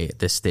like, hey,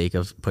 this stake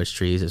of Push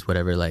Trees is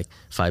whatever, like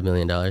 $5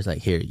 million, like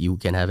here, you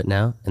can have it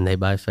now, and they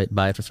buy it for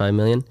 $5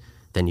 million,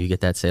 then you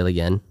get that sale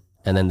again,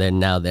 and then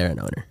they're an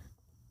owner.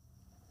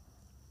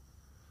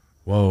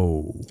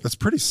 Whoa. It's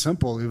pretty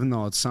simple, even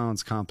though it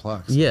sounds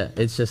complex. Yeah,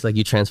 it's just like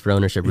you transfer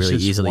ownership really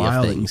easily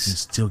of You things. can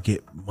still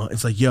get money.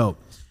 It's like, yo,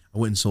 I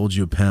went and sold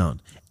you a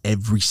pound.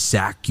 Every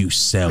sack you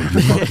sell, you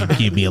fucking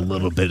give me a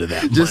little bit of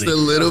that money. Just a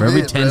little For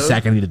every bit, 10 bro.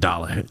 sack, I need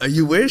 $1.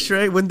 You wish,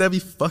 right? Wouldn't that be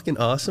fucking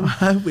awesome?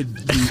 I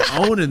would be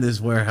owning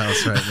this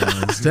warehouse right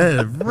now instead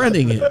of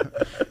renting it.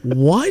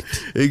 What?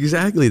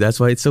 Exactly. That's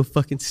why it's so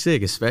fucking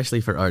sick,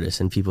 especially for artists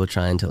and people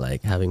trying to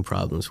like having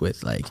problems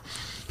with like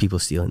people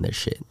stealing their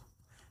shit.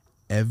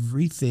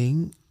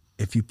 Everything,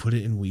 if you put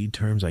it in weed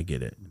terms, I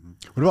get it.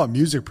 What about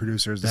music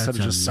producers That's instead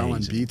of just selling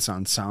amazing. beats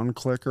on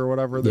SoundClick or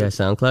whatever? Yeah,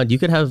 SoundCloud. You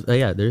could have,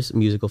 there's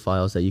musical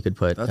files that you could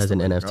put That's as an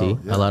the way to NFT. go,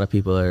 yeah. A lot of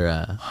people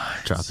are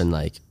dropping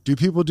like, Do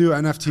people do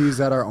NFTs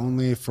that are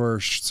only for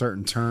a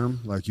certain term?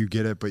 Like you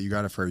get it, but you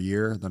got it for a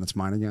year, then it's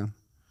mine again?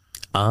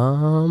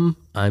 I'm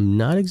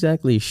not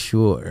exactly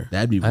sure.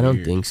 That'd be I don't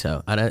weird. think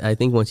so. I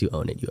think once you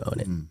own it, you own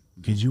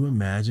it. Could you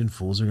imagine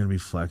fools are going to be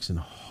flexing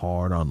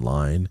hard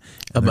online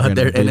and they're About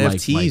their gonna be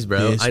NFTs,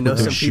 bro. this I know with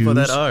some their people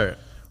that shoes, are.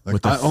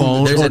 with their I own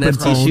phone. There's open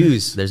NFT phone.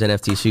 shoes. There's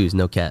NFT shoes.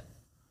 No cap.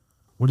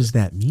 What does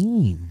that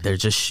mean? They're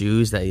just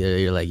shoes that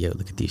you're like, yo,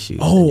 look at these shoes.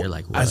 Oh, and you're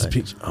like, what? as a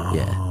picture.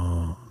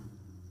 Oh.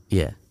 Yeah.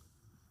 Yeah.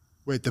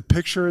 Wait, the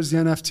picture is the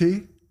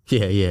NFT?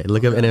 Yeah.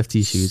 Look up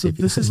NFT shoes. So if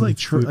you- this is like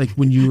like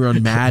when you were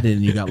on Madden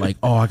and you got like,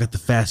 oh, I got the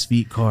fast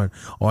feet card.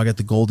 Oh, I got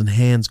the golden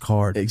hands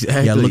card.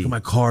 Exactly. Yeah, look at my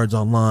cards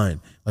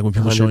online. Like when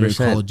people show you 100%.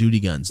 Call of Duty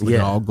guns, like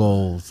Yeah. all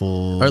gold,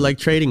 full. Or like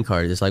trading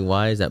cards. It's like,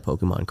 why is that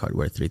Pokemon card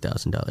worth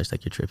 $3,000?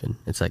 Like you're tripping.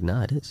 It's like,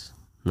 nah, it is.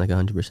 Like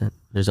 100%.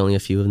 There's only a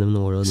few of them in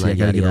the world. See, Like I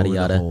gotta yada get yada over the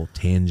yada. whole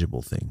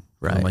tangible thing.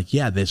 Right. I'm like,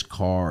 yeah, this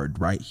card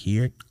right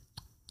here,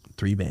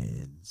 3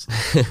 bands.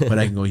 But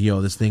I can go,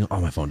 yo, this thing. Oh,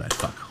 my phone died.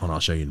 Fuck. Hold on, I'll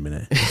show you in a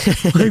minute.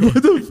 Like, what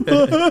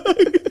the fuck?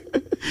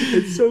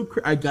 It's so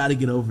I gotta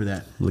get over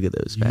that. Look at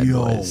those bad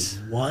Yo, boys.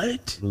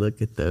 what?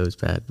 Look at those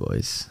bad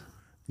boys.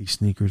 These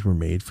sneakers were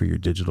made for your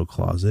digital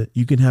closet.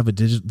 You can have a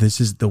digital.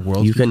 This is the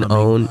world. You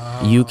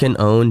can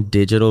own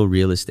digital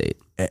real estate,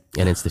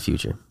 and it's the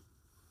future.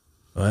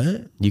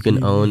 What? You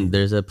can own.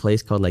 There's a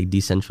place called like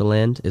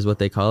Decentraland, is what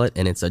they call it,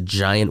 and it's a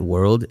giant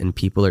world, and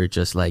people are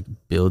just like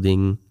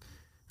building.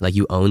 Like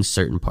you own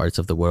certain parts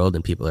of the world,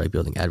 and people are like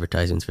building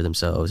advertisements for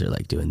themselves, or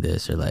like doing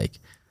this, or like.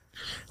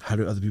 How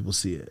do other people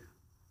see it?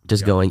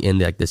 Just going in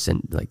like this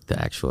and like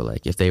the actual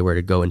like if they were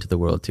to go into the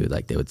world too,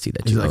 like they would see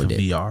that Is you it like owned a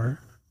it. VR?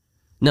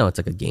 No, it's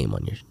like a game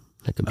on your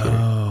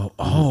computer.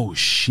 Oh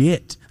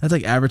shit! That's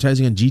like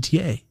advertising on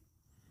GTA,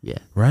 Yeah,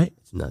 right?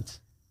 it's nuts.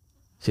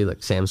 See, look,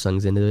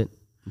 Samsung's into it.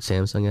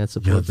 Samsung had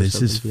support. Yo, for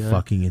this is something VR.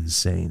 fucking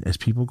insane. As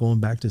people going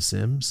back to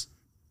Sims.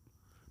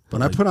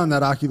 When I put on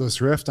that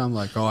Oculus Rift, I'm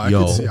like, oh, I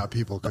could see how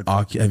people could.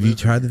 Have you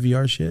tried the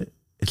VR shit?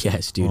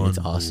 Yes, dude, it's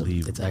awesome.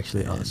 It's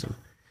actually awesome.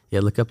 Yeah,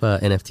 look up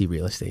NFT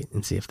real estate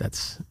and see if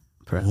that's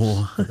perhaps.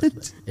 What?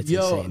 It's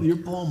Yo, insane. you're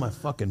blowing my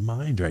fucking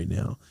mind right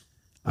now.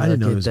 I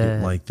didn't know it was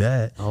getting like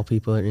that. All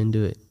people are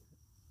into it.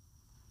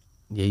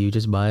 Yeah, you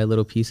just buy a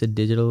little piece of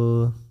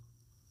digital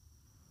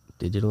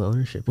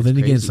ownership. Well, then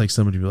again, it's like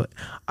somebody be like,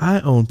 I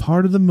own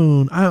part of the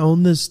moon. I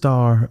own this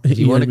star. If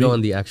you want to know go what I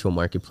on the actual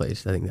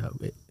marketplace, I think that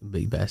would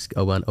be best.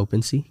 Go on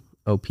OpenSea,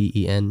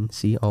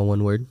 OPENC, all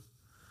one word.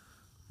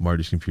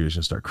 Marty's computer's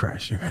gonna start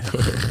crashing right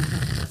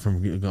now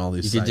from getting all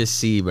these. You can just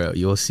see, bro.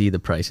 You'll see the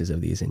prices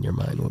of these, and your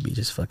mind will be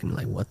just fucking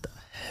like, what the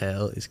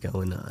hell is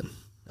going on?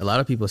 A lot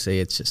of people say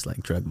it's just like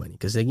drug money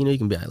because you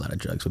can buy a lot of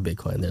drugs with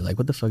Bitcoin. They're like,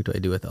 what the fuck do I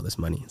do with all this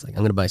money? It's like,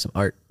 I'm gonna buy some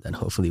art that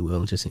hopefully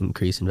will just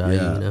increase in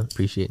value,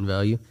 appreciate in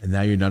value. And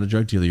now you're not a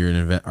drug dealer. You're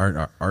an art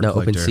No,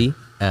 collector.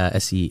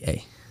 OpenSea,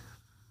 SEA.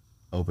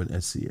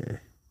 Open SCA.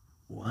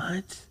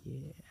 What?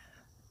 Yeah,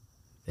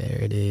 there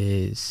it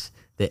is.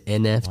 The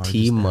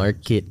NFT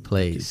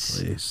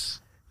marketplace.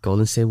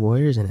 Golden State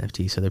Warriors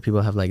NFT. So there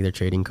people have like their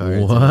trading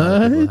cards. What?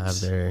 And people have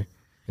their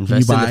Can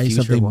you buy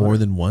something more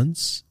than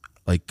once?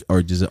 Like,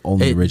 or is it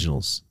only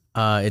originals?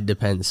 It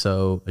depends.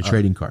 So The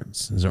trading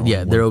cards. Is there only yeah,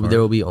 one there will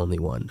card? be only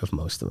one of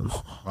most of them.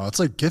 Oh, it's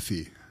like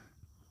Giphy.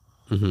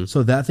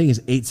 So that thing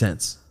is 8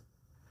 cents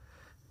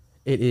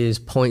It is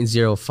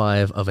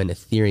 0.05 of an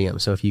Ethereum.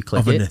 So if you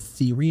click of an it,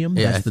 Ethereum.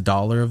 Yeah. That's the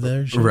dollar of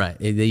theirs. right?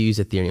 They use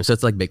Ethereum, so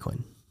it's like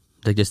Bitcoin.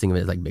 Like just think of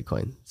it as like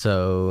Bitcoin.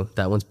 So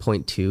that one's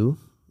 0.2.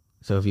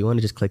 So if you want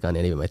to just click on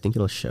any of them, I think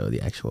it'll show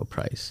the actual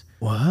price.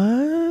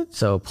 What?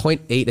 So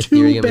 0.8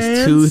 Ethereum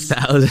bands? is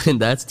 2,000.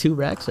 That's 2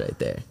 racks right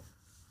there.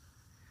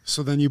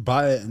 So then you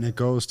buy it and it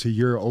goes to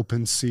your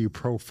OpenSea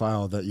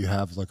profile that you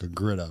have like a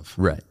grid of.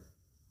 Right.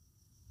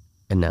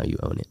 And now you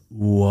own it.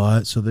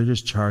 What? So they're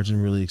just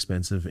charging really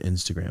expensive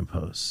Instagram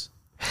posts.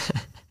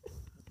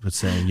 But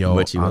saying, yo,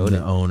 But you I'm own the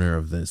it. owner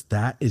of this.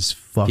 That is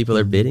fucking People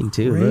are bidding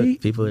too. Look, great.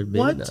 people are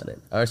bidding What? on it.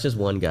 Or it's just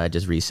one guy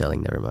just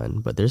reselling, never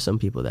mind. But there's some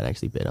people that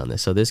actually bid on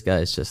this. So this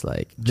guy's just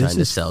like This trying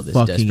to is sell this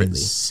fucking desperately.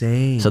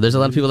 insane. So there's a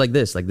lot of people like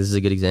this. Like this is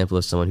a good example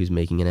of someone who's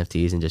making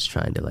NFTs and just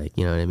trying to like,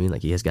 you know what I mean?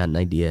 Like he has got an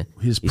idea.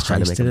 He's trying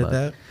to priced make it a at buck.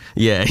 that?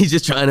 Yeah, he's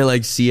just trying to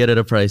like see it at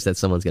a price that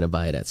someone's gonna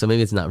buy it at. So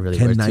maybe it's not really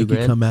Can worth Nike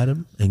 $2,000. come at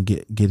him and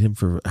get him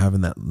for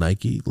having that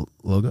Nike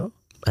logo?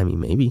 I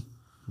mean, maybe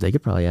they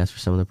could probably ask for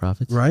some of the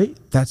profits. Right?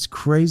 That's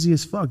crazy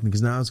as fuck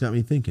because now it's got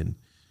me thinking.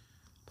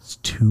 It's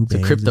 2 The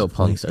bands. crypto it's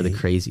punks are the 0.8.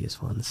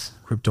 craziest ones.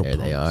 Crypto There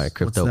they punks. are, What's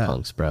crypto that?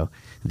 punks, bro.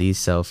 These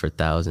sell for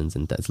thousands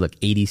and thousands. Look,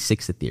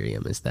 86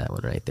 Ethereum is that one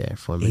right there.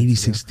 4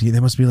 minutes 86. ago.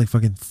 That must be like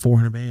fucking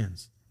 400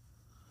 bands.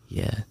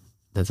 Yeah,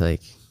 that's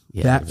like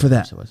That for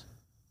that.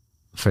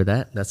 For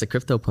that, that's a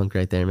crypto punk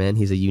right there, man.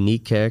 He's a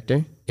unique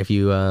character. If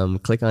you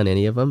click on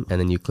any of them and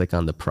then you click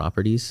on the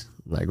properties,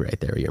 like right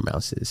there where your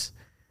mouse is,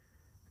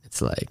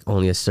 it's like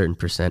only a certain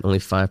percent, only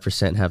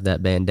 5% have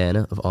that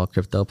bandana of all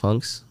crypto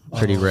punks.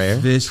 Pretty rare.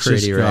 This pretty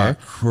just rare. got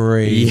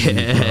crazy.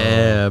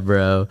 Yeah,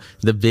 bro.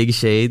 The big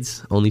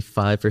shades, only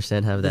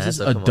 5% have that. This is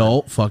So come on.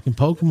 adult fucking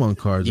Pokemon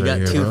cards You right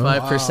got here, two bro.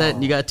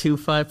 5%. You got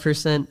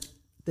 5%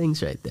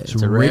 things right there. It's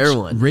It's a rare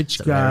one. Rich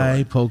It's a rare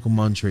guy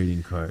Pokemon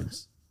trading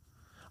cards.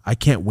 I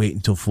can't wait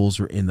until fools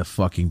are in the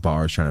fucking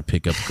bars trying to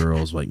pick up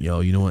girls. Like, yo,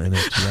 you know what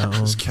NFT I own?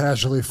 Just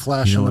casually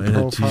flashing You know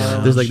the what,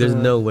 profile. There's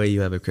no way you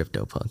have a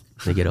crypto punk.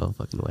 They get all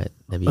fucking wet.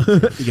 That'd be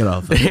insane. You get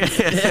off.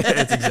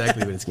 That's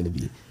exactly what it's gonna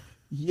be.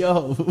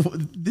 Yo,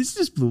 this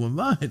just blew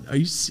my mind. Are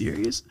you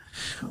serious?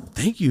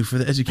 Thank you for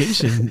the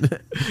education.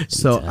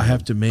 So I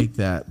have to make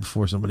that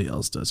before somebody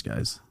else does,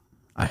 guys.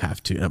 I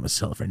have to. I'm gonna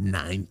sell it for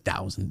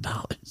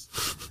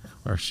 $9,000.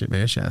 Or shit,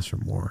 maybe I should ask for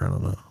more. I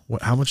don't know.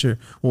 What? How much are?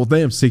 Well,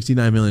 damn,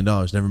 $69 million.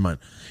 Never mind.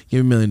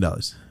 Give me $1 million.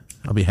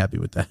 I'll be happy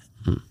with that.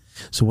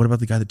 So what about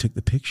the guy that took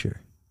the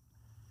picture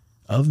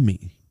of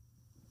me,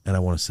 and I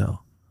want to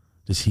sell?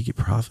 Does he get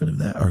profit of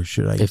that, or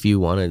should I? If you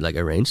want to like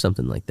arrange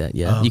something like that,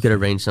 yeah, you could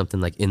arrange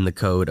something like in the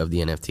code of the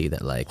NFT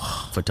that like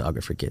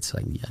photographer gets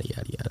like yada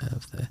yada yada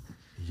of the.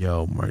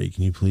 Yo, Marty,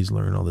 can you please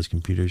learn all this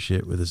computer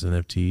shit with this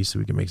NFT so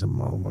we can make some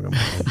motherfucking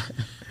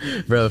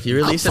money? Bro, if you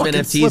release some Fucking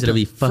NFTs, slipping. it'll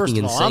be fucking First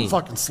of all, insane. I'm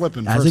fucking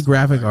slipping. As a first.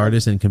 graphic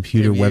artist and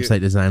computer If you-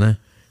 website designer,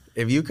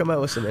 If you come out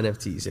with some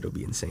NFTs, it'll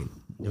be insane.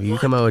 If you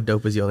come out with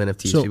dope as your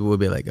NFTs, So, people will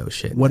be like, "Oh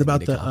shit!" what I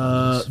about need to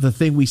copy the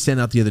thing we sent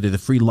out the other day, the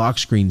free lock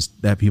screens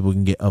that people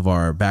can get of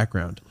our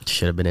background? this?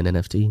 Should have been an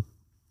NFT.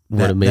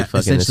 Would have made That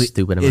fucking a essentially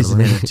stupid amount is of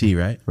an money. NFT,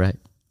 right? Right.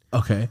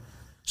 Okay.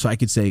 So I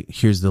could say,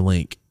 here's the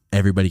link.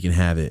 Everybody can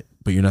have it,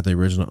 but you're not the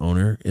original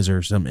owner. Is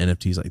there some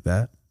NFTs like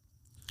that?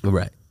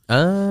 Right.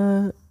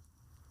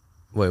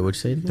 Wait, what'd you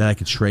say again? That I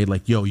could trade,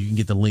 like, yo, you can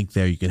get the link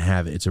there, you can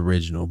have it, it's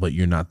original, but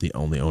you're not the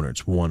only owner.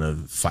 It's one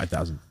of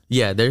 5,000.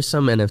 Yeah, there's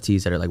some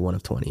NFTs that are like one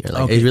of 20, or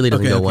like it really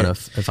doesn't go one of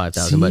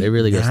 5,000, but it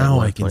really goes like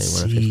one of 20,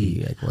 one of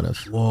 50, like one of.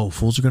 Whoa,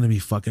 fools are gonna be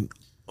fucking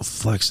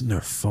flexing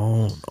their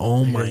phone.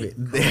 Oh my.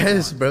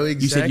 Yes, bro.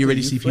 Exactly. You said you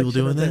already see people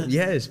doing that?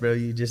 Yes, bro.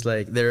 You just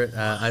like there.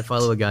 I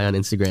follow a guy on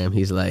Instagram.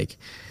 He's like,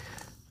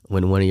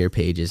 when one of your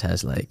pages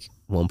has like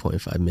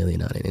 1.5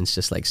 million on it, and it's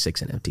just like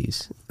 6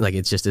 NFTs. Like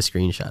it's just a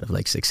screenshot of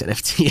like 6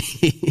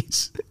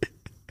 NFTs.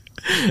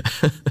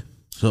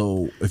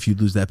 So if you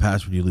lose that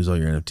password, you lose all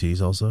your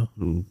NFTs also?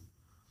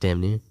 Damn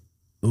near.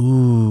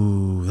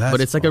 Ooh, that's but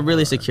it's like a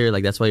really secure,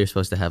 like that's why you're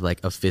supposed to have like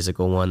a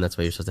physical one. That's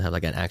why you're supposed to have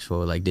like an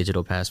actual like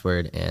digital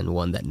password and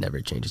one that never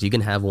changes. You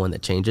can have one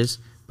that changes,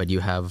 but you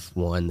have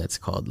one that's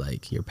called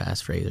like your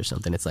passphrase or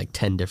something. It's like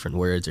 10 different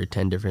words or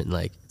 10 different,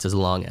 like it's as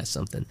long as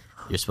something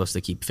you're supposed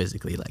to keep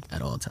physically like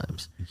at all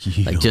times.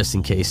 Like just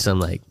in case some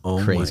like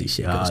crazy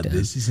shit goes down.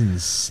 This is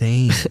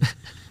insane.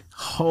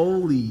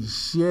 Holy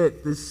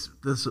shit. This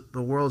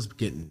the world's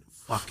getting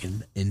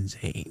fucking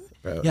insane.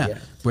 Bro, yeah.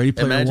 Ready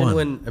Player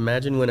One.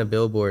 Imagine when a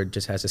billboard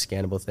just has a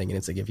scannable thing and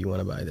it's like, if you want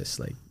to buy this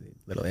like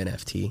little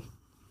NFT,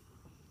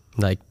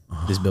 like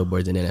this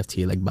billboard's an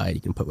NFT, like buy it,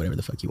 you can put whatever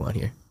the fuck you want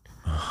here.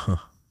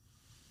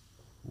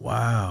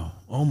 Wow.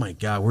 Oh my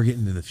God. We're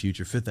getting into the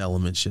future. Fifth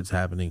Element shit's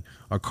happening.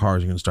 Our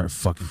cars are going to start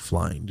fucking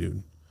flying,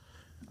 dude.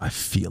 I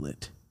feel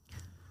it.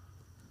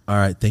 All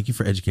right. Thank you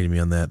for educating me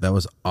on that. That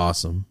was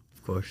awesome.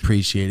 Of course.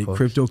 Appreciate it.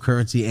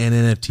 Cryptocurrency and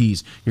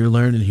NFTs. You're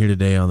learning here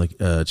today on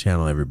the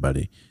channel,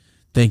 everybody.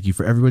 Thank you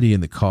for everybody in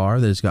the car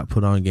that just got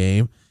put on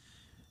game.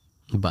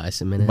 Buy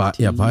some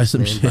NFTs. Buy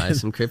some shit. Buy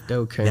some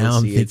cryptocurrency. Now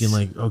I'm thinking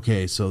like,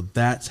 okay, so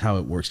that's how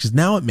it works. Because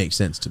now it makes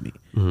sense to me.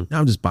 Now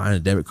I'm just buying a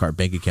debit card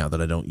bank account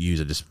that I don't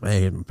use. I just,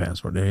 hey, here's my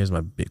password. Here's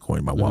my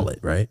Bitcoin, my wallet,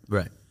 right?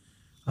 Right.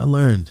 I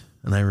learned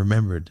and I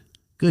remembered.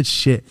 Good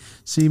shit.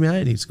 See, man,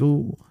 I need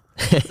school.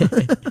 You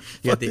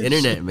got the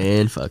internet,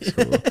 man. Fuck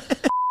school.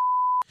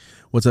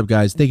 What's up,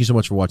 guys? Thank you so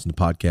much for watching the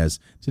podcast.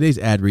 Today's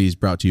ad read is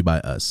brought to you by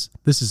us.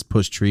 This is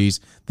Push Trees.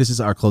 This is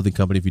our clothing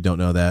company, if you don't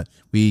know that.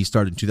 We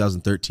started in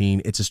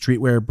 2013. It's a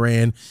streetwear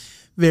brand,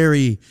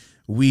 very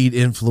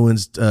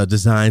weed-influenced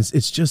designs.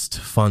 It's just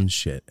fun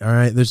shit, all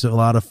right? There's a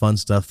lot of fun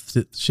stuff,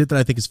 shit that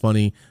I think is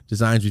funny,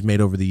 designs we've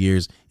made over the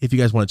years. If you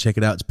guys want to check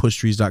it out, it's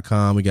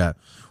pushtrees.com. We got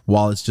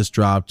wallets just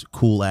dropped,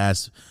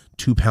 cool-ass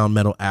 2-pound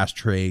metal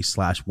ashtray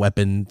 /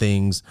 weapon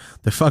things.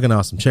 They're fucking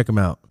awesome. Check them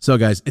out. So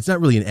guys, it's not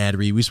really an ad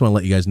read. We just want to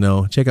let you guys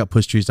know. Check out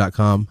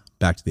pushtrees.com.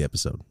 Back to the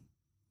episode.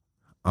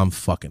 I'm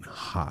fucking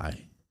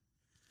high.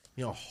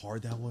 You know how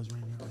hard that was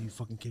right now? Are you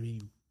fucking kidding me?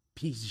 You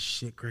piece of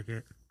shit,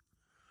 Cricket.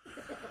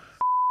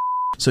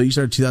 So you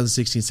started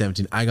 2016,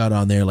 17. I got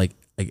on there like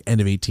end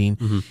of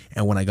 18.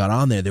 And when I got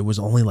on there was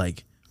only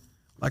like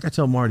I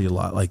tell Marty a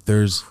lot, like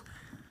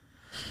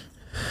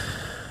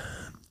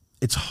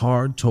it's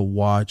hard to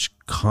watch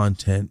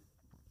content.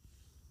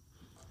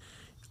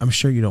 I'm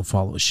sure you don't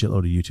follow a shitload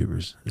of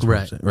YouTubers.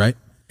 Right?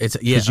 It's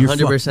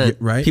 100%.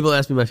 Right? People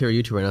ask me my favorite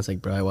YouTuber, and I was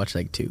like, bro, I watch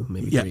like 2,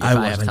 maybe 3. I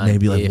watch like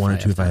maybe like 1 or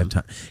 2 if I have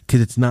time.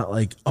 Because it's not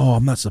like, oh,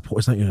 I'm not supporting.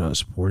 It's not you're not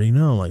supporting.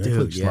 No, like I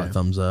click a lot of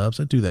thumbs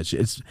ups. I do that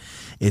shit.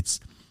 It's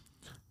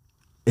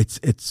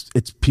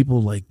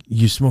people like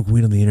you smoke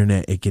weed on the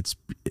internet. It gets.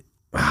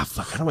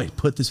 Fuck, how do I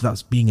put this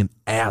without being an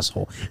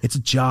asshole? It's a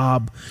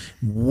job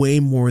way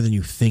more than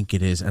you think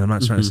it is. And I'm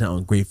not trying to sound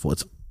ungrateful.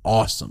 It's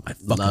awesome. I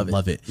fucking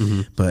love it.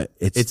 But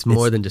it's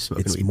more than just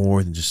smoking weed. It's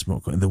more than just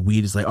smoking. The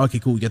weed is like, okay,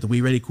 cool. We got the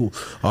weed ready. Cool.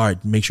 All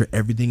right. Make sure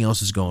everything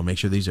else is going. Make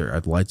sure these are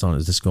the lights on.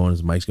 Is this going? Is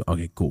the mic's going?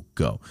 Okay, cool.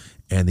 Go.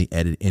 And the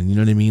edit. And you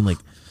know what I mean? Like,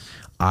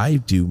 I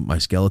do my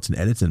skeleton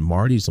edits, and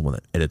Marty's the one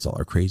that edits all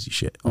our crazy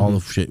shit. All the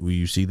shit where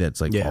you see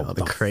that's like, all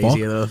the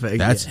crazy little things.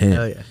 That's him.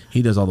 Yeah.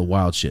 He does all the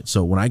wild shit.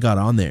 So when I got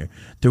on there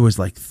was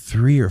like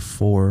 3 or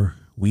 4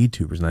 weed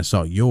tubers, and I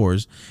saw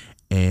yours,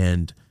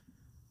 and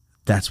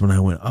that's when I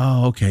went,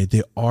 oh, okay,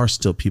 there are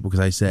still people, because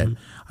I said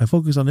I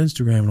focus on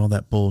Instagram and all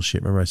that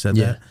bullshit. Remember I said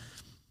that?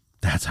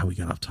 That's how we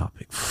got off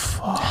topic.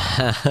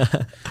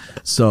 Fuck.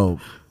 So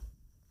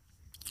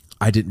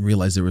I didn't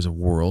realize there was a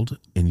world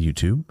in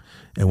YouTube,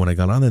 and when I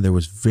got on there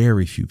was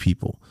very few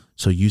people.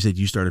 So you said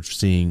you started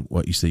seeing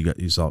what you said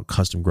you saw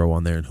Custom Grow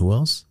on there, and who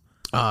else?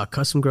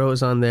 Custom Grow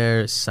is on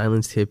there.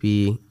 Silenced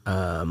Hippie.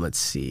 Let's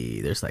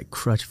see. There's like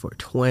Crutch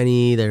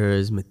 420.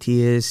 There's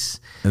Matthias.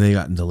 And they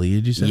got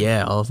deleted. You said?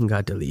 Yeah, all of them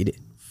got deleted.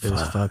 It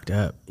was fucked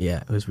up.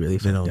 Yeah, it was really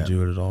fucked up. They don't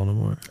do it at all no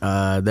more?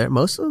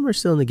 Most of them are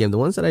still in the game. The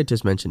ones that I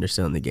just mentioned are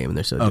still in the game, and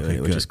they're still doing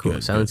it, which is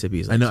cool. Silent Hippie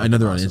is like, I know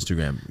they're on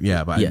Instagram.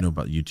 Yeah, but I know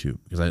about YouTube,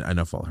 because I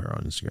know follow her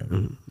on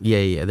Instagram.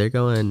 Yeah. They're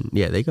going,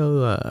 they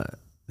go,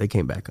 they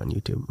came back on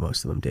YouTube.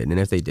 Most of them did. And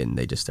if they didn't,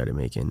 they just started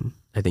making,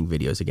 I think,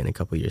 videos again a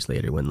couple years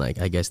later when, like,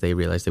 I guess they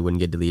realized they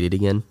wouldn't get deleted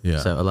again. Yeah.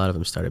 So a lot of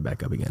them started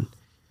back up again.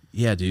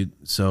 Yeah, dude.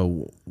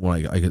 So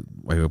when I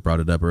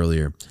brought it up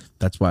earlier,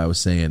 that's why I was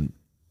saying,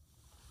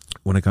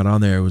 when I got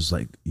on there, it was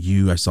like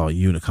I saw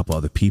you and a couple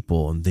other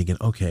people, and thinking,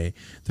 okay,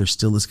 there's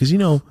still this, because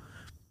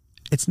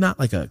it's not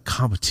like a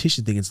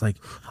competition thing. It's like,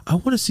 I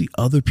want to see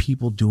other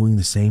people doing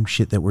the same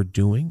shit that we're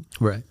doing.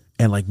 Right.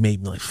 And like,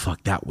 maybe like,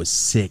 fuck, that was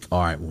sick.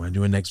 All right, we're gonna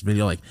do a next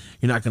video. Like,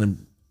 you're not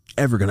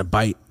ever gonna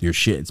bite your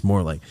shit. It's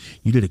more like,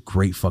 you did a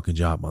great fucking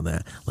job on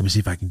that. Let me see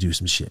if I can do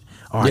some shit.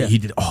 All right, he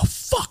did. Oh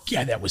fuck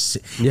yeah, that was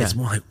sick. Yeah. It's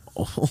more like,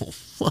 oh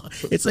fuck.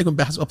 It's like when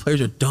basketball players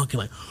are dunking,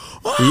 like,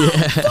 oh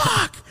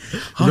fuck.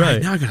 All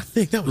right, now I gotta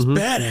think. That was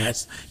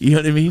badass. You know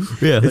what I mean?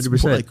 Yeah, 100%.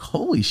 It's more like,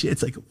 holy shit.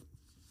 It's like,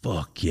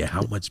 fuck yeah,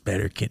 how much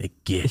better can it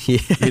get?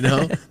 You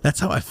know, that's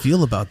how I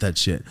feel about that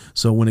shit.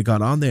 So when it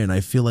got on there, and I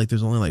feel like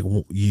there's only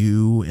like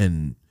you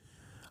and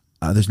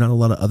there's not a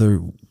lot of other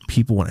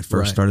people when I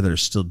first started that are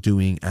still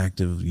doing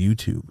active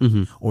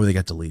YouTube, or they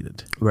got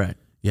deleted. Right.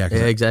 Yeah,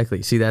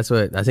 exactly. See, I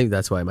think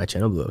that's why my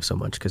channel blew up so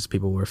much, because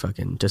people were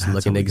fucking just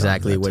looking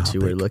exactly what you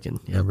were looking.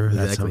 Yeah, remember?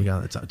 That's how we got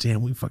on that topic.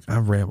 Damn, I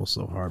ramble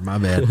so hard. My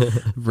bad.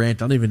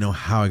 Rant. I don't even know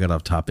how I got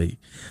off topic.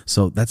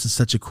 So that's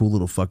such a cool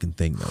little fucking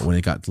thing though. When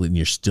it got deleted, and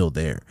you're still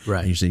there. Right.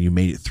 And you're saying you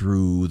made it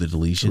through the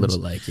deletions. A little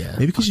like,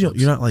 maybe because you're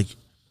not like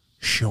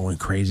showing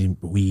crazy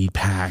weed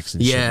packs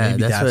and shit.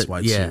 Maybe that's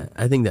why. Yeah,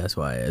 I think that's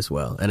why as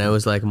well. And I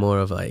was like more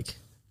of like,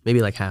 maybe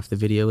like half the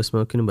video was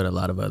smoking, but a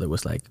lot of other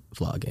was like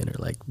vlogging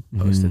or like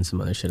posting some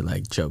other shit,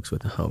 like jokes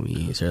with the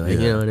homies or like,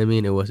 you know what I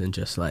mean? It wasn't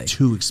just like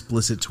too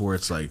explicit to where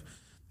it's like,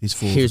 these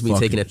fools here's me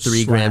taking a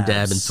 3 gram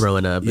dab and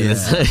throwing up. Yeah, and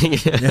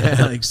it's like,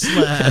 like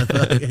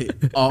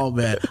slap, all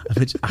bad.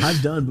 Which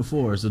I've done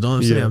before, so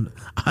don't say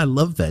I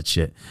love that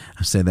shit.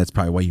 I'm saying that's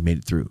probably why you made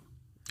it through.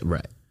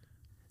 Right.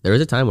 There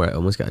was a time where I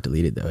almost got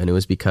deleted though, and it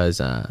was because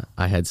I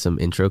had some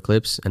intro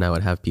clips, and I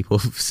would have people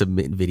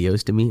submit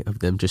videos to me of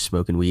them just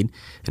smoking weed,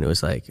 and it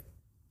was like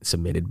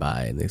submitted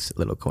by in this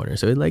little corner.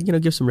 So it like, you know,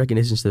 give some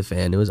recognition to the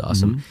fan. It was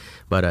awesome.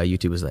 But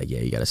YouTube was like, yeah,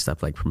 you got to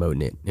stop like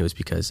promoting it. It was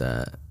because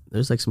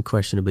there's like some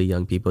questionably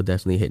young people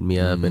definitely hitting me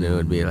up, and it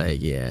would be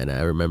like, yeah. And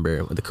I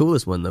remember the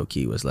coolest one low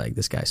key was like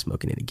this guy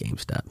smoking at a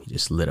GameStop. He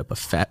just lit up a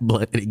fat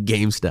blunt at a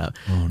GameStop.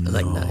 I was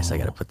like, nice, I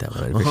gotta put that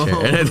one on for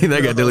sure. And I think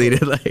that got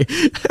deleted. Like,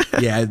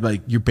 yeah,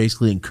 like you're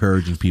basically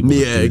encouraging people.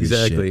 Yeah,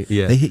 exactly.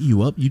 Yeah, they hit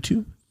you up,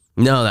 YouTube.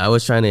 No, I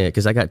was trying to,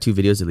 because I got 2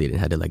 videos deleted and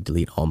had to like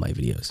delete all my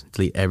videos,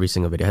 delete every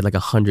single video. I had like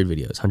 100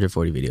 videos,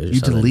 140 videos. Or you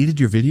deleted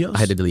your videos? I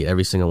had to delete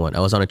every single one. I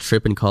was on a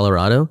trip in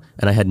Colorado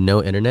and I had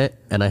no internet,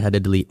 and I had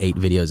to delete 8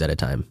 videos at a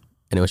time.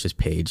 And it was just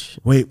page.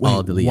 Wait,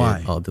 all deleted.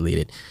 Why? All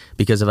deleted.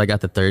 Because if I got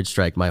the 3rd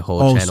strike, my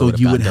whole channel would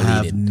have got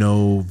deleted. Have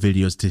no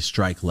videos to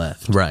strike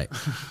left. Right.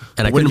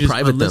 And I couldn't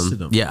private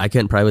them. Yeah, I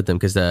couldn't private them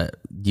because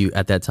you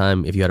at that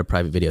time, if you had a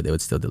private video, they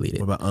would still delete it.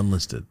 What about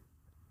unlisted?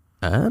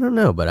 I don't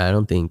know, but I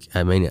don't think,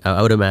 I mean,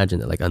 I would imagine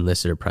that like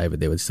unlisted or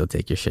private, they would still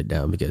take your shit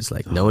down because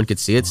like no one could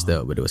see it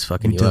still, but it was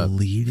fucking you up. You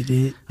deleted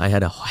it? I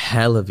had a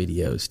hell of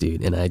videos,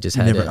 dude, and I just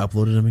had never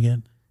uploaded them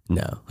again?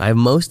 No. I have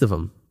most of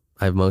them,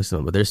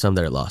 but there's some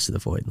that are lost to the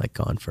void, like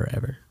gone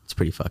forever. It's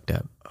pretty fucked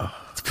up.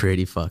 It's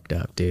pretty fucked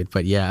up, dude.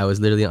 But yeah, I was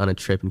literally on a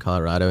trip in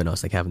Colorado and I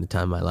was like having the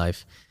time of my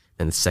life.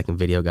 And the 2nd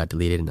video got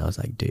deleted and I was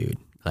like, dude.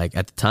 Like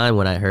at the time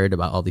when I heard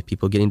about all these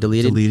people getting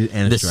deleted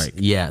and a strike.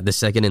 Yeah, the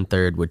 2nd and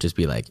 3rd would just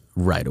be like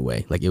right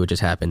away. Like it would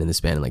just happen in the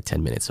span of like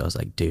 10 minutes. So I was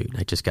like, dude,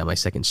 I just got my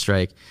 2nd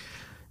strike,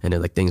 and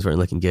then like things weren't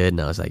looking good, and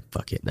I was like,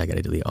 fuck it, I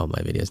gotta delete all my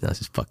videos. Now it's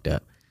just fucked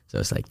up. So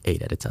it's like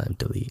 8 at a time,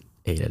 delete.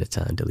 8 at a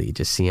time, delete.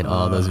 Just seeing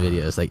all those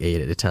videos, like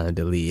 8 at a time,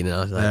 delete. And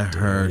I was like, that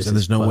hurts. And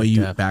there's no way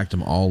you backed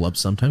them all up.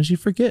 Sometimes you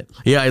forget.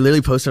 Yeah, I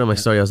literally posted on my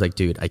story. I was like,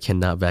 dude, I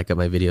cannot back up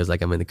my videos.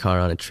 Like I'm in the car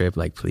on a trip.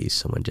 Like, please,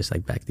 someone just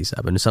like back these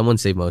up. And someone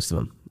saved most of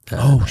them.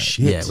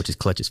 Shit. Yeah, which is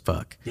clutch as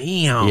fuck.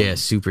 Damn. Yeah,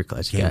 super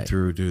clutch Came guy.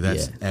 through, dude.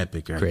 That's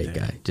epic right Great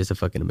there. guy. Just a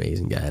fucking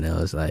amazing guy. And I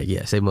was like,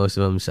 yeah, saved most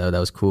of them. So that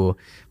was cool.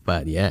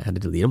 But yeah, I had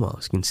to delete them all. It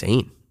was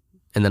insane.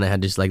 And then I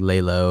had to just like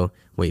lay low,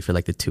 wait for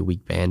like the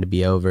 2-week ban to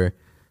be over.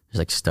 Just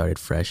like started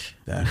fresh.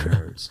 That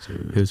hurts,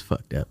 dude. It was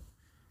fucked up.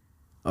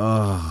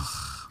 Oh,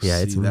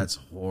 yeah, that's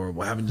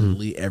horrible. Having to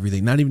delete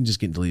everything, not even just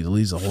getting deleted.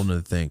 Delete is a whole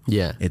nother thing.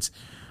 Yeah,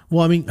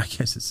 well, I mean, I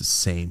guess it's the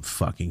same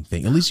fucking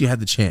thing. At least you had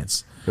the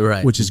chance,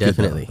 right? Which is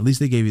definitely. Good, at least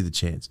they gave you the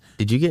chance.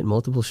 Did you get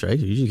multiple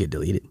strikes, or did you get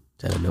deleted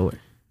out of nowhere?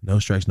 No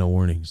strikes, no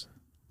warnings.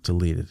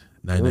 Deleted.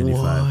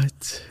 $9.95.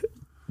 What?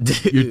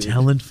 Dude. You're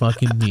telling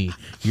fucking me.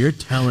 You're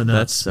telling us.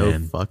 That's so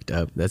man. Fucked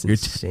up. That's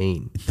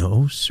insane.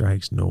 No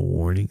strikes, no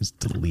warnings.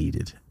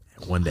 Deleted.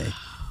 One day.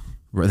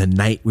 The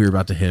night we were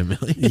about to hit $1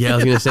 million. Yeah, I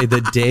was going to say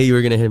the day you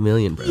were going to hit $1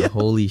 million, bro. Yeah.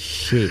 Holy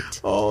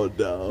shit. Oh,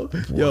 no.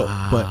 Wow. Yo,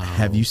 but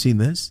have you seen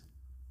this?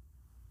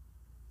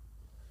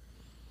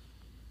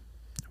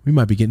 We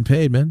might be getting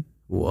paid, man.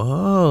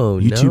 Whoa.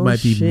 YouTube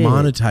might be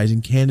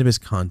monetizing cannabis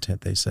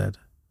content, they said.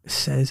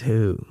 Says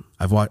who?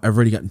 I've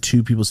already gotten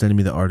 2 people sending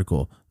me the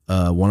article.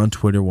 One on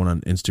Twitter, one on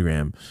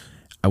Instagram.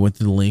 I went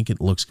to the link.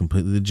 It looks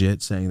completely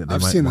legit, saying that they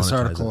might monetize it. I've seen this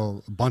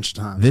article a bunch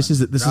of times. This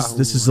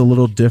is a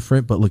little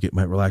different, but look, it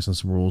might relax on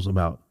some rules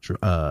about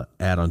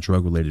ad on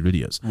drug related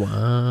videos.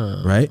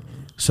 Wow! Right.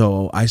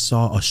 So I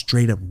saw a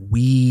straight up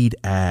weed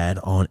ad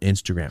on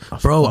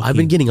Instagram. Bro, I've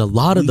been getting a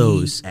lot of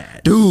those.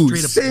 Ad. Dude,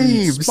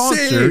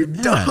 same,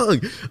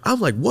 dog. I'm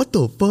like, what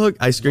the fuck?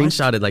 I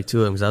screenshotted like 2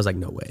 of them because I was like,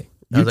 no way.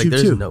 I was like,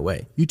 there's no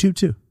way. YouTube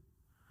too.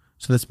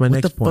 So that's my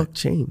next What the point. fuck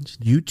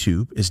changed?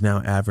 YouTube is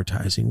now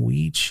advertising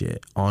weed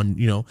shit on,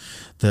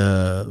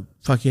 the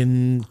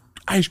fucking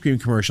ice cream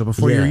commercial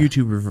before your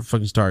YouTuber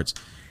fucking starts.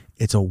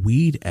 It's a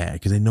weed ad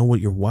because they know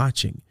what you're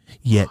watching.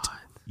 Yet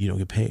you don't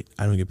get paid.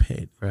 I don't get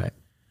paid. Right.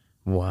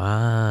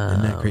 Wow.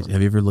 Isn't that crazy?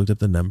 Have you ever looked up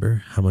the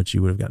number? How much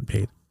you would have gotten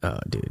paid? Oh,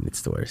 dude,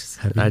 it's the worst.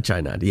 I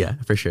try not to. Yeah,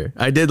 for sure.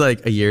 I did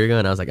like a year ago,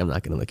 and I was like, I'm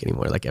not gonna look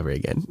anymore, like ever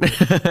again.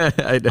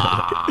 I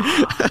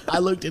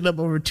looked it up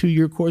over a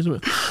 2-year course.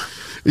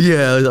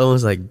 Yeah, I was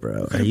almost like,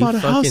 bro, are you bought a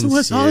house fucking in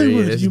West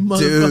Hollywood, serious, you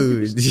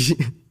motherfuckers.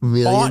 dude?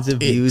 Millions of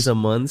Bought it. views a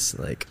month,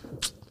 like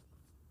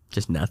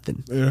just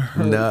nothing. It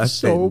hurt Nothing,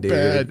 so dude.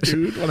 bad,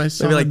 dude. When I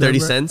saw Maybe like the 30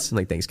 number. cents. I'm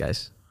like, thanks,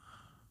 guys.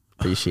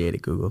 Appreciate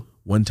it, Google.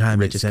 One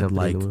time it Richest said company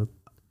like in the world.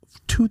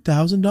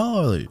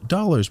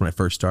 $2,000 when I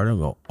first started. I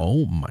go,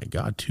 oh my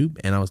God,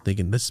 and I was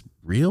thinking, this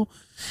real?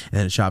 And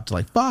then it shot to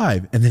like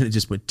 $5, and then it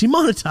just went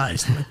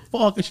demonetized. I'm like,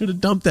 fuck, I should have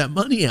dumped that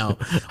money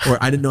out. Or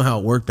I didn't know how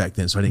it worked back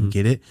then, so I didn't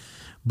get it.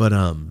 But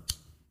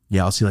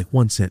yeah, I'll see like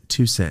 1 cent,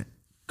 2 cent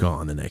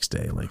gone the next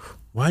day. Like,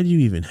 why do you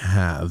even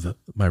have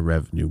my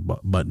revenue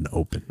button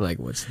open? Like,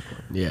 what's the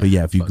point? Yeah. But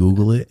yeah, if you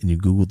Google it and you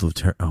Google the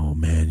term, oh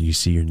man, you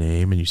see your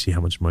name and you see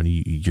how much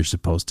money you're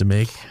supposed to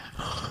make.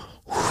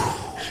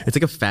 It's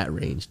like a fat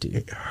range,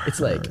 dude. It's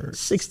like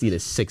 60 to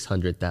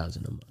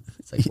 600,000 a month.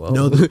 It's like, whoa.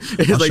 No,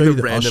 it's like the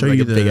random, like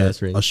a big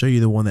ass range. I'll show you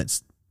the one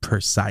that's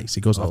precise.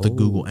 It goes off the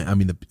Google, I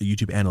mean the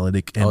YouTube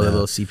analytic. And, the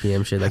little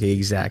CPM shit, like the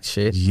exact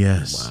shit.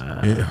 Yes, Wow.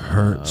 it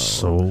hurts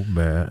so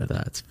bad.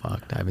 That's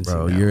fucked. I haven't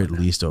Bro, seen that. you're One. at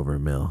least over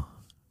 $1 million.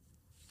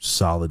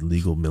 Solid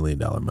legal $1 million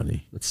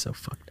money. That's so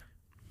fucked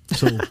up.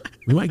 So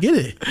we might get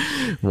it.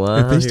 Wow,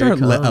 If they start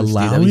here it comes, dude.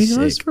 allowing That'd be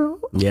us, sick. bro.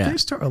 Yeah. If they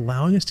start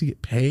allowing us to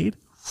get paid.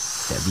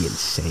 That'd be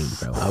insane,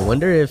 bro. I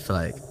wonder if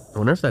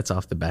that's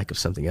off the back of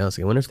something else.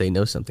 I wonder if they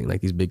know something, like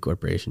these big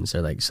corporations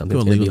are like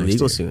something's Going gonna be next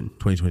legal year, soon.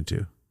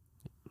 2022.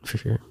 For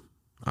sure.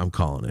 I'm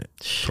calling it.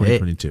 Shit.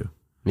 2022.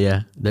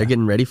 Yeah, they're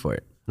getting ready for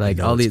it. Like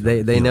know all it's these,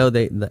 they coming.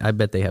 know I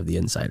bet they have the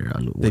insider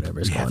on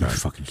whatever's Yeah, going they're on.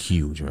 fucking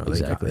huge, bro.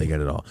 Exactly. They got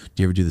it all.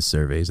 Do you ever do the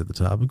surveys at the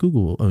top of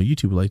Google? Oh,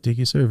 YouTube would like to take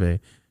a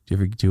survey. Do you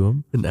ever do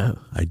them? No.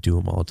 I do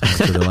them all the time.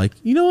 So they're like,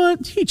 you know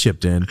what? He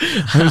chipped in.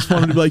 I just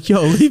wanted to be like,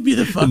 yo, leave me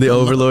the fuck And the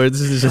alone.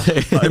 overlords.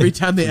 Every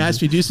time they ask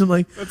me to do something,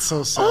 like, That's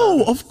so sad.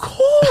 oh, of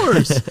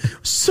course.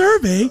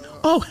 Survey.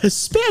 Oh,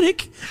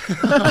 Hispanic.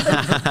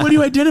 What do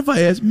you identify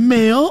as?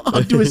 Male.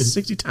 I'll do it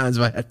 60 times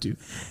if I have to.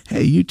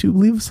 Hey, YouTube,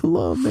 leave us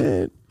alone,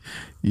 man.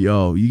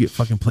 Yo, you get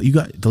fucking you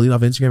got delete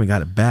off Instagram and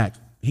got it back.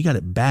 He got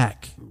it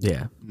back.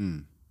 Yeah.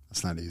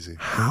 That's not easy.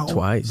 How?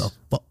 Twice. the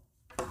fuck?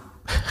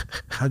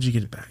 How'd you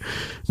get it back?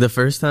 The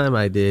first time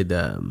I did,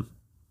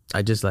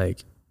 I just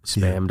like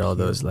spammed all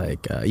those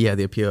like,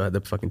 the appeal. I had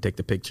to fucking take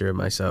the picture of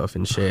myself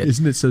and shit.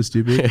 Isn't it so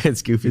stupid?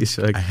 It's goofy as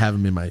fuck. I have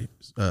them in my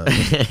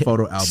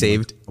photo album.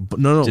 Saved? But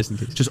no. Just in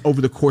case. Just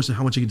over the course of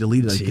how much I get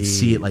deleted, I can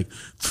see it like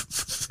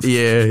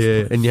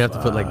Yeah. And you have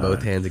to put like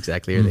both hands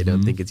exactly, or they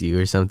don't think it's you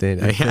or something.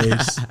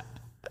 face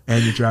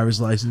and your driver's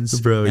license.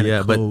 Bro, and a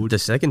yeah. But code. the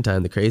second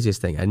time, the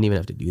craziest thing, I didn't even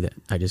have to do that.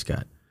 I just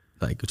got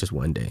like just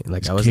one day.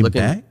 Like I was came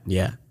looking. back?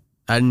 Yeah.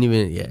 I didn't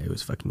even, it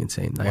was fucking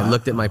insane. Like I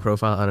looked at my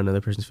profile on another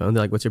person's phone.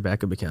 They're like, what's your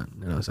backup account?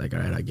 And I was like, all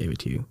right, I gave it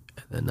to you.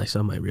 And then I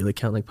saw my real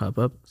account like pop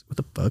up. What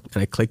the fuck?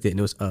 And I clicked it and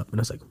it was up. And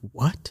I was like,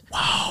 what?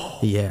 Wow.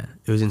 Yeah.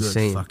 It was Good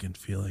insane. fucking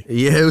feeling.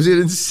 Yeah, it was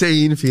an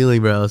insane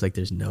feeling, bro. I was like,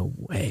 there's no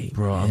way.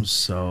 Bro, man. I'm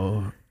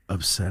so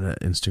upset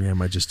at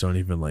Instagram. I just don't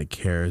even like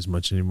care as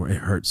much anymore. It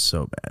hurts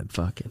so bad.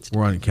 Fucking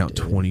We're on account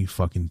dude.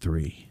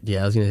 23.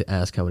 Yeah, I was going to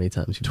ask how many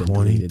times you've been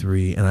deleted.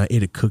 23. And I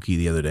ate a cookie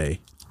the other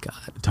day. God.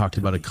 Talked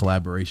about a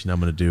collaboration I'm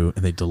going to do,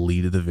 and they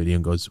deleted the video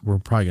and goes, we're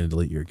probably going to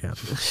delete your account.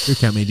 Your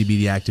account may be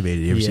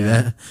deactivated. You ever see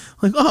Yeah. that?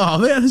 Like, oh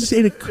man, I just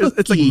ate a cookie.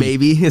 It's like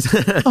maybe. It's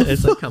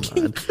like, come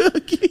on.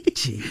 Cookie.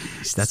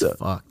 Jeez, that's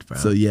fucked, bro.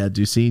 So yeah,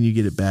 dude, seeing you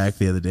get it back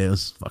the other day, it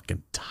was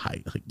fucking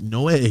tight. Like,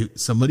 no way,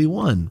 somebody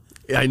won.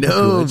 I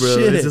know, Good bro.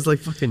 shit. It's just like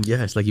fucking,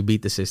 it's like you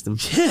beat the system.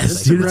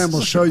 Yes, dude. Instagram it's will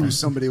fucking show you awesome.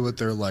 somebody with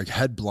their like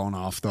head blown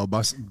off though,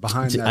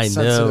 behind that I know,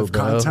 sensitive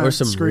bro. content Or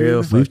some screen. real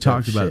We've fucked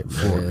talked up about shit, it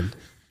before. man.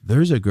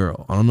 There's a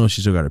girl. I don't know if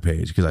she still got her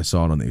page because I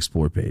saw it on the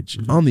Explore page.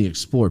 On the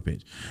Explore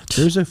page,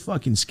 there's a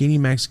fucking skinny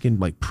Mexican,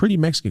 like pretty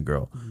Mexican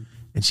girl,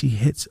 and she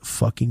hits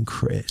fucking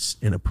Chris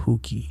in a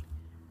pookie,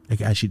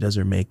 like as she does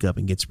her makeup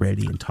and gets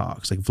ready and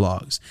talks, like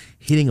vlogs,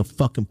 hitting a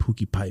fucking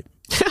pookie pipe,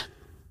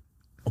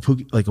 a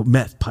pookie like a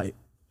meth pipe.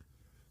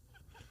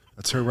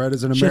 That's her right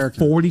as an She had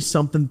American.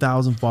 40-something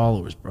thousand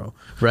followers, bro.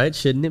 Right?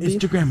 Shouldn't it be?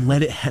 Instagram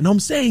let it. And I'm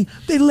saying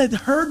they let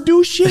her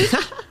do shit.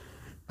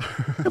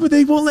 Yeah, but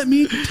they won't let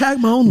me tag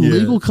my own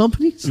legal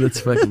companies. That's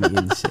fucking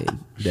insane.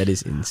 That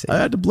is insane. I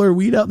had to blur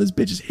weed out. This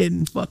bitch is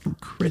hitting fucking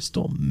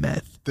crystal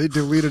meth. They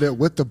deleted it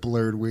with the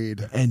blurred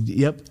weed. And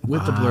yep,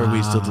 with the blur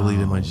weed, still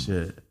deleted my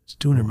shit. She's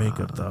doing her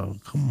makeup though.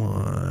 Come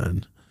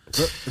on.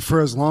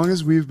 For as long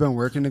as we've been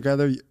working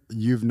together,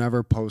 you've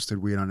never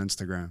posted weed on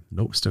Instagram.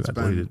 Nope, still got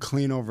Been deleted.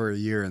 clean over a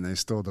year and they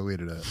still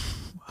deleted it.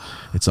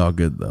 It's all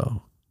good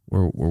though.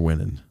 We're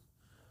winning.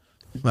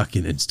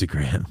 Fucking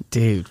Instagram.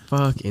 Dude,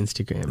 fuck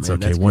Instagram, It's man.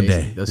 okay, That's one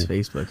crazy. day. Those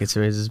Facebook. It's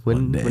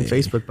when day.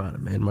 Facebook bought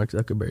him, man. Mark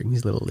Zuckerberg.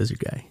 He's a little lizard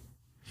guy.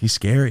 He's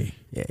scary.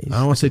 Yeah, I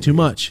don't want to say too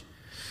much.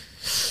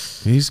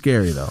 He's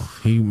scary though.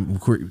 He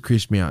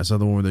creeps me out. I saw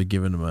the one where they're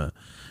giving him a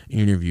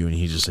interview and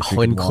he's just like in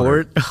drinking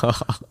water.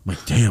 court. I'm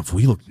like, damn,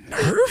 we look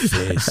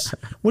nervous.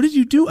 What did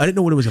you do? I didn't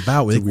know what it was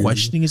about. Were they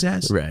questioning his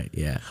ass? Right,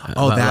 yeah.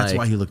 Oh, But, that's like,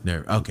 why he looked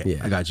nervous. Okay,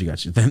 Yeah. I got you.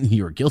 Then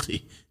you were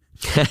guilty.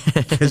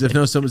 Because if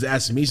no, someone's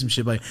asking me some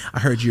shit like, I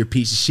heard you're a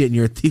piece of shit and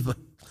you're a thief. Like,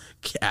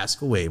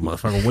 ask away,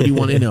 motherfucker. What do you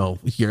want to know?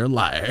 You're a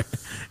liar.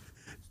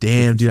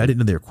 Damn, dude, I didn't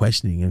know they were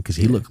questioning him because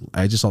he looked.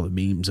 I just saw the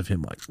memes of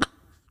him like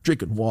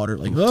drinking water,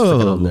 like Fucking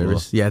all oh,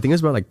 nervous. Yeah, I think it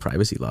was about like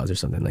privacy laws or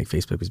something. Like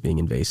Facebook was being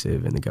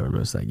invasive, and the government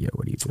was like, "Yo,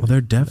 what are you doing?" Well, they're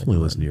definitely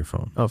listening to your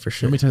phone. Oh, for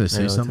sure. Every time they I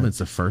say know, something, it's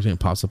the first thing that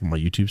pops up on my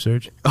YouTube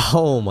search.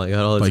 Oh my god,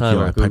 all the Like, time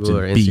yo, I on typed Google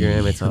or in B.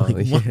 Instagram, it's all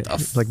Like, what the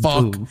it's like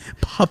fuck boom.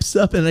 pops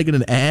up and I get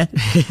an ad.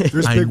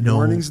 There's I big know.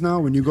 warnings now.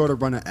 When you go to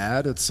run an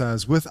ad, it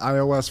says, with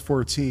iOS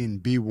 14,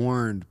 be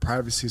warned,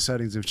 privacy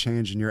settings have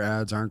changed and your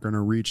ads aren't going to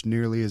reach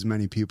nearly as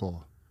many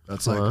people.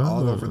 That's like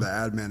all over the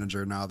ad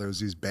manager now. There's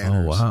these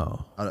banners. Oh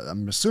wow!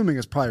 I'm assuming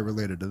it's probably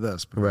related to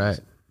this. Right.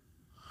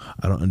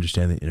 I don't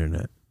understand the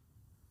internet.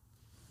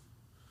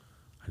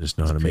 I just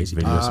know how to make crazy.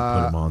 videos and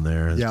put them on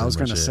there. That's Yeah, I was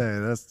pretty going to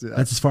much it. say,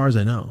 That's as far as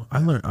I know. I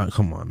learned.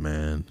 Come on,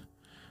 man.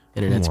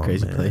 Internet's a Come on,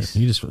 crazy man. place.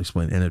 You just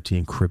explained NFT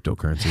and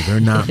cryptocurrency.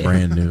 They're not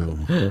brand new.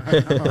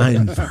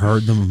 I've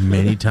heard them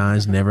many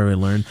times. Never really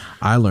learned.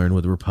 I learned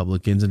what the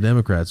Republicans and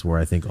Democrats were.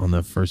 I think on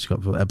the first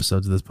couple of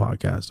episodes of this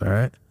podcast. All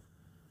right.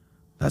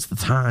 That's the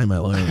time I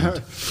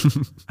learned.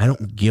 I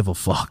don't give a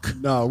fuck.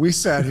 no, we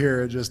sat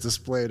here and just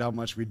displayed how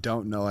much we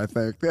don't know, I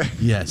think.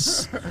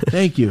 Yes.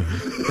 Thank you.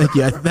 Thank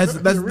you. That's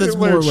really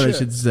more learned what I shit.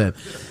 should have said.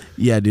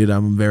 Yeah, dude,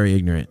 I'm very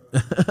ignorant.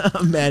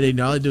 I'm mad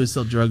ignorant. All I do is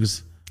sell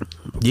drugs.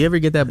 Do you ever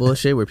get that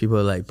bullshit where people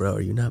are like, "Bro,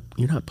 you're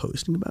not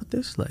posting about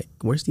this? Like,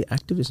 where's the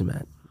activism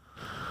at?"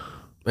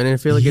 And I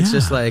feel like it's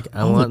just Yeah, like I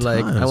all the want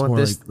like time. I It's want more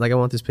this like I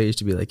want this page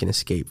to be like an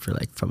escape for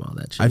like from all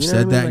that shit. I've You know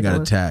said what I that mean? and Like, got I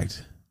want-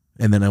 attacked.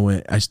 And then I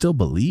went, I still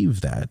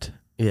believe that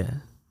Yeah.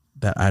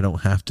 I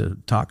don't have to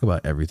talk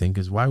about everything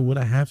because why would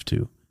I have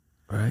to?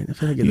 Right. I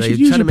feel like You they should try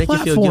use to your make you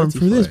feel platform guilty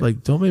for this. it.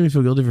 Like, don't make me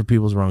feel guilty for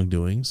people's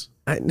wrongdoings.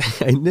 I know.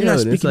 You're not and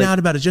it's speaking like, out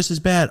about it just as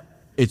bad.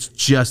 It's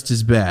just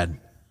as bad.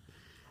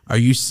 Are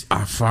you?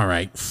 All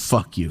right,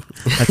 fuck you.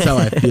 That's how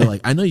I feel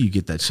like. I know you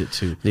get that shit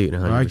too. Dude,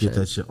 Or I get 100%.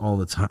 that shit all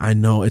the time. I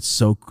know it's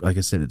so, like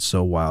I said, it's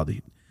so wild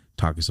to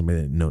talk to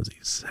somebody that knows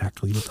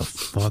exactly what the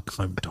fuck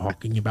I'm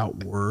talking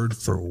about word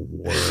for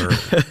word.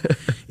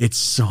 It's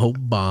so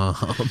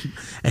bomb.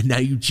 And now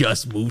you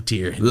just moved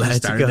here and you Let's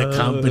started a go.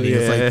 company. Yeah.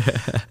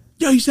 It's like,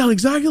 yo, you sound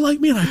exactly like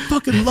me, and I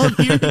fucking love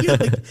hearing you.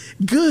 Like,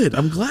 good.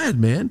 I'm glad,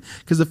 man.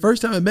 Because the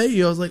first time I met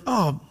you, I was like,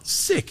 oh,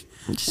 sick.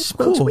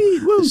 Smokes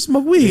weed. Woo. Just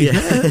smoke weed. Yeah.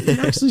 Yeah. He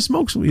actually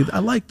smokes weed. I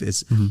like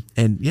this.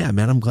 And yeah,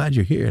 man, I'm glad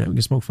you're here. And we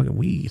can smoke fucking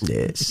weed.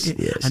 Yes,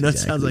 yes, I know it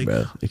sounds exactly, like,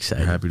 bro.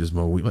 Excited. you're happy to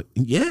smoke weed. Like,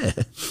 yeah.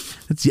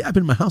 I've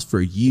been in my house for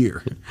a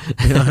year.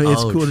 You know what I mean?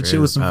 It's Oh, cool to chill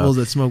true. with some fools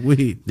that smoke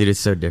weed. Dude,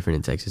 it's so different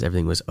in Texas.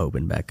 Everything was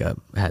open back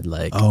up. I had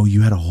like Oh,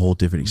 you had a whole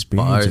different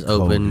experience. bars at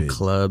open, COVID.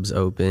 clubs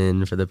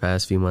open for the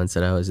past few months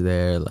that I was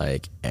there.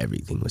 Like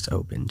everything was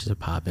open, just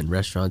popping.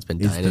 Restaurants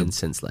been Is dining the-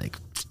 since like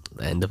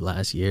the end of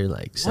last year.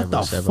 Like What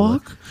the several.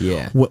 fuck?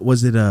 Yeah, What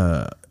was it?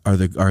 Are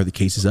the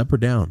cases up or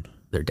down?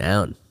 they're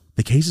down.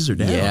 The cases are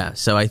down. Yeah,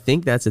 so I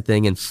think that's the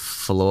thing in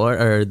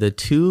Florida, or the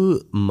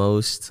two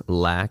most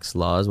lax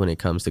laws when it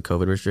comes to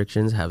COVID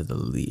restrictions have the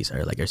least,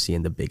 are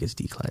seeing the biggest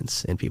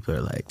declines, and people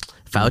are like,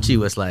 Fauci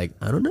was like,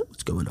 I don't know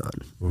what's going on.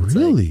 It's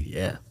like, Really?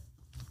 yeah.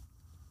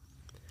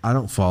 I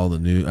don't follow the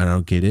news. I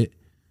don't get it.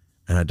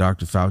 And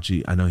Dr.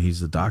 Fauci, I know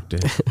he's the doctor.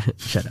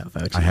 Shout out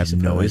Fauci. I have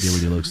no suppose. idea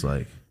what he looks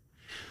like.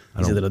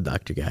 He's a little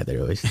doctor guy.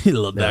 They're always He's a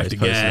little they're always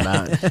doctor posting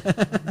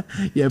guy. about.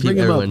 Yeah, bring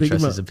him up. Everyone Bring him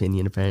trusts up. his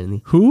opinion.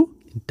 Apparently, Who?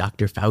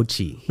 Dr.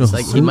 Fauci. He's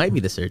like he might be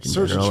the Surgeon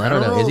General. I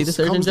don't know. Is he the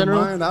Surgeon comes to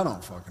General? mind? I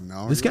don't fucking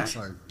know. This He guy? looks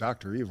like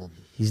Dr. Evil.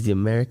 He's the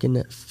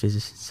American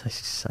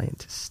physicist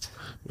scientist.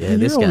 Yeah, Man,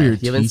 this you're over guy. here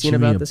You haven't seen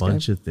teaching me about a this guy?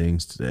 bunch of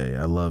things today.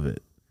 I love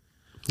it.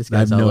 This I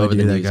have guy's all no over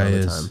the idea who news that all guy the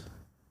is. time.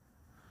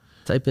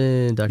 Type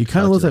in Dr. He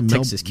kinda Fauci, looks like Mel-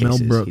 Texas Mel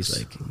cases. Brooks. He's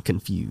like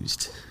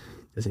confused.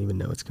 Doesn't even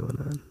know what's going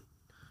on.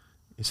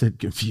 He said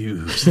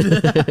confused.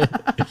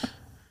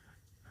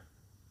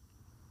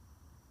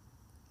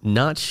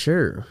 Not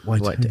sure.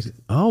 What? Texas?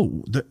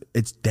 Oh,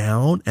 it's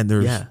down, and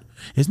there's Yeah.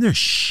 isn't there a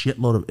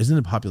shitload of? Isn't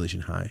the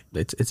population high?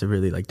 It's a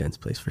really like dense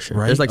place for sure.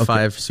 Right? There's like Okay.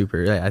 5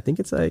 super. Yeah, I think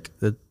it's like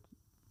the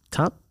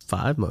top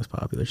 5 most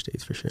popular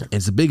states for sure.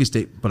 It's the biggest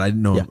state, but I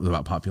didn't know Yeah.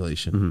 about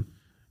population.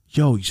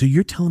 Yo, so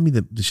you're telling me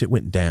that the shit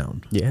went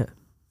down? Yeah,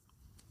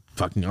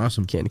 Fucking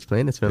awesome. can't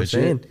explain. That's what I'm Good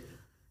shit. saying.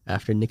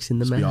 After Nixon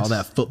the Be mask. all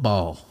that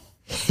football,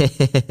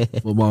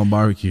 football and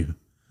barbecue,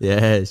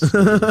 Yes, that's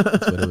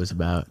what it was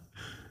about.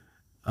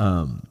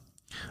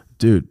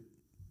 dude.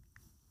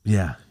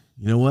 Yeah,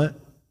 you know what?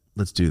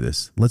 Let's do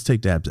this. Let's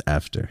take dabs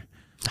after,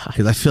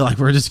 because I feel like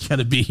we're just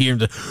gonna be here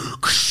to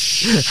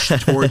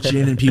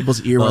torching in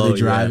people's ear while they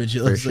drive and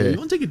shit. for Like, sure. you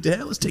want to take it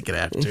down? Let's take it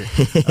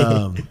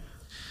after.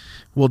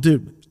 Well,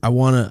 dude, I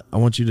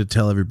want you to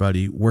tell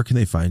everybody where can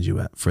they find you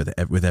at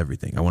with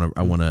everything.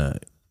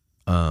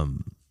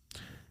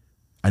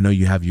 I know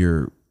you have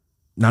your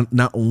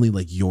not only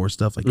like your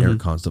stuff like Erick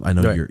Con stuff. I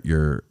know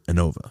your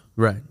Innova.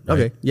 Right.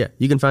 Okay. Yeah.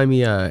 You can find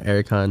me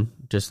Erick Con.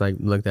 Just like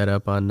look that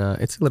up on.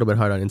 It's a little bit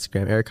hard on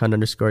Instagram. Erickcon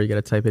 _ You got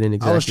to type it in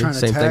exactly. I was trying to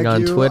Same tag thing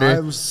on you. Twitter. I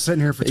was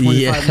sitting here for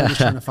 25 minutes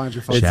trying to find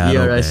your phone. It's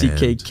Shadow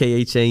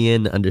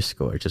ERICKKHAN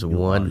 _ Just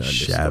one are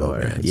shadow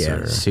underscore. banned, Yeah,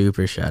 sir.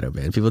 super shadow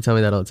banned. People tell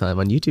me that all the time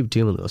on YouTube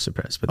too. I'm a little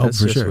suppressed, but that's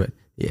for just sure. what.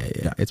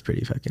 Yeah. It's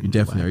pretty fucking. You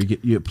definitely whack.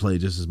 are. You get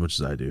played just as much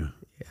as I do.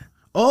 Yeah.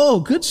 Oh,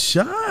 good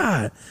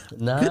shot.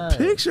 Nice. Good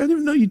picture. I didn't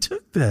even know you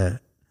took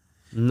that.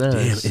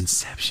 Nice. Damn,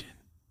 Inception.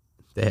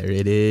 There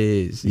it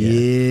is.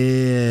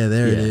 Yeah,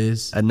 there it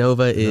is.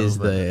 Anova is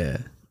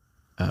the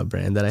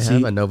brand that I have.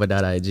 See?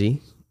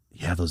 Anova.ig.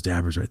 Yeah, those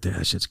dabbers right there.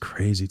 That shit's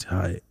crazy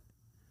tight.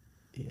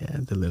 Yeah,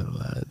 the little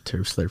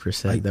turf slurper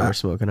set that we're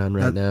smoking on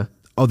right now.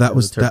 Oh, that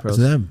was Turf Pros.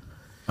 them.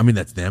 I mean,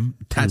 that's them.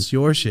 That's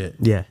your shit.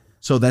 Yeah.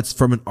 So that's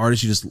from an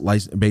artist you just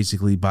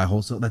basically buy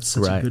wholesale. That's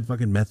such a Right. good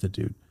fucking method,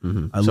 dude.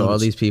 So all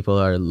these people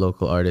are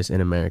local artists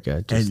in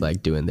America, just And-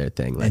 like doing their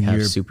thing, like and have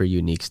you're super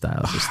unique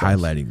styles. And stuff.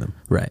 highlighting them.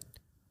 Right.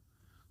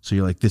 So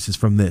you're like, this is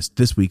from this.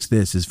 This week's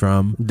this is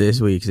from.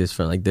 This week's is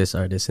from like this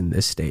artist in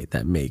this state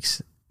that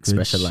makes Good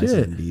specializes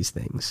shit. in these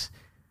things.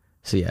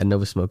 So yeah,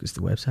 Nova Smoke is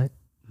the website.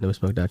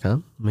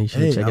 NovaSmoke.com. Make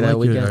sure Hey, to check I it out.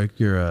 like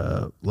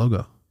your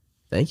logo.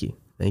 Thank you.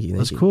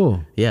 That's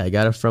cool. Yeah, I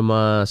got it from,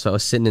 so I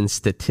was sitting in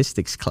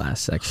statistics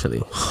class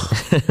actually.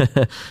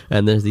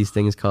 And there's these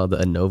things called the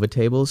ANOVA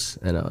tables.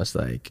 And I was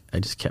like, I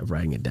just kept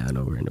writing it down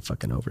over in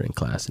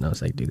class. And I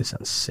was like, dude, this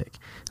sounds sick.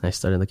 And I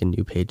started like a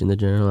new page in the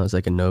journal. I was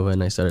like ANOVA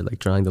and I started like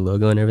drawing the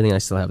logo and everything. I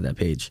still have that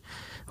page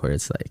where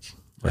it's like,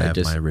 where I have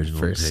just my original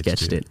first page,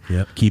 sketched too. it.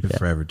 Yep. Keep it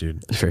forever,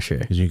 dude. For sure.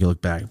 Because you can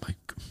look back, like,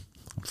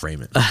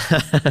 frame it.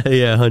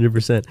 Yeah,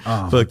 100%.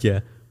 Oh, Fuck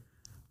yeah.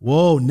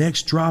 Whoa,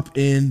 next drop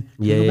in.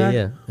 Can you go back?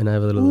 Yeah. And I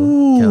have a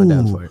little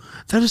countdown for it.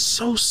 That is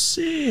so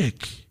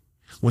sick.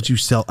 Once you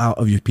sell out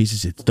of your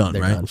pieces, it's done,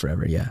 They're right? gone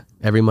forever. Yeah.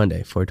 Every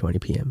Monday, 4:20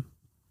 p.m.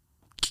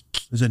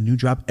 There's a new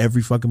drop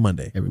every fucking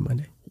Monday. Every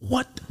Monday.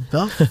 What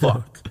the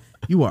fuck?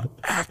 You are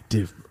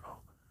active, bro.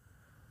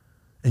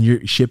 And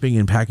you're shipping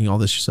and packing all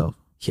this yourself?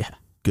 Yeah.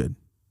 Good.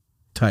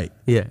 Tight.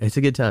 Yeah, it's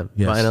a good time.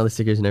 Yes. Buying all the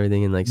stickers and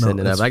everything and like No, setting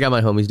it up. that's- I got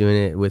my homies doing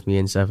it with me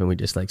and stuff, and we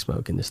just like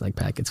smoke and just like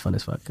pack. It's fun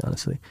as fuck,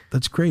 honestly.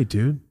 That's great,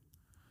 dude.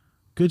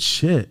 Good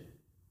shit.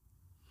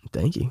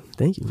 Thank you.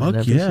 Man. I Fuck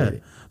appreciate yeah.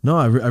 it. No,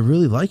 I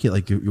really like it.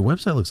 Like your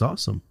website looks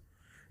awesome.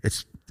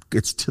 It's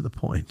to the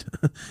point.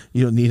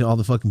 You don't need all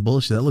the fucking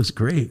bullshit. That looks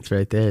great. It's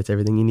right there. It's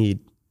everything you need.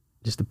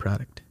 Just the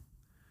product.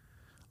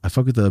 I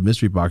fuck with the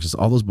mystery boxes.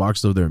 All those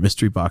boxes over there are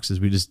mystery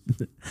boxes. We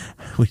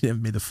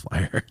didn't made the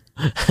flyer.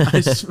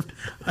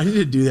 I need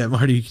to do that,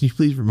 Marty. Can you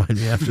please remind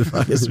me after the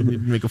podcast we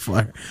need to make a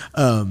flyer?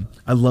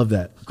 I love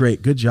that.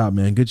 Great, good job,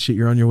 man. Good shit.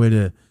 You're on your way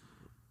to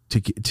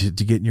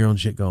getting your own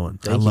shit going.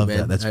 Thank I you, love man.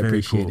 that. That's I very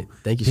appreciate cool. it.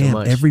 Thank you Damn, so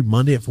much. every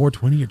Monday at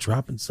 4:20, you're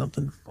dropping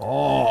something. You're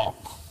Oh,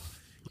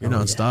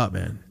 nonstop,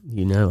 man.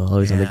 You know,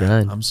 always on the Yeah,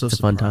 grind. I'm so it's a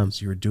surprised fun time.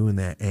 you were doing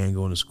that and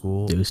going to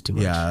school. It was too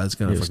much. Yeah, that's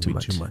gonna It was fucking be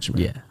too much,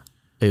 man. Yeah.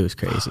 It was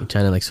crazy.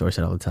 Trying to like source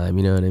it all the time.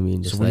 You know what I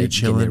mean? Just So when like you're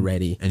chilling getting it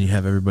ready. and you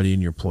have everybody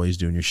and your employees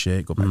doing your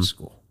shit, go back to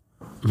school.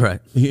 Right.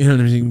 You know what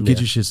I mean? Get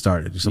Yeah. your shit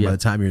started. So by Yeah. the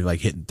time you're like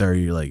hitting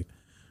 30, you're like,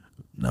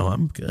 no,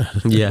 I'm good.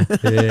 Yeah.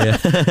 Yeah.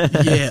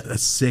 Yeah,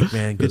 that's sick,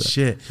 man. Good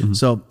shit.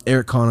 So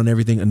Erick Con on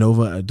everything,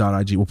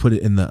 Anova.ig. We'll put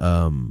it in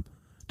the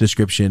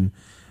description.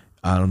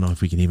 I don't know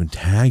if we can even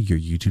tag your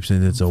YouTube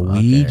since it's a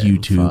weed Fuck it.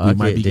 YouTube. We Fuck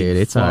might it, be dude.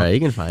 getting It's all right. fucked. You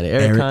can find it.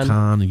 Erick Con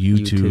Con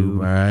YouTube.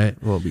 All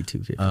right. Won't be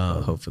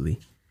 250, hopefully.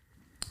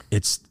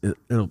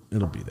 It'll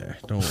be there.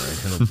 Don't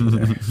worry. It'll be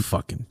there.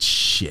 Fucking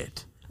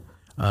shit.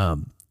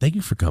 Thank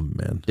you for coming,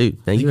 man.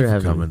 Dude, thank you for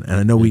having me. And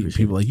I know Really appreciate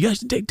people are like, you guys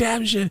can take dabs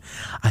and shit.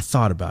 I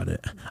thought about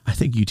it. I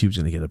think YouTube's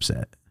gonna get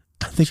upset.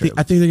 I think they're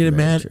gonna get Very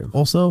mad. true.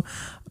 Also,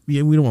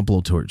 yeah, we don't want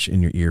blowtorch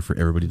in your ear for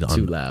everybody to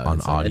Too loud. on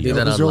It's like- I audio. do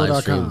that on live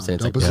Dopazilla.com. streams.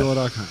 It's like,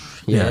 Dopazilla.com.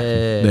 yeah,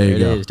 there you it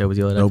go. is.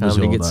 Dopazilla.com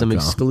to get some Dopazilla.com.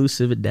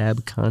 exclusive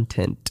dab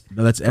content.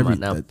 No, that's Come on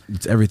now.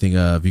 it's everything.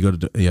 If you go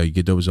to you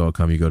get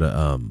Dopazilla.com, you go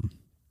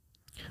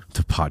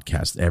to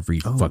podcast every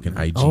fucking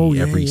IG,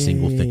 every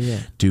single thing. yeah.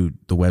 Dude,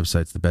 the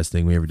website's the best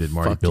thing we ever did.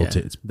 Marty Fuck built yeah.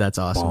 it. It's That's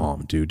awesome.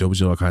 bomb, dude.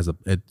 Dopazilla has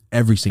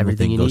every single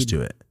Everything thing you goes need.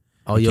 to it.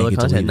 All You can't YOLO get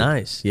content. deleted.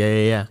 Nice.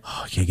 Yeah.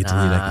 Oh, I can't get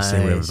deleted. I can say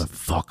whatever Nice. the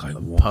fuck I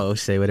want.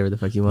 Post, say whatever the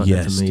fuck you want.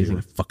 Yes, That's amazing.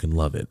 dude, I fucking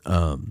love it.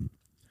 Well,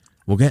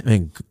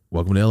 man,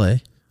 welcome to LA.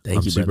 Thank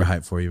I'm you, super brother.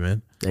 hyped for you,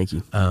 man. Thank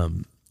you.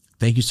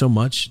 Thank you so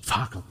much.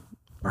 Fuck,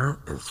 burnt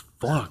as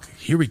fuck.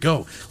 Here we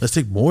go. Let's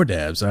take more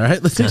dabs. All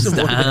right, let's take some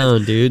more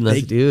dabs. Dude.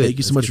 Let's do it. Thank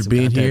you so much for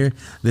being here.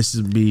 This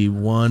is be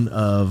one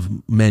of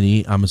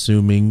many. I'm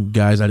assuming,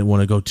 guys. I didn't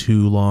want to go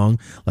too long.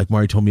 Like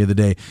Mari told me the other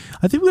day,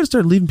 I think we're gonna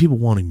start leaving people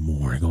wanting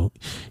more. I go,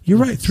 you're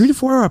right. 3 to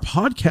 4 hour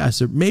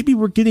podcasts, or maybe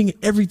we're getting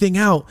everything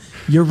out.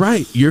 You're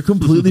right. You're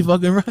completely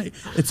fucking right.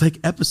 It's like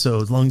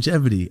episodes,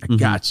 longevity. I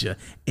gotcha,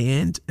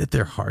 and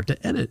they're hard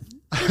to edit.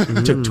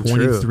 It took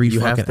 23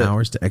 fucking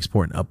hours to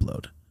export and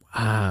upload.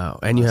 Wow.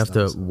 And you have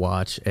to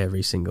watch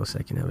every single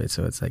second of it.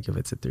 So it's like if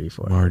it's a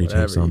 3-4. Marty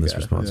takes on this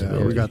responsibility.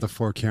 Yeah, we got the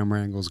 4 camera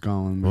angles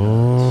going.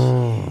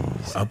 Oh,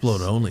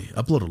 upload only.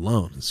 Upload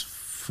alone. It's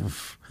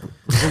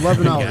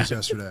 11 hours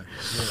yesterday.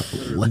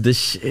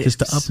 Just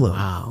to upload.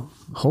 Wow.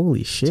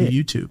 Holy shit. To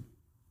YouTube.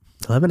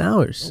 11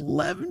 hours.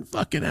 11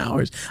 fucking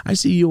hours. I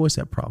see you always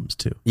have problems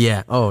too.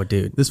 Yeah. Oh,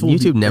 dude. This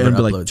YouTube never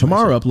uploads. Like,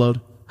 tomorrow upload.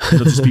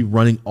 It'll just be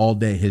running all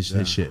day his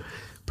shit.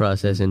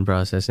 Processing,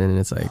 and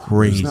it's like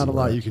crazy. There's not a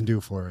lot you can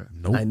do for it.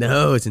 Nope. I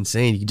know, it's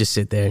insane. You can just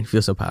sit there and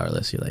feel so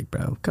powerless. You're like,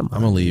 bro, come on.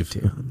 I'm gonna leave.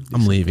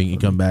 I'm leaving. You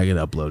come back and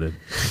upload it.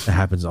 It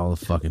happens all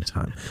the fucking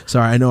time.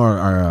 Sorry, I know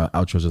our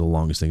outros are the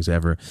longest things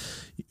ever.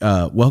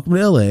 Welcome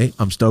to LA.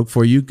 I'm stoked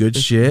for you. Good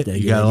shit.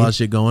 You got a lot of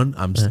shit going.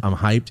 I'm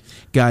hyped.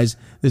 Guys,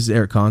 this is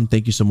Erick Khan.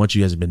 Thank you so much.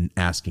 You guys have been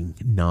asking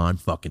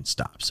non-fucking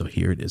stop. So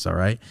here it is, all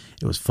right?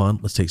 It was fun.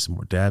 Let's take some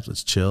more dabs.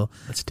 Let's chill.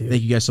 Let's do it.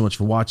 Thank you guys so much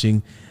for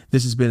watching.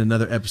 This has been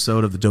another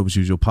episode of the Dope as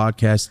Usual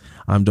podcast.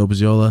 I'm Dope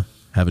as Yola.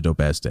 Have a dope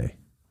ass day.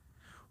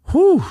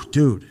 Whew,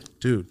 dude.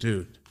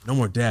 No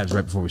more dabs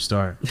right before we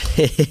start.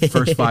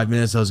 First 5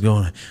 minutes, I was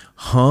going,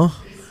 huh?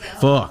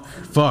 Fuck.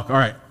 All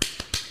right.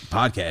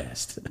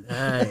 Podcast.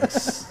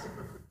 Nice.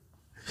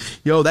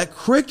 Yo, that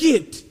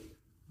cricket.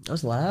 That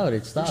was loud.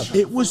 It stopped.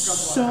 It was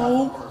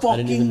so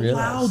fucking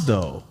loud,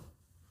 though.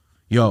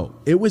 Yo,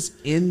 it was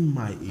in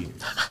my ear.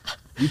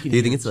 Do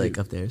you think it's like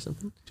up there or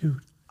something? Dude,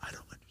 I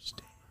don't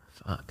understand.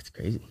 Fuck, it's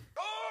crazy.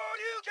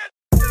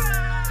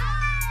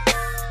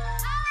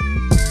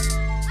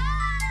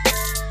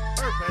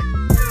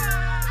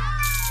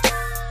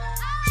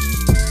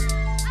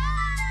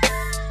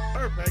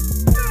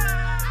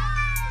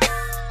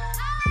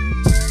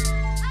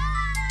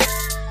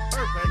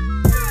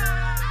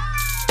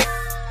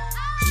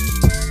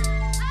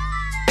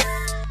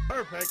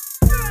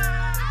 Perfect.